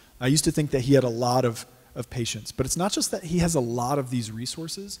true. I used to think that he had a lot of patience, but it's not just that he has a lot of these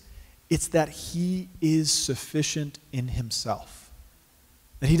resources, it's that he is sufficient in himself.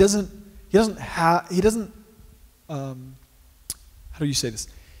 That he doesn't, how do you say this?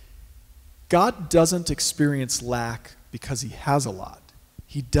 God doesn't experience lack because he has a lot.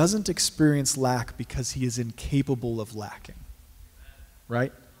 He doesn't experience lack because he is incapable of lacking,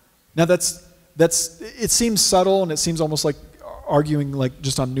 right? Now it seems subtle and it seems almost like arguing like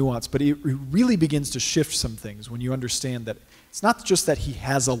just on nuance, but it really begins to shift some things when you understand that it's not just that he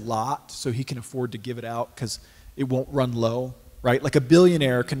has a lot so he can afford to give it out because it won't run low, right? Like a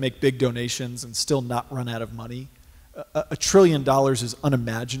billionaire can make big donations and still not run out of money. $1 trillion is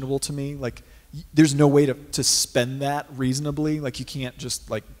unimaginable to me. Like, there's no way to spend that reasonably. Like, you can't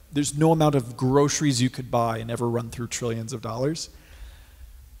just, like, there's no amount of groceries you could buy and ever run through trillions of dollars.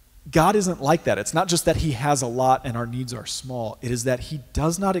 God isn't like that. It's not just that he has a lot and our needs are small. It is that he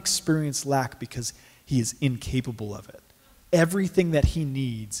does not experience lack because he is incapable of it. Everything that he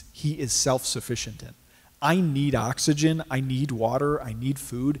needs, he is self-sufficient in. I need oxygen, I need water, I need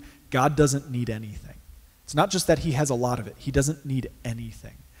food. God doesn't need anything. It's not just that he has a lot of it. He doesn't need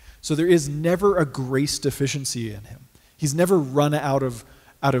anything. So there is never a grace deficiency in him. He's never run out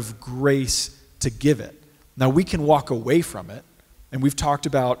of grace to give it. Now, we can walk away from it, and we've talked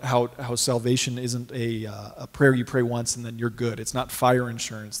about how salvation isn't a prayer you pray once and then you're good. It's not fire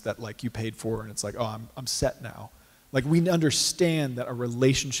insurance that like you paid for and it's like, oh, I'm set now. Like, we understand that a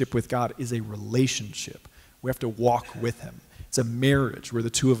relationship with God is a relationship. We have to walk with him. It's a marriage where the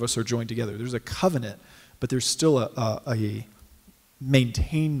two of us are joined together. There's a covenant, but there's still a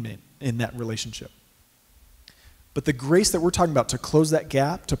maintainment in that relationship. But the grace that we're talking about to close that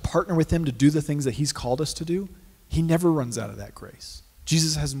gap, to partner with him to do the things that he's called us to do, he never runs out of that grace.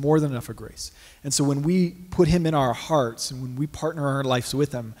 Jesus has more than enough of grace. And so when we put him in our hearts and when we partner our lives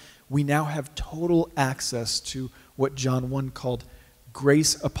with him, we now have total access to what John 1 called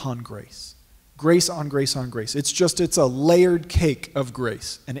grace upon grace. Grace on grace on grace. It's a layered cake of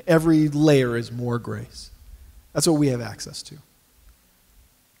grace, and every layer is more grace. That's what we have access to.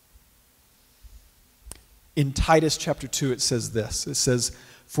 In Titus chapter 2, it says this. It says,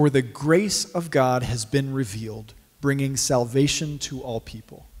 "For the grace of God has been revealed, bringing salvation to all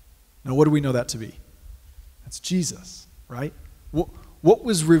people." Now, what do we know that to be? That's Jesus, right? What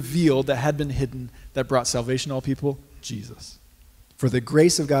was revealed that had been hidden that brought salvation to all people? Jesus. For the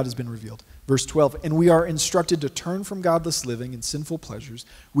grace of God has been revealed. Verse 12, "And we are instructed to turn from godless living and sinful pleasures.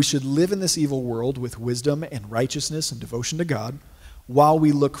 We should live in this evil world with wisdom and righteousness and devotion to God, while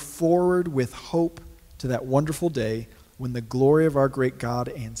we look forward with hope to that wonderful day when the glory of our great God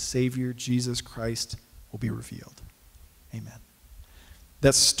and Savior, Jesus Christ, will be revealed." Amen.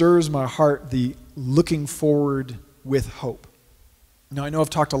 That stirs my heart, the looking forward with hope. Now, I know I've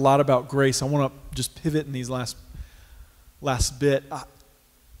talked a lot about grace. I want to just pivot in these last bit.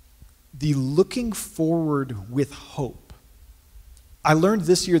 The looking forward with hope. I learned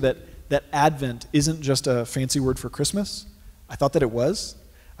this year that Advent isn't just a fancy word for Christmas. I thought that it was.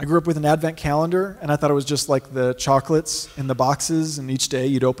 I grew up with an Advent calendar, and I thought it was just like the chocolates in the boxes, and each day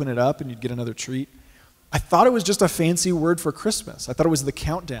you'd open it up and you'd get another treat. I thought it was just a fancy word for Christmas. I thought it was the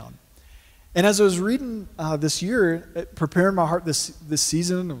countdown. And as I was reading this year, preparing my heart this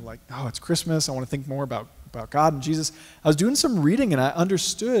season of like, oh, it's Christmas, I want to think more about God and Jesus, I was doing some reading, and I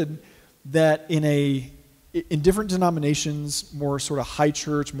understood that in different denominations, more sort of high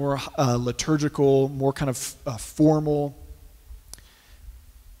church, more liturgical, more kind of formal,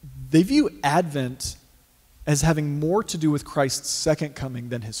 they view Advent as having more to do with Christ's second coming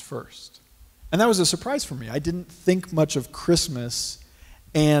than his first. And that was a surprise for me. I didn't think much of Christmas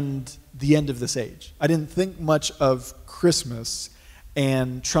and the end of this age. I didn't think much of Christmas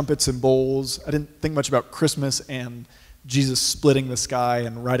and trumpets and bowls. I didn't think much about Christmas and Jesus splitting the sky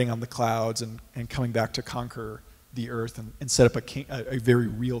and riding on the clouds and coming back to conquer the earth and set up a very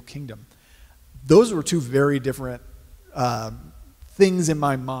real kingdom. Those were two very different things in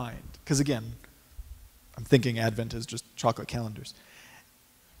my mind. Because again, I'm thinking Advent is just chocolate calendars.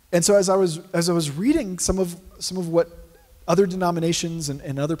 And so as I was reading some of what other denominations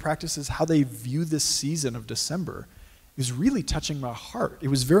and other practices, how they view this season of December, it was really touching my heart. It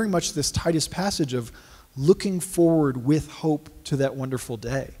was very much this Titus passage of looking forward with hope to that wonderful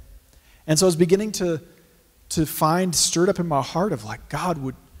day. And so I was beginning to find stirred up in my heart of like, God,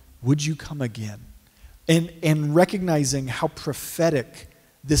 would you come again? And recognizing how prophetic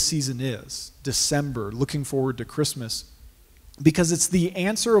this season is, December, looking forward to Christmas, because it's the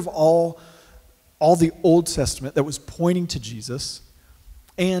answer of all all the Old Testament that was pointing to Jesus,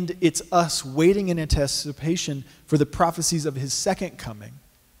 and it's us waiting in anticipation for the prophecies of his second coming.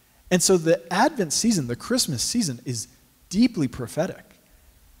 And so the Advent season, the Christmas season, is deeply prophetic.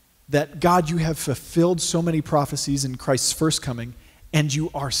 That God, you have fulfilled so many prophecies in Christ's first coming, and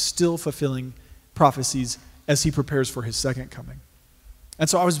you are still fulfilling prophecies as he prepares for his second coming. And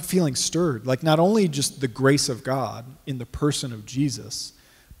so I was feeling stirred, like not only just the grace of God in the person of Jesus,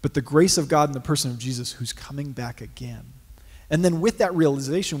 but the grace of God in the person of Jesus who's coming back again. And then with that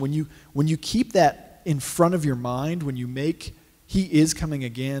realization, when you keep that in front of your mind, when you make he is coming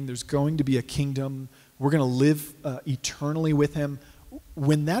again, there's going to be a kingdom, we're going to live eternally with him.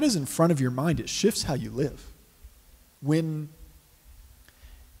 When that is in front of your mind, it shifts how you live.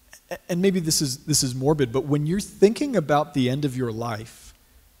 And maybe this is morbid, but when you're thinking about the end of your life,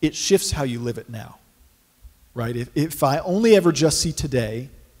 it shifts how you live it now, right? If I only ever just see today,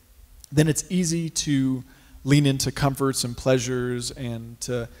 then it's easy to lean into comforts and pleasures and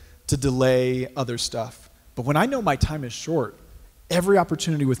to delay other stuff. But when I know my time is short, every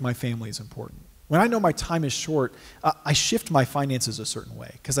opportunity with my family is important. When I know my time is short, I shift my finances a certain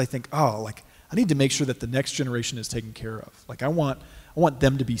way because I think, I need to make sure that the next generation is taken care of. Like I want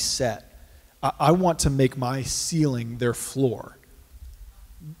them to be set. I want to make my ceiling their floor.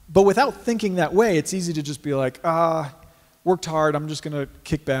 But without thinking that way, it's easy to just be like, worked hard, I'm just going to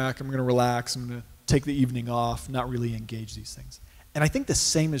kick back, I'm going to relax, I'm going to take the evening off, not really engage these things. And I think the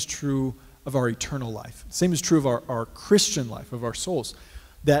same is true of our eternal life. The same is true of our Christian life, of our souls.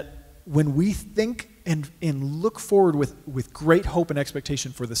 That when we think and look forward with great hope and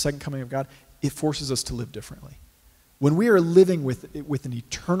expectation for the second coming of God, it forces us to live differently. When we are living with an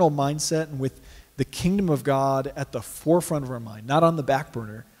eternal mindset and with the kingdom of God at the forefront of our mind, not on the back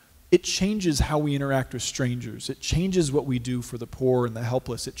burner, it changes how we interact with strangers. It changes what we do for the poor and the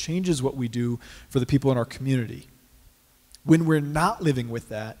helpless. It changes what we do for the people in our community. When we're not living with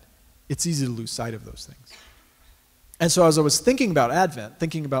that, it's easy to lose sight of those things. And so as I was thinking about Advent,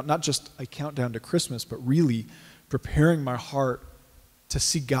 thinking about not just a countdown to Christmas, but really preparing my heart to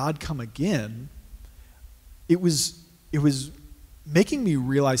see God come again, it was making me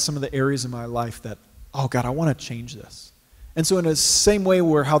realize some of the areas in my life that, oh God, I want to change this. And so in the same way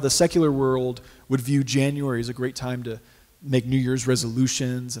where how the secular world would view January as a great time to make New Year's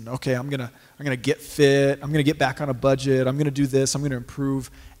resolutions and, okay, I'm gonna get fit, I'm gonna get back on a budget, I'm gonna do this, I'm gonna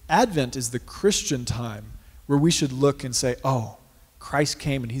improve. Advent is the Christian time where we should look and say, oh, Christ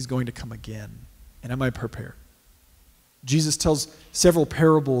came and he's going to come again. And am I prepared? Jesus tells several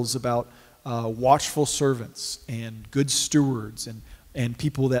parables about watchful servants and good stewards and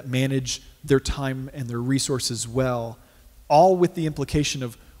people that manage their time and their resources well, all with the implication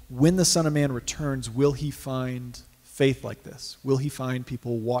of when the Son of Man returns, will he find faith like this? Will he find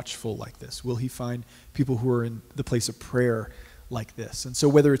people watchful like this? Will he find people who are in the place of prayer like this? And so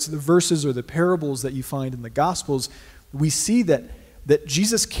whether it's the verses or the parables that you find in the Gospels, we see that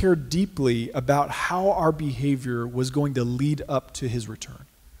Jesus cared deeply about how our behavior was going to lead up to his return.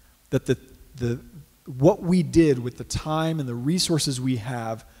 That what we did with the time and the resources we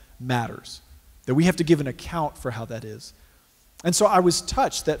have matters. That we have to give an account for how that is. And so I was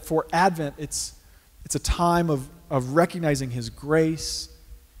touched that for Advent, it's a time of recognizing his grace,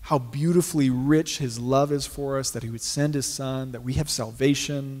 how beautifully rich his love is for us, that he would send his son, that we have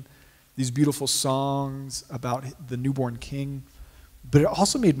salvation, these beautiful songs about the newborn king. But it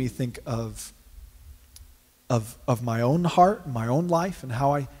also made me think of my own heart, my own life, and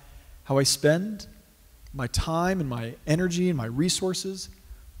how I spend my time and my energy and my resources.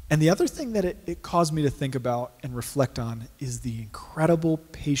 And the other thing that it caused me to think about and reflect on is the incredible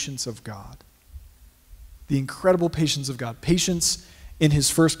patience of God. The incredible patience of God. Patience in his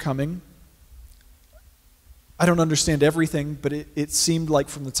first coming. I don't understand everything, but it seemed like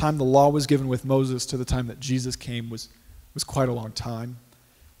from the time the law was given with Moses to the time that Jesus came was quite a long time.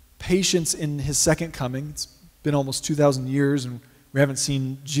 Patience in his second coming. It's been almost 2,000 years and we haven't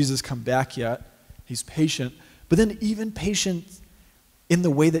seen Jesus come back yet. He's patient. But then even patient in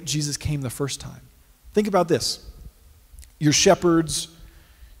the way that Jesus came the first time. Think about this. You're shepherds.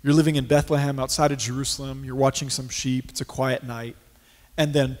 You're living in Bethlehem outside of Jerusalem. You're watching some sheep. It's a quiet night.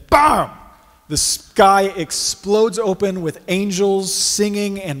 And then, BAM! The sky explodes open with angels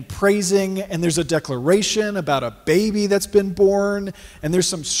singing and praising, and there's a declaration about a baby that's been born, and there's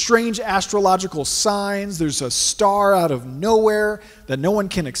some strange astrological signs. There's a star out of nowhere that no one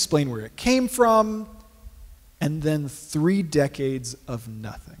can explain where it came from, and then 3 decades of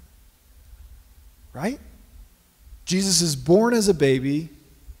nothing. Right? Jesus is born as a baby.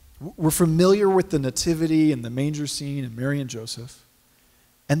 We're familiar with the nativity and the manger scene and Mary and Joseph.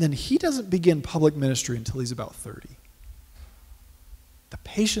 And then he doesn't begin public ministry until he's about 30. The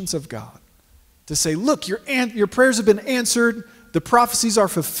patience of God to say, look, your prayers have been answered, the prophecies are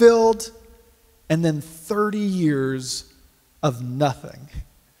fulfilled, and then 30 years of nothing.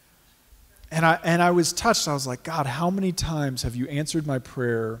 And I was touched. I was like, God, how many times have you answered my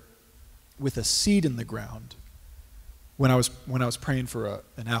prayer with a seed in the ground when I was praying for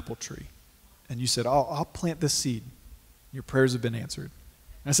an apple tree? And you said, I'll plant this seed. Your prayers have been answered.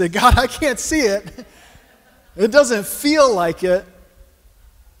 And I said, God, I can't see it. It doesn't feel like it.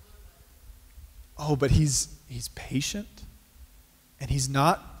 Oh, but he's patient, and he's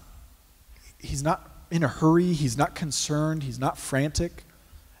not in a hurry. He's not concerned. He's not frantic.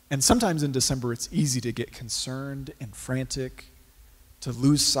 And sometimes in December, it's easy to get concerned and frantic, to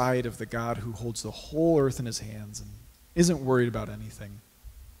lose sight of the God who holds the whole earth in his hands and isn't worried about anything.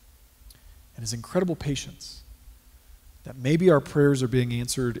 And his incredible patience, that maybe our prayers are being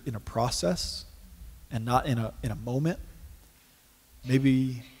answered in a process and not in a moment.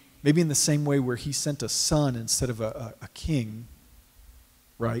 Maybe in the same way where he sent a son instead of a king,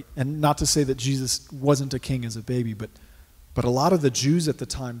 right? And not to say that Jesus wasn't a king as a baby, but a lot of the Jews at the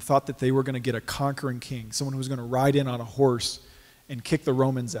time thought that they were going to get a conquering king, someone who was going to ride in on a horse and kick the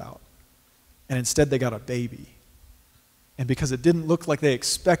Romans out. And instead they got a baby. And because it didn't look like they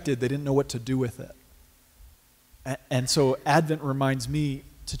expected, they didn't know what to do with it. And so Advent reminds me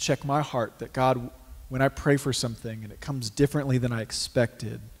to check my heart that God, when I pray for something and it comes differently than I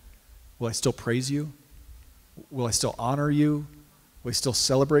expected, will I still praise you? Will I still honor you? Will I still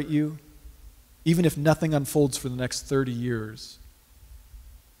celebrate you? Even if nothing unfolds for the next 30 years,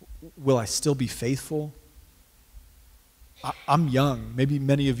 will I still be faithful? I'm young. Maybe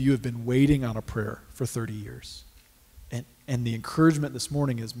many of you have been waiting on a prayer for 30 years. And the encouragement this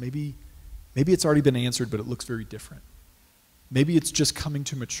morning is maybe it's already been answered, but it looks very different. Maybe it's just coming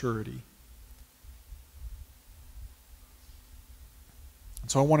to maturity.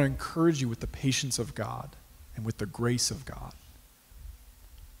 And so I want to encourage you with the patience of God and with the grace of God.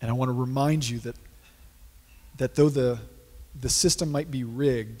 And I want to remind you that though the system might be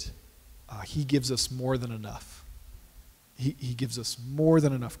rigged, he gives us more than enough. He gives us more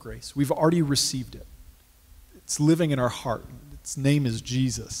than enough grace. We've already received it. It's living in our heart. Its name is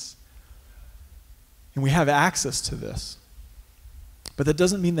Jesus. And we have access to this. But that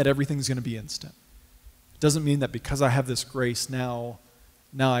doesn't mean that everything's going to be instant. It doesn't mean that because I have this grace now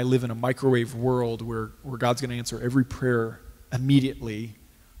I live in a microwave world where God's going to answer every prayer immediately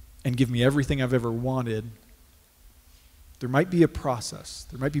and give me everything I've ever wanted. There might be a process.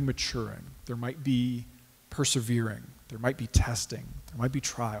 There might be maturing. There might be persevering. There might be testing. There might be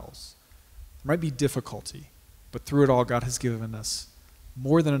trials. There might be difficulty. But through it all, God has given us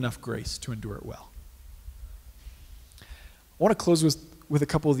more than enough grace to endure it well. I want to close with a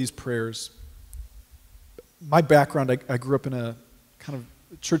couple of these prayers. My background, I grew up in a kind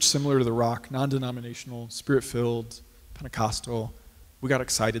of church similar to the Rock, non-denominational, spirit-filled, Pentecostal. We got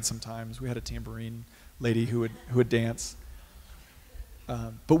excited sometimes. We had a tambourine lady who would dance.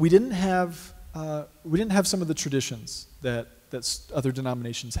 But we didn't have some of the traditions that other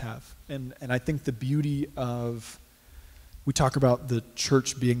denominations have. And I think the beauty of, we talk about the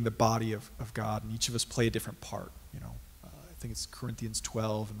church being the body of God, and each of us play a different part. I think it's Corinthians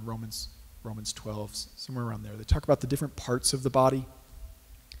 12 and Romans 12, somewhere around there. They talk about the different parts of the body.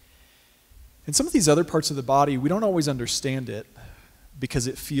 And some of these other parts of the body, we don't always understand it because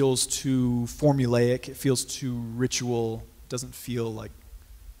it feels too formulaic, it feels too ritual, it doesn't feel like,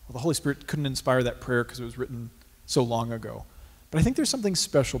 well, the Holy Spirit couldn't inspire that prayer because it was written so long ago. But I think there's something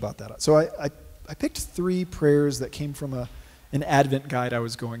special about that. So I picked 3 prayers that came from an Advent guide I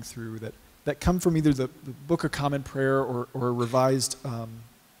was going through that come from either the Book of Common Prayer or revised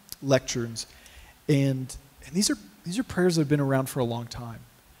lectures. And these are prayers that have been around for a long time.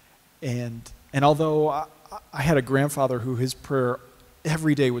 And although I had a grandfather who his prayer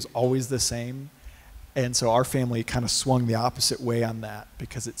every day was always the same, and so our family kind of swung the opposite way on that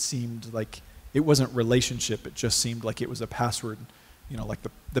because it seemed like it wasn't relationship, it just seemed like it was a password, like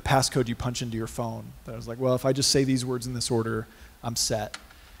the passcode you punch into your phone. That I was like, well, if I just say these words in this order, I'm set.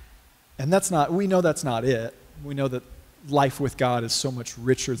 And we know that's not it. We know that life with God is so much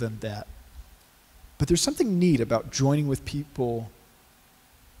richer than that. But there's something neat about joining with people,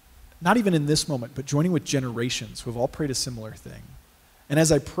 not even in this moment, but joining with generations who have all prayed a similar thing. And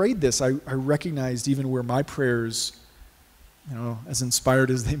as I prayed this, I recognized even where my prayers, as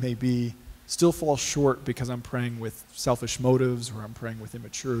inspired as they may be, still fall short because I'm praying with selfish motives, or I'm praying with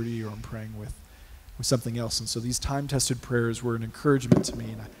immaturity, or I'm praying with something else. And so these time-tested prayers were an encouragement to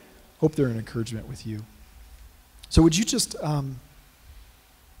me, and I hope they're an encouragement with you. So would you just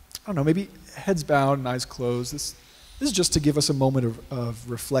I don't know, maybe heads bowed and eyes closed. This is just to give us a moment of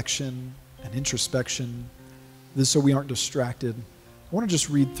reflection and introspection. This is so we aren't distracted. I want to just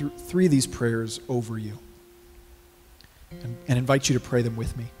read through 3 of these prayers over you and invite you to pray them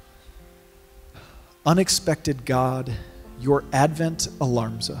with me. Unexpected God, your advent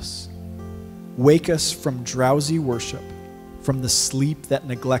alarms us. Wake us from drowsy worship, from the sleep that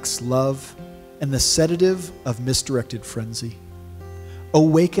neglects love and the sedative of misdirected frenzy.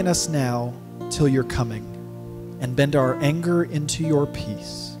 Awaken us now till your coming, and bend our anger into your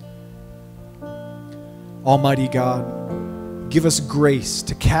peace. Almighty God, give us grace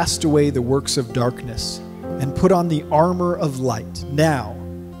to cast away the works of darkness and put on the armor of light now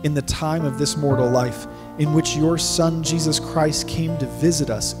in the time of this mortal life in which your Son Jesus Christ came to visit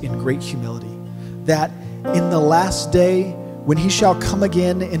us in great humility, that in the last day when he shall come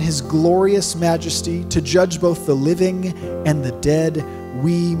again in his glorious majesty to judge both the living and the dead,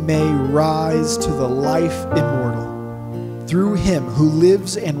 we may rise to the life immortal. Through him who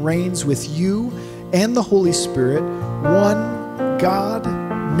lives and reigns with you and the Holy Spirit, one God,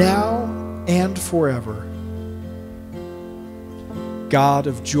 now and forever. God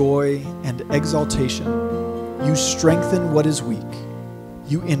of joy and exaltation, you strengthen what is weak.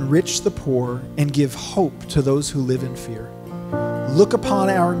 You enrich the poor and give hope to those who live in fear. Look upon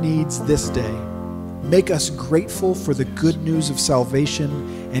our needs this day. Make us grateful for the good news of salvation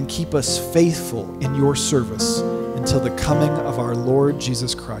and keep us faithful in your service until the coming of our Lord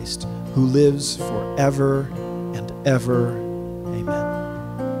Jesus Christ, who lives forever and ever. Amen.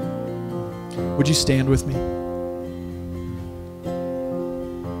 Would you stand with me?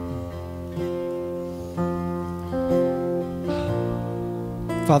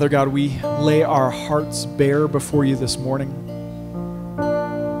 Father God, we lay our hearts bare before you this morning.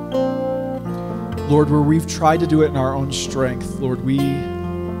 Lord, where we've tried to do it in our own strength, Lord, we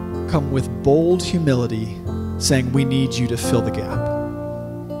come with bold humility saying we need you to fill the gap.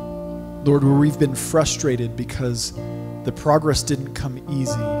 Lord, where we've been frustrated because the progress didn't come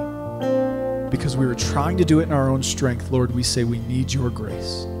easy, because we were trying to do it in our own strength, Lord, we say we need your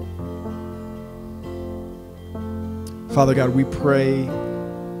grace. Father God, we pray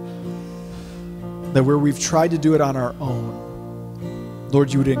that where we've tried to do it on our own,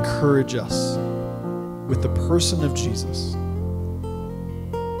 Lord, you would encourage us with the person of Jesus.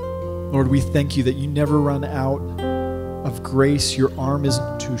 Lord, we thank you that you never run out of grace. Your arm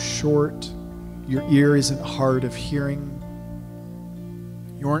isn't too short. Your ear isn't hard of hearing.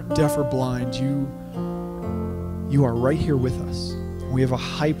 You aren't deaf or blind. You are right here with us. We have a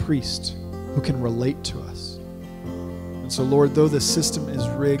high priest who can relate to us. And so, Lord, though the system is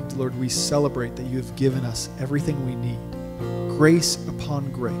rigged, Lord, we celebrate that you have given us everything we need, grace upon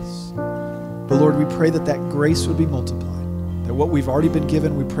grace. But Lord, we pray that that grace would be multiplied, that what we've already been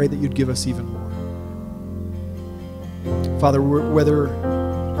given, we pray that you'd give us even more. Father, whether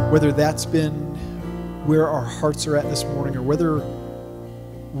that's been where our hearts are at this morning, or whether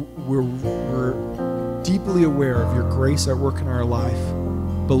we're deeply aware of your grace at work in our life,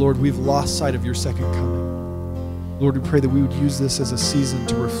 but Lord, we've lost sight of your second coming. Lord, we pray that we would use this as a season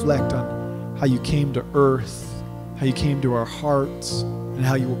to reflect on how you came to earth, how you came to our hearts, and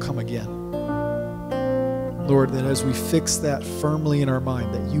how you will come again. Lord, that as we fix that firmly in our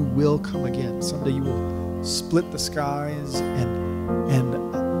mind, that you will come again. Someday you will split the skies and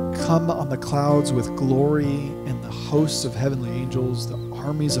come on the clouds with glory and the hosts of heavenly angels, the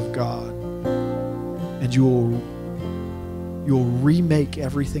armies of God. And you will remake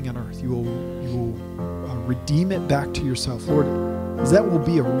everything on earth. You will redeem it back to yourself. Lord, that will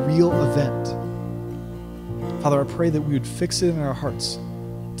be a real event. Father, I pray that we would fix it in our hearts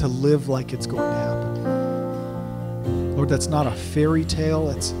to live like it's going to happen. Lord, that's not a fairy tale.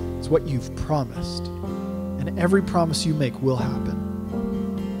 It's what you've promised. And every promise you make will happen.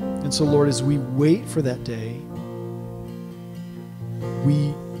 And so, Lord, as we wait for that day,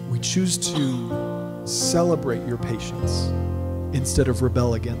 we choose to celebrate your patience instead of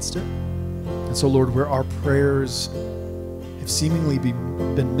rebel against it. And so, Lord, where our prayers have seemingly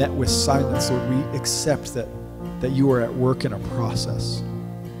been met with silence, Lord, we accept that you are at work in a process.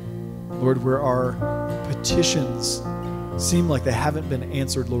 Lord, where our petitions seem like they haven't been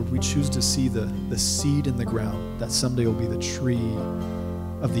answered, Lord, we choose to see the seed in the ground that someday will be the tree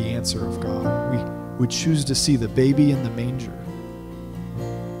of the answer of God. We choose to see the baby in the manger.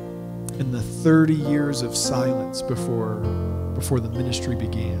 In the 30 years of silence before the ministry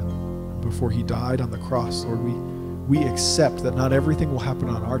began, before he died on the cross, Lord, we accept that not everything will happen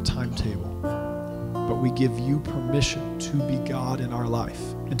on our timetable, but we give you permission to be God in our life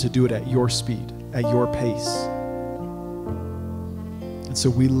and to do it at your speed, at your pace. And so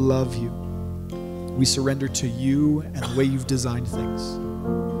we love you. We surrender to you and the way you've designed things,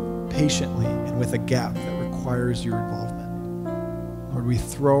 patiently and with a gap that requires your involvement. Lord, we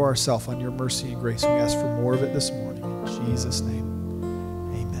throw ourselves on your mercy and grace. We ask for more of it this morning. In Jesus' name,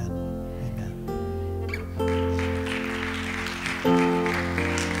 amen.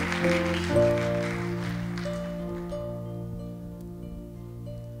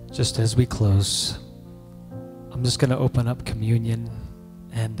 Amen. Just as we close, I'm just going to open up communion.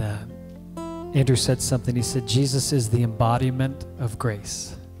 And Andrew said something. He said, Jesus is the embodiment of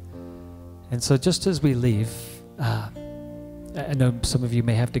grace. And so just as we leave, I know some of you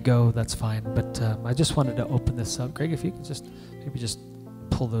may have to go, that's fine, but I just wanted to open this up. Greg, if you could just maybe just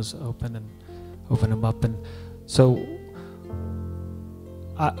pull those open and open them up. And so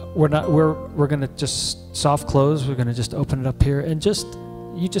we're going to just soft close. We're going to just open it up here. And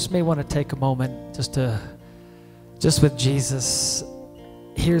you just may want to take a moment just with Jesus.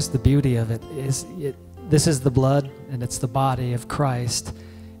 Here's the beauty of it, this is the blood and it's the body of Christ.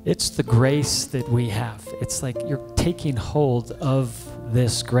 It's the grace that we have. It's like you're taking hold of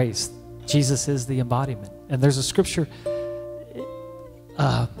this grace. Jesus is the embodiment. And there's a scripture,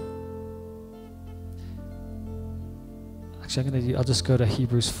 actually I'll just go to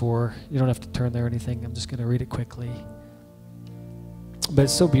Hebrews 4. You don't have to turn there or anything. I'm just going to read it quickly. But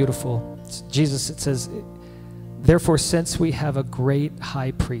it's so beautiful. Jesus, it says, therefore, since we have a great high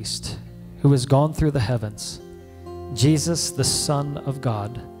priest who has gone through the heavens, Jesus, the Son of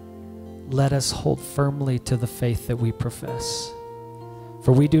God, let us hold firmly to the faith that we profess.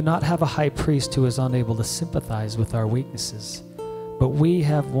 For we do not have a high priest who is unable to sympathize with our weaknesses, but we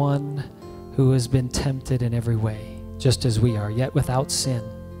have one who has been tempted in every way, just as we are, yet without sin.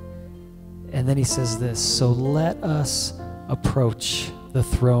 And then he says this, so let us approach the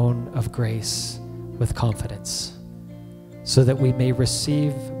throne of grace with confidence, so that we may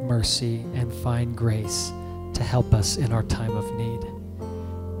receive mercy and find grace to help us in our time of need.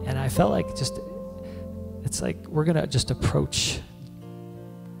 And I felt like it's like we're going to just approach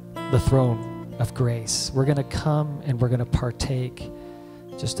the throne of grace. We're going to come and we're going to partake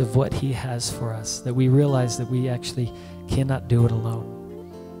just of what he has for us, that we realize that we actually cannot do it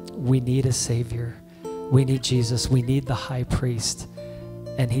alone. We need a Savior. We need Jesus. We need the high priest.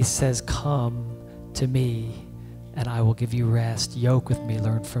 And he says, come to me and I will give you rest. Yoke with me,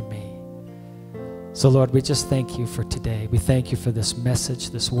 learn from me. So Lord, we just thank you for today. We thank you for this message,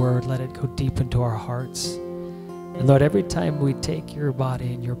 this word. Let it go deep into our hearts. And Lord, every time we take your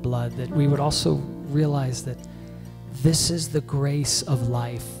body and your blood, that we would also realize that this is the grace of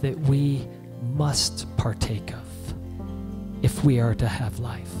life that we must partake of if we are to have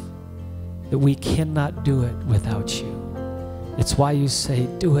life. That we cannot do it without you. It's why you say,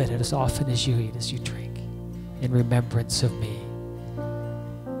 do it as often as you eat, as you drink, in remembrance of me.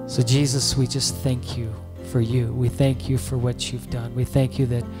 So Jesus, we just thank you for you. We thank you for what you've done. We thank you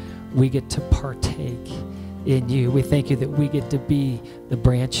that we get to partake in you. We thank you that we get to be the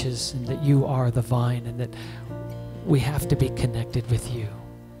branches and that you are the vine and that we have to be connected with you.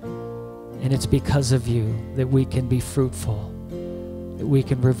 And it's because of you that we can be fruitful, that we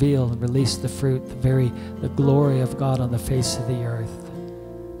can reveal and release the fruit, the glory of God on the face of the earth.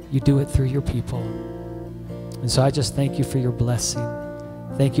 You do it through your people. And so I just thank you for your blessing.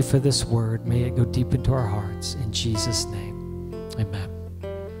 Thank you for this word. May it go deep into our hearts. In Jesus' name, amen.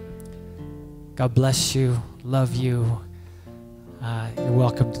 God bless you. Love you. You're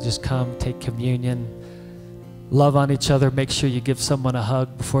welcome to just come, take communion. Love on each other. Make sure you give someone a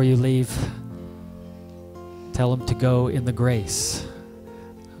hug before you leave. Tell them to go in the grace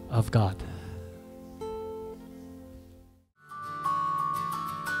of God.